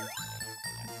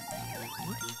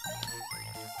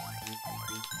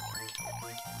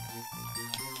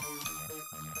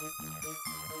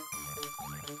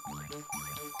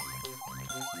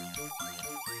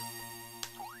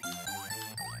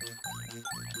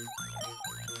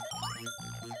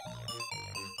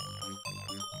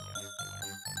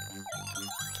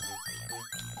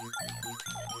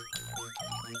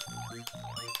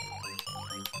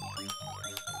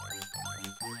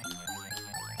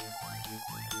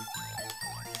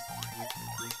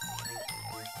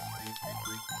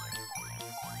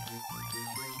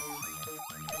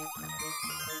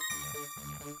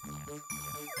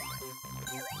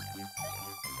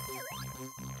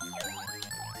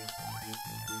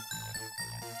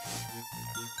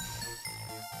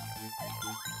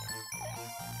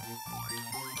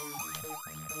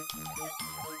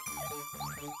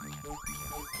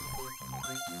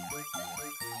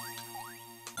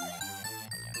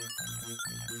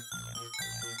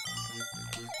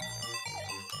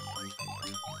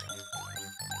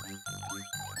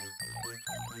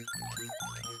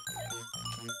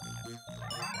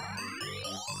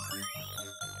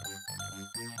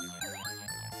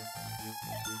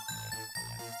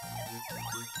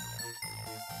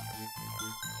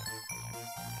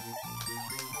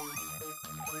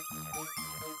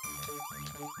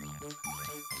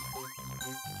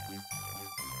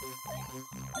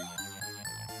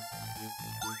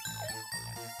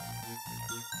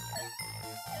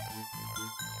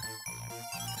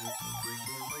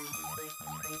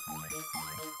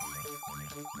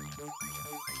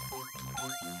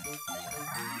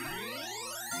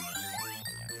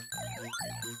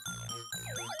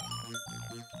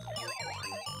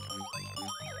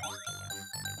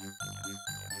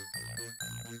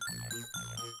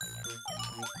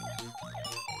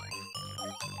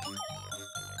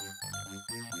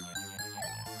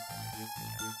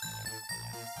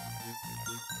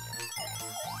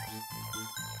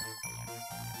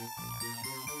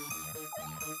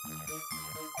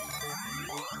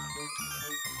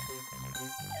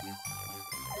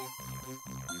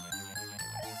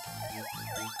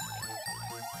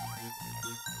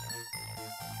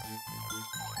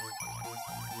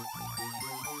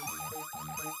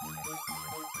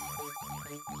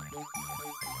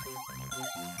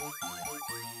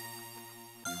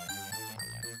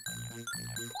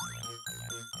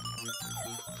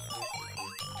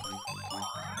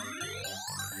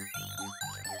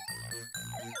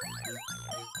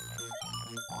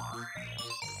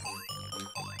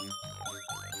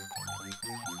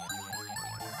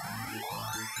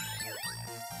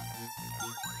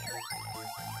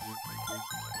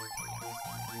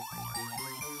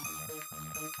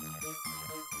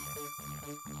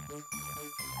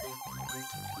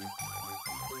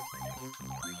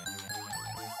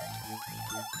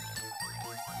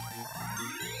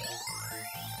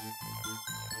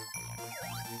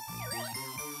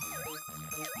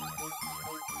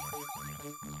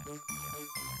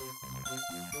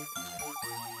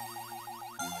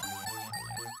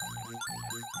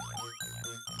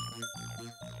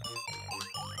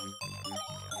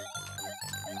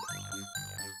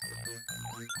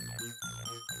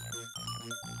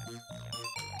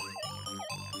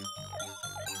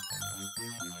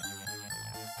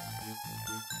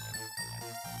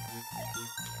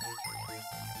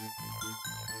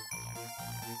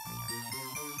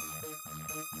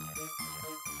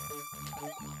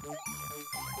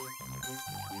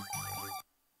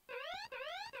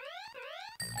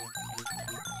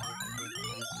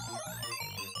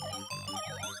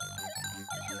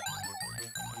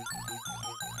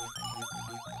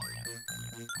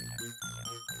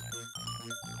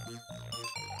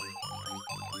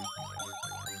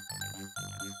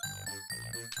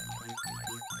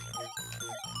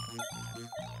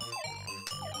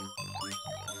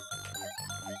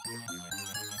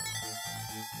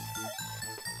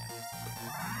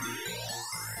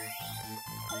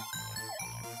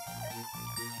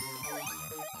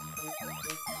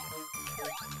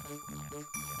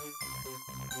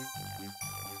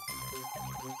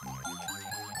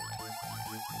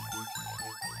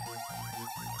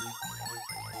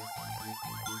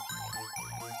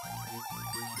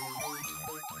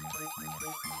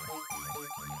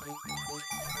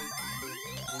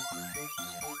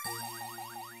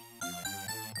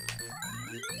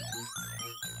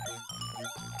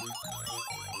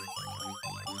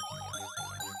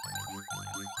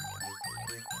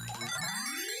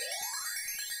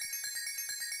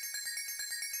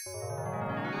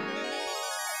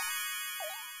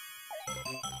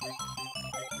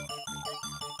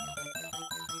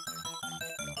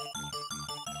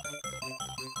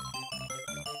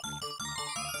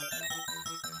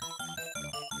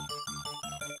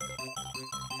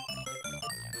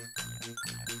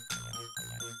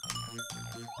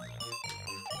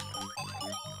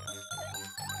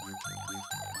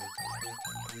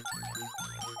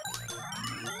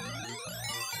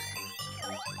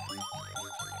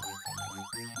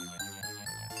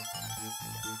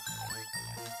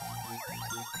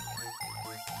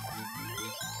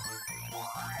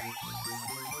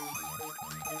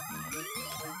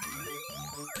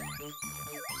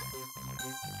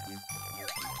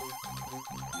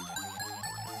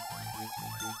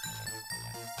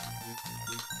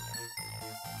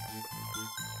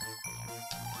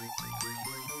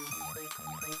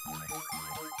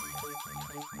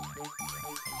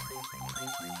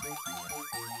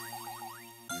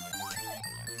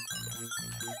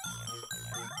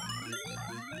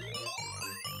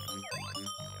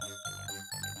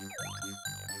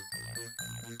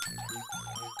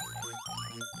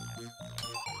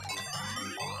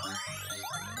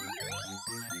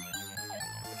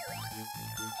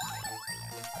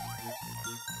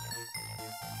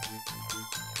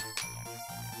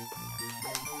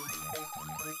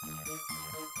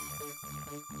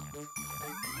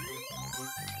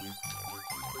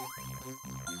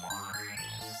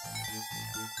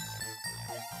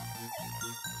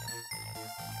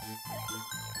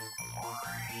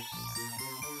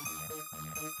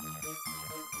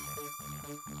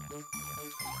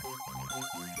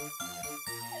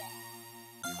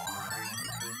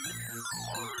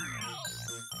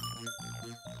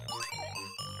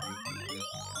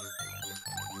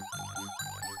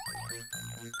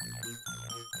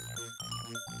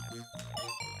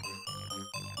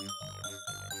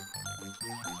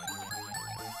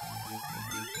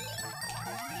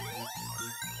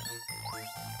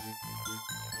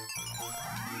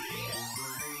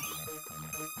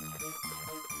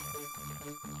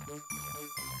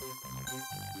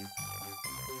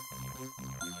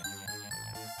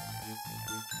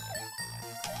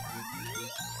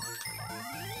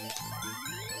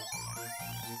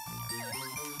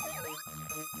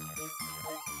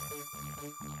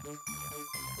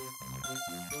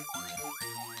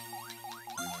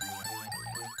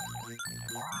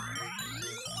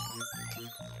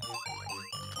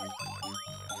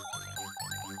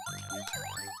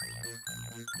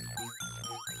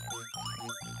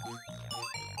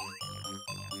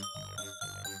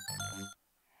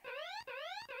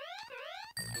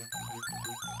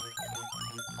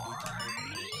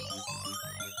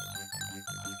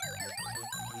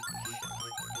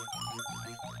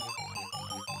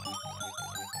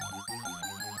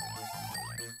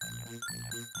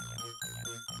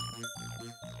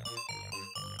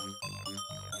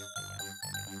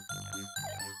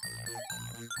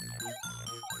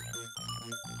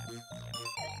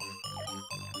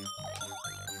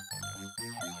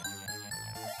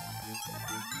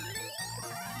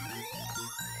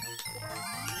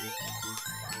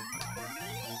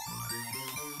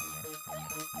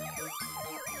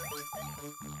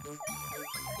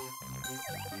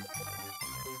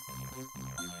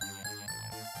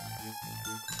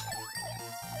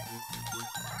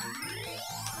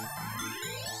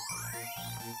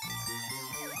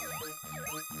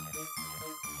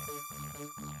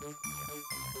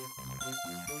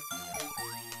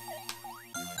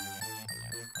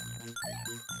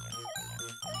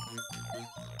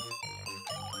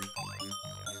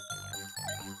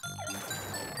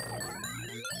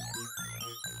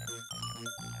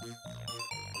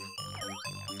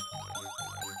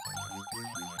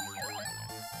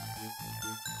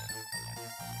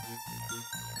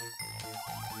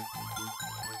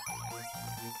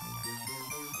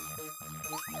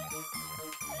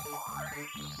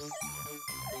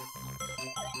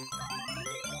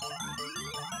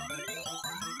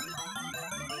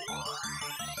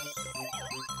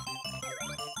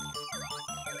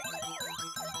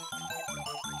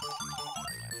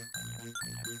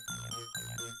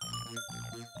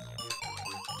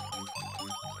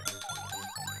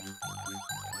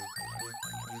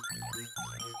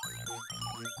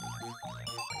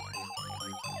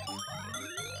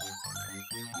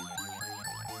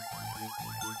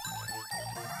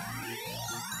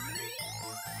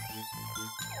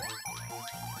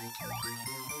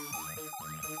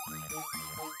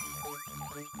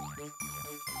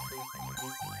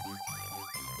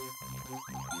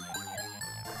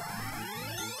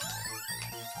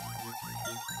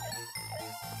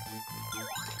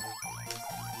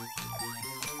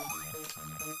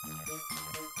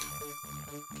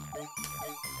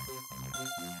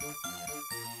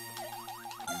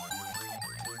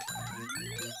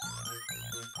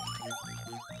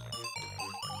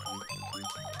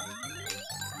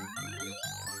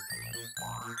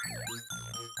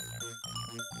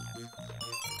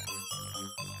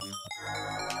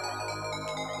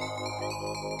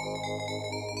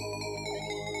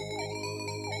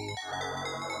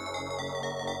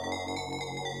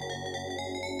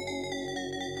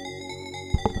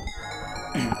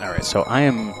 Alright, so I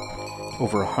am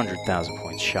over 100,000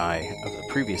 points shy of the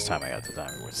previous time I got to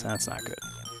Diamond Woods. That's not good.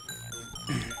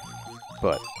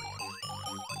 But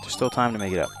there's still time to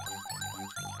make it up.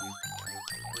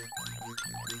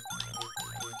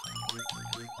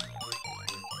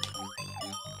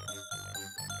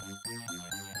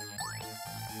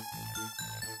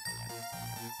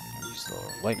 Use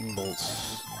the lightning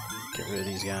bolts. Get rid of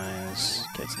these guys.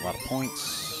 Gets a lot of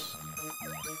points.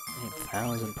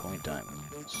 8,000 point diamonds.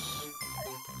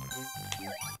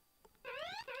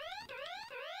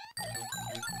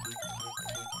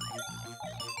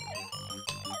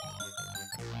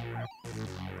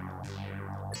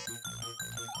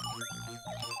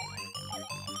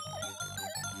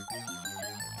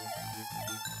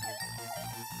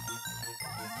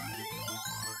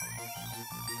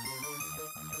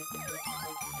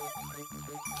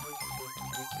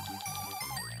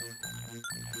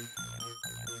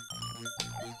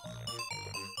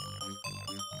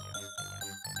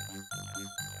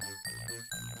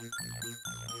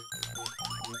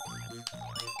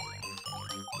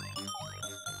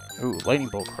 Ooh, lightning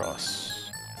bolt cross.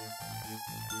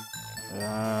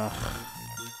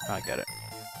 I get it.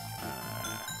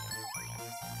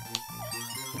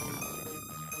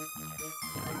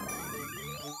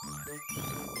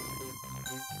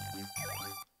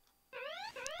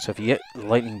 So if you get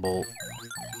lightning bolt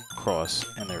cross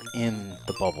and they're in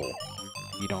the bubble,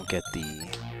 you don't get the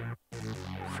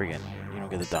you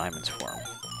don't get the diamonds for them,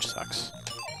 which sucks.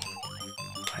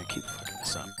 I keep fucking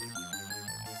this up.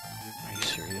 Are you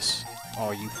serious? Oh,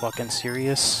 are you fucking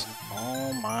serious?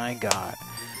 Oh my god.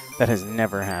 That has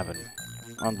never happened.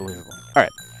 Unbelievable.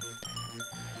 Alright.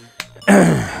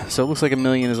 So it looks like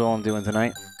 1,000,000 is all I'm doing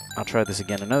tonight. I'll try this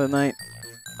again another night.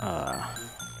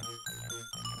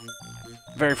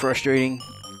 Very frustrating.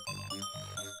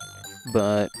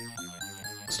 But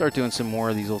start doing some more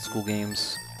of these old school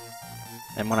games.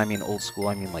 And when I mean old school,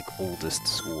 I mean like oldest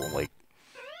school. Like,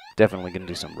 definitely gonna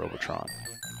do some Robotron.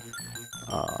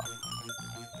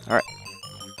 Alright.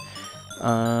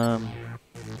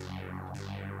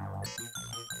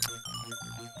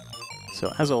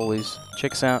 So, as always,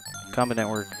 check us out,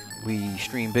 KombatNetwork. We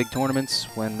stream big tournaments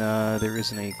when there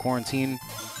isn't a quarantine.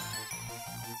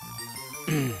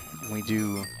 We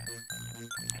do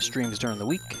streams during the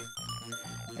week.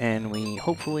 And we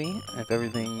hopefully, if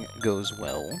everything goes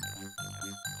well,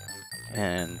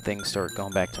 and things start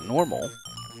going back to normal,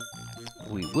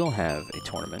 we will have a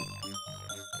tournament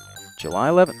July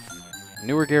 11th,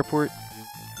 Newark Airport.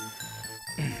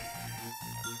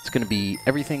 It's going to be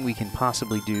everything we can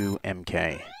possibly do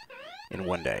MK in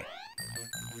one day.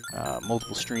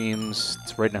 Multiple streams,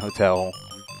 it's right in a hotel.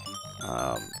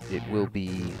 It will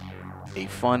be a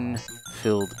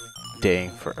fun-filled day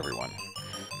for everyone.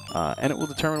 And it will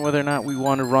determine whether or not we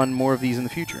want to run more of these in the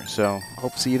future. So,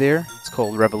 hope to see you there. It's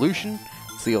called Revolution.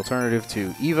 It's the alternative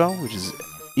to Evo, which is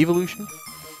Evolution.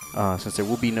 Since there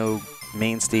will be no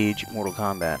main stage Mortal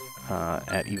Kombat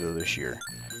at Evo this year.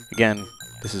 Again,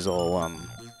 this is all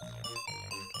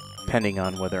pending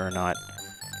on whether or not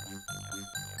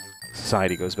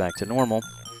society goes back to normal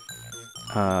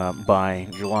by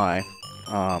July.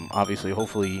 Obviously,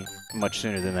 hopefully much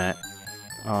sooner than that.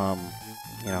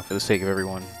 You know, for the sake of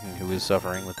everyone who is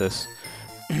suffering with this.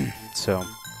 So,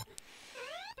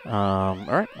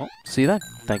 alright, well, see you then.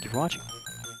 Thank you for watching.